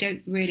this, so I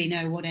don't really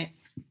know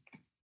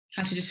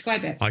how to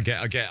describe it. I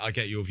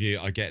get your view.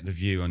 I get the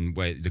view and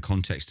the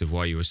context of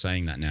why you were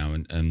saying that now.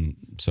 And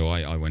so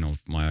I went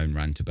off my own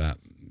rant about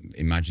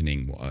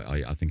imagining what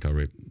I think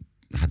I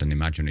had an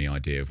imaginary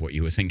idea of what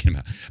you were thinking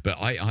about. But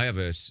I have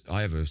a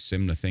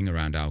similar thing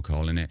around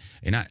alcohol. And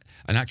in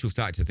actual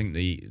fact, I think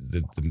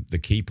the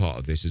key part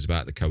of this is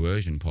about the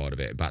coercion part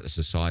of it, about the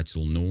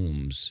societal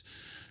norms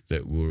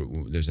that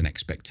there's an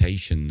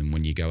expectation. And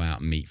when you go out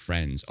and meet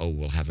friends,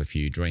 we'll have a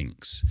few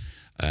drinks.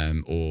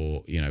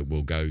 Or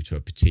we'll go to a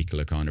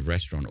particular kind of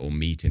restaurant or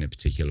meet in a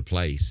particular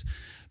place.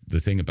 The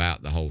thing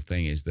about the whole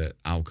thing is that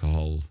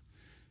alcohol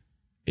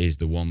is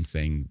the one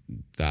thing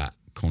that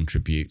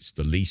contributes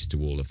the least to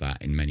all of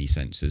that in many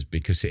senses,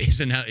 because it's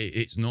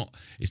not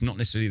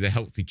necessarily the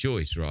healthy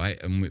choice,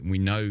 right? And we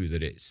know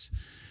that it's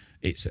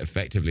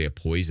effectively a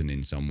poison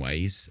in some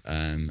ways.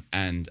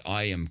 And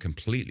I am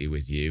completely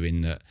with you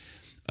in that.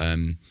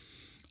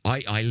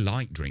 I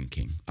like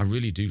drinking. I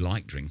really do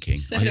like drinking.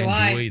 So I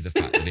enjoy the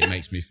fact that it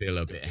makes me feel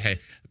a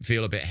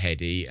bit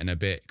heady and a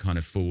bit kind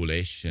of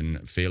foolish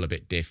and feel a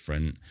bit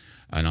different.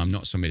 And I'm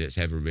not somebody that's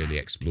ever really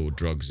explored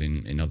drugs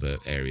in other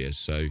areas.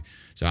 So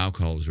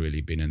alcohol's really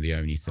been the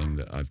only thing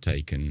that I've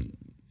taken,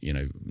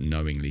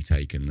 knowingly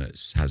taken,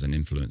 that has an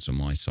influence on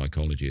my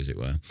psychology, as it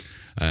were.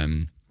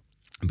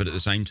 But at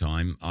the same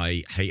time,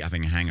 I hate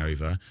having a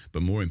hangover.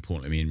 But more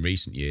importantly, in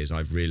recent years,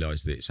 I've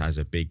realised that it has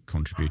a big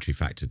contributory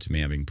factor to me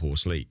having poor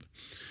sleep.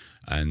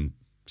 And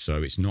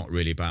so it's not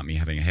really about me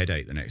having a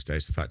headache the next day.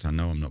 It's the fact I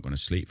know I'm not going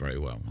to sleep very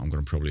well. I'm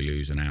going to probably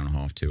lose an hour and a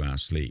half, 2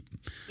 hours sleep.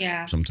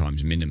 Yeah.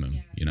 Sometimes minimum.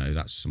 Yeah.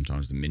 That's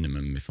sometimes the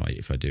minimum if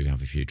I do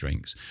have a few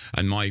drinks.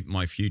 And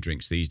my few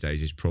drinks these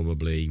days is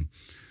probably...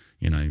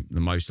 the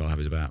most I'll have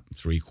is about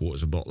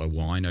 3/4 a bottle of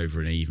wine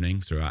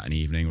throughout an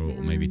evening,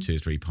 or maybe 2 or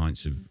 3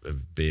 pints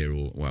of beer,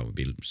 or, well, it would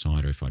be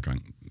cider if I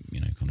drank,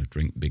 kind of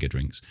bigger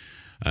drinks.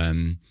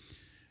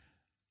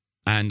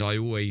 And there's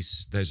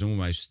always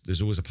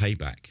a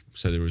payback.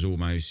 So there was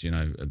almost,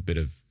 a bit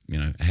of,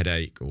 a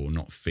headache or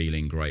not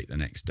feeling great the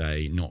next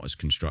day, not as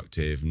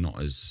constructive, not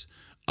as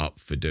up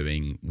for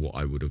doing what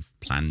I would have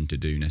planned to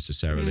do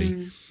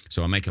necessarily.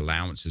 So I make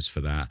allowances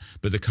for that.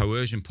 But the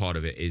coercion part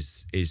of it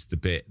is the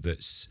bit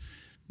that's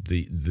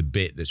the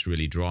bit that's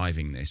really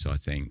driving this, I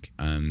think.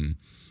 And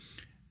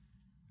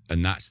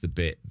that's the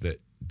bit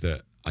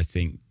that I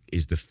think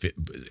is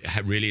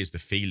really is the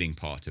feeling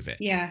part of it.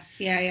 Yeah.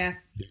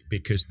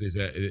 Because there's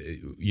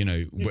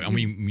I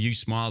mean, you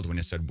smiled when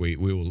I said we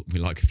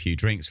like a few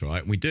drinks,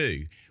 right? We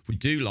do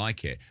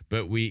like it,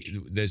 but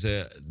there's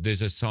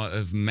a sort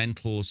of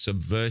mental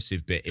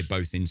subversive bit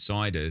both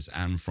inside us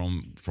and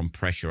from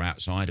pressure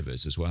outside of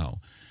us as well,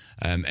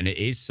 and it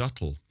is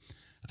subtle,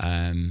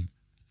 and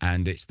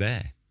it's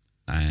there,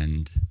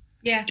 and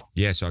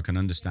so I can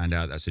understand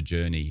how that's a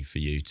journey for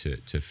you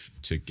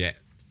to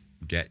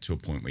get to a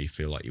point where you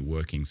feel like you're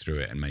working through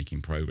it and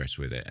making progress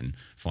with it and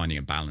finding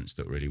a balance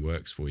that really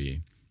works for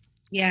you.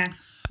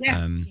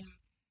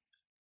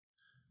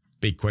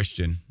 Big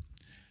question.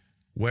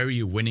 Where are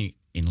you winning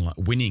in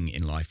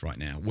life right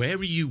now? Where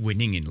are you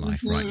winning in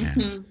life right now?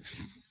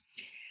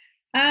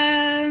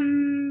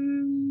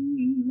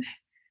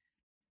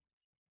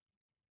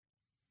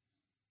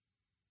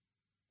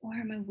 Where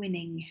am I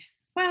winning?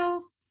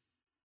 Well,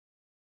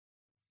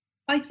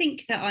 I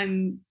think that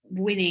I'm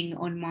winning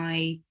on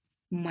my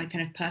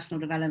kind of personal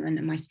development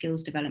and my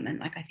skills development.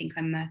 Like, I think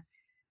I'm a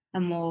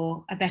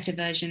better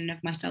version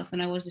of myself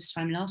than I was this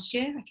time last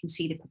year. I can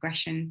see the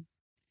progression,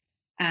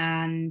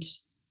 and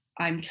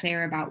I'm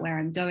clear about where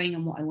I'm going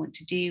and what I want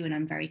to do, and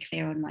I'm very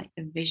clear on like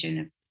the vision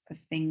of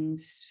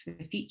things for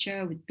the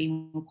future with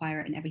being more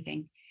quiet and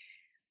everything.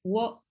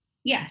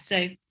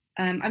 So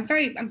I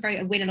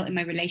win a lot in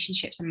my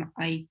relationships.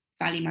 I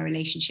value my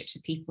relationships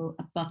with people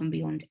above and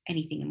beyond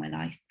anything in my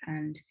life,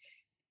 and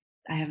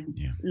I have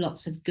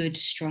lots of good,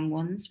 strong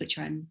ones, which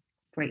I'm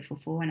grateful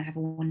for, and I have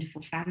a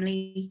wonderful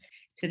family.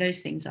 So those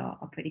things are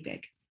pretty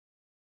big.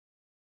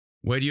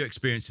 Where do you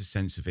experience a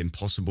sense of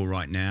impossible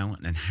right now,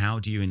 and how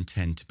do you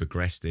intend to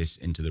progress this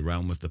into the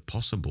realm of the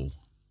possible?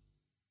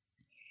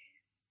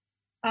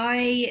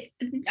 I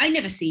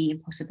never see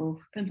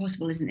impossible.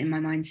 Impossible isn't in my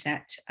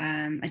mindset.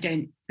 I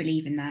don't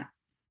believe in that,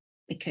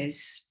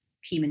 because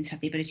humans have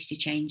the ability to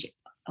change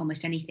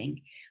almost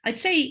anything. I'd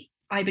say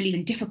I believe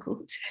in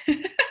difficult.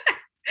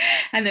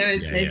 And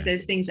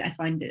there's things that I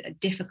find that are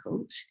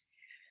difficult.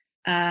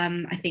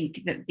 I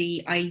think that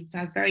I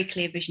have a very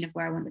clear vision of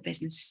where I want the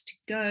business to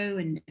go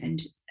and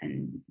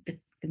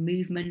the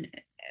movement,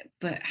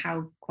 but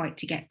how quite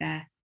to get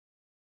there,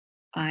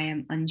 I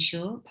am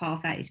unsure. Part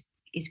of that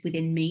is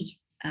within me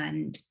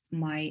and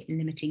my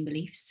limiting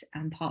beliefs,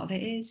 and part of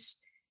it is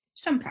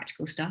some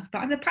practical stuff.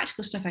 But the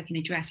practical stuff I can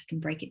address, I can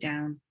break it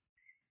down,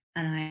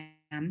 and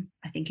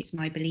I think it's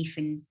my belief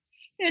in,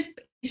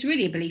 it's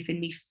really a belief in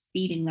me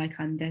feeling like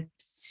I'm the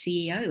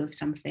CEO of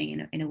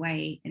something in a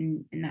way,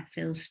 and that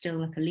feels still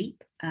like a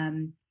leap,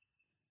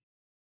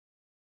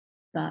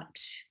 but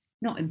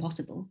not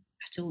impossible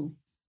at all.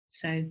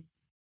 So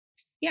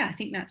yeah, I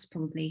think that's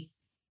probably,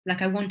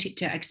 like, I want it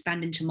to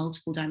expand into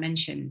multiple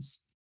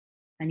dimensions,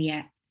 and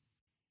yet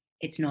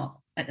it's not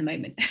at the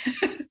moment.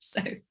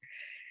 So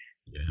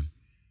yeah.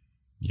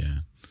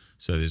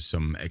 So there's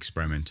some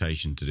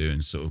experimentation to do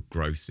and sort of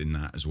growth in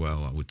that as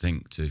well, I would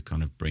think, to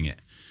kind of bring it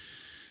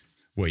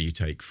where you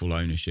take full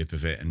ownership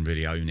of it and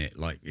really own it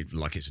like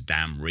it's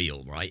damn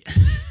real, right?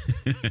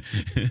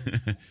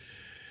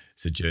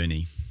 It's a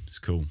journey. It's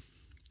cool.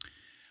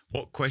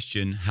 What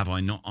question have I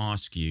not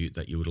asked you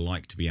that you would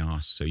like to be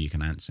asked so you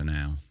can answer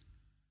now?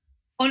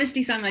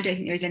 Honestly, Simon, I don't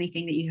think there is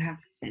anything that you have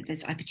said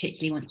that I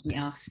particularly want to be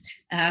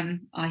asked.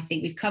 I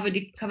think we've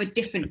covered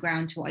different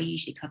ground to what I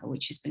usually cover,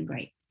 which has been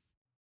great.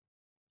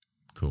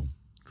 Cool.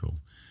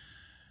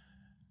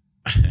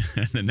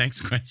 The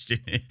next question,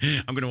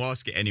 I'm going to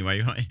ask it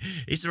anyway, right?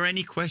 Is there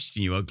any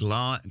question you are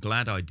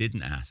glad I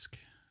didn't ask?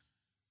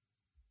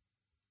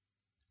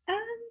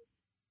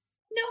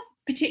 Not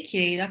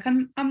particularly. Like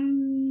I'm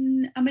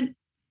an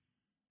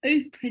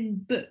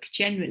open book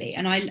generally,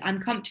 and I'm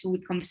comfortable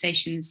with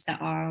conversations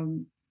that are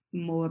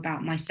more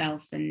about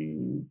myself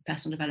and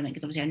personal development,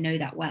 because obviously I know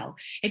that well.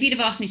 If you'd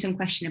have asked me some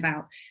question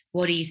about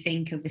what do you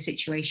think of the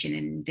situation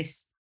in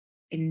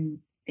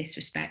this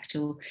respect,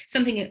 or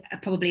something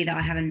probably that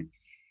I haven't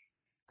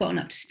gotten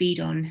up to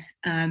speed on,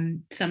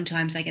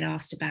 sometimes I get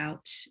asked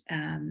about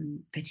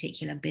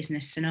particular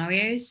business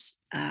scenarios,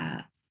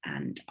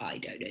 and I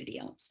don't know the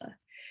answer.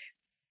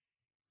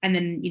 And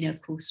then,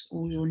 of course,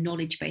 all your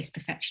knowledge-based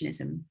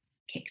perfectionism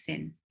kicks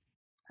in.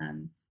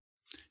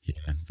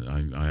 Yeah,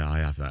 I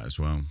have that as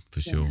well, for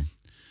sure.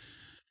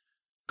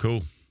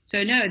 Cool.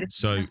 So no,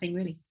 there's nothing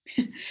really.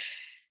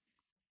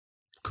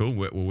 Cool.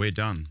 We're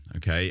done.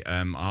 Okay.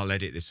 I'll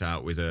edit this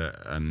out with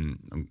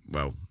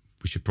well,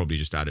 we should probably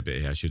just add a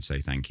bit here. I should say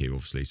thank you,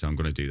 obviously. So I'm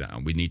going to do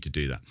that. We need to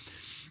do that.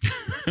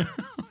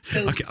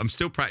 Okay, I'm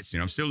still practicing.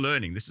 I'm still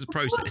learning. This is a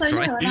process,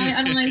 right?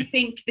 And I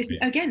think this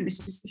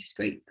is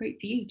great for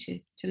you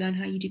to learn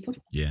how you do podcasts.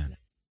 Yeah.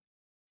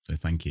 So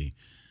thank you.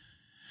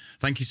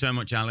 Thank you so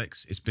much,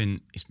 Alex. It's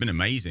been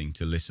amazing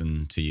to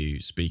listen to you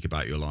speak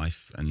about your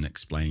life and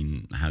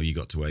explain how you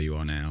got to where you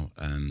are now.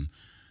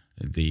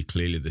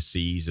 Clearly the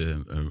seas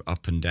are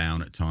up and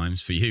down at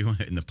times for you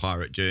in the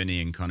pirate journey,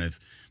 and kind of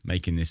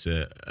making this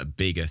a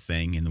bigger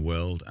thing in the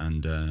world.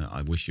 And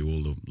I wish you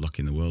all the luck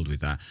in the world with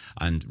that.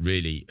 And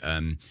really,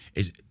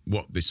 is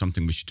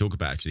something we should talk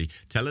about, actually.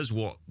 Tell us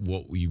what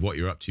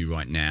you're up to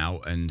right now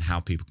and how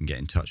people can get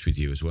in touch with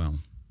you as well.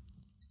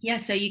 Yeah,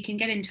 so you can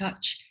get in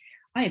touch.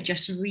 I have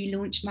just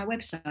relaunched my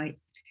website.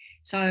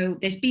 So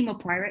there's Be More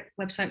Pirate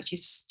website, which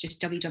is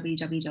just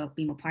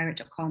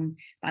www.bemorepirate.com.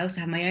 But I also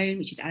have my own,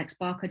 which is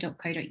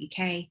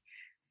alexbarker.co.uk.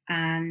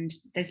 And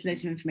there's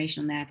loads of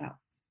information on there about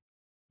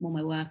all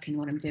my work and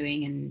what I'm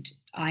doing. And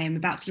I am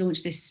about to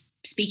launch this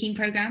speaking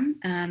program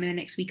in the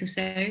next week or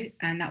so.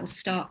 And that will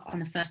start on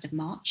the 1st of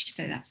March.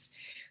 So that's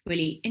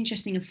really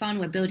interesting and fun.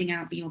 We're building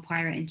out Be More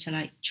Pirate into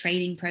like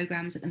training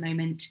programs at the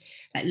moment,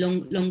 like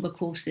longer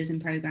courses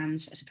and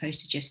programs, as opposed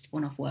to just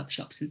one-off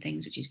workshops and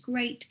things, which is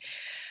great.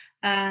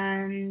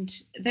 And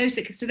those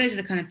are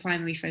the kind of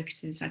primary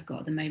focuses I've got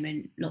at the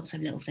moment. Lots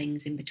of little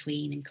things in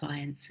between and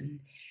clients, and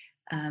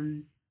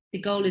the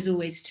goal is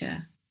always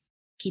to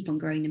keep on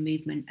growing the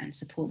movement and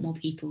support more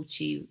people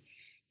to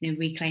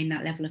reclaim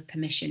that level of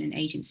permission and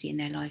agency in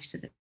their life, so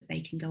that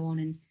they can go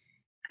on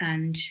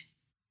and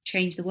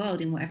change the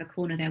world in whatever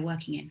corner they're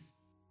working in.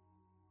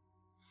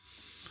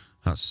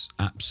 That's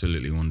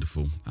absolutely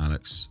wonderful,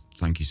 Alex.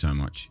 Thank you so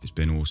much. It's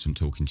been awesome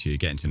talking to you,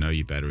 getting to know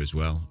you better as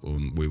well.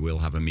 We will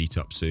have a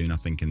meetup soon, I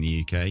think, in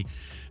the UK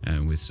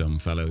with some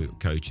fellow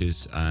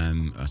coaches.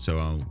 So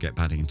I'll get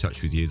back in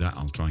touch with you.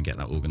 I'll try and get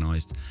that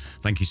organised.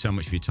 Thank you so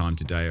much for your time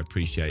today. I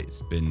appreciate it.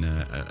 It's been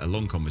a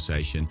long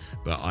conversation,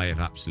 but I have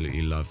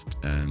absolutely loved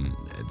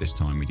this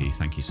time with you.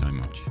 Thank you so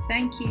much.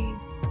 Thank you.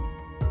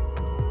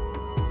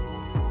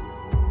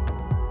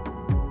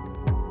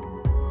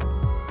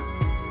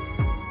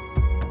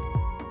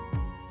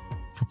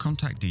 For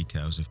contact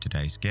details of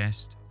today's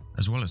guest,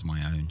 as well as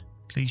my own,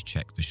 please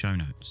check the show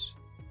notes.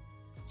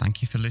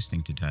 Thank you for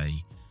listening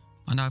today,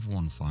 and I have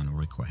one final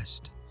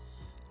request.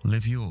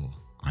 Live your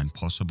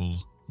impossible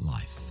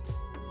life.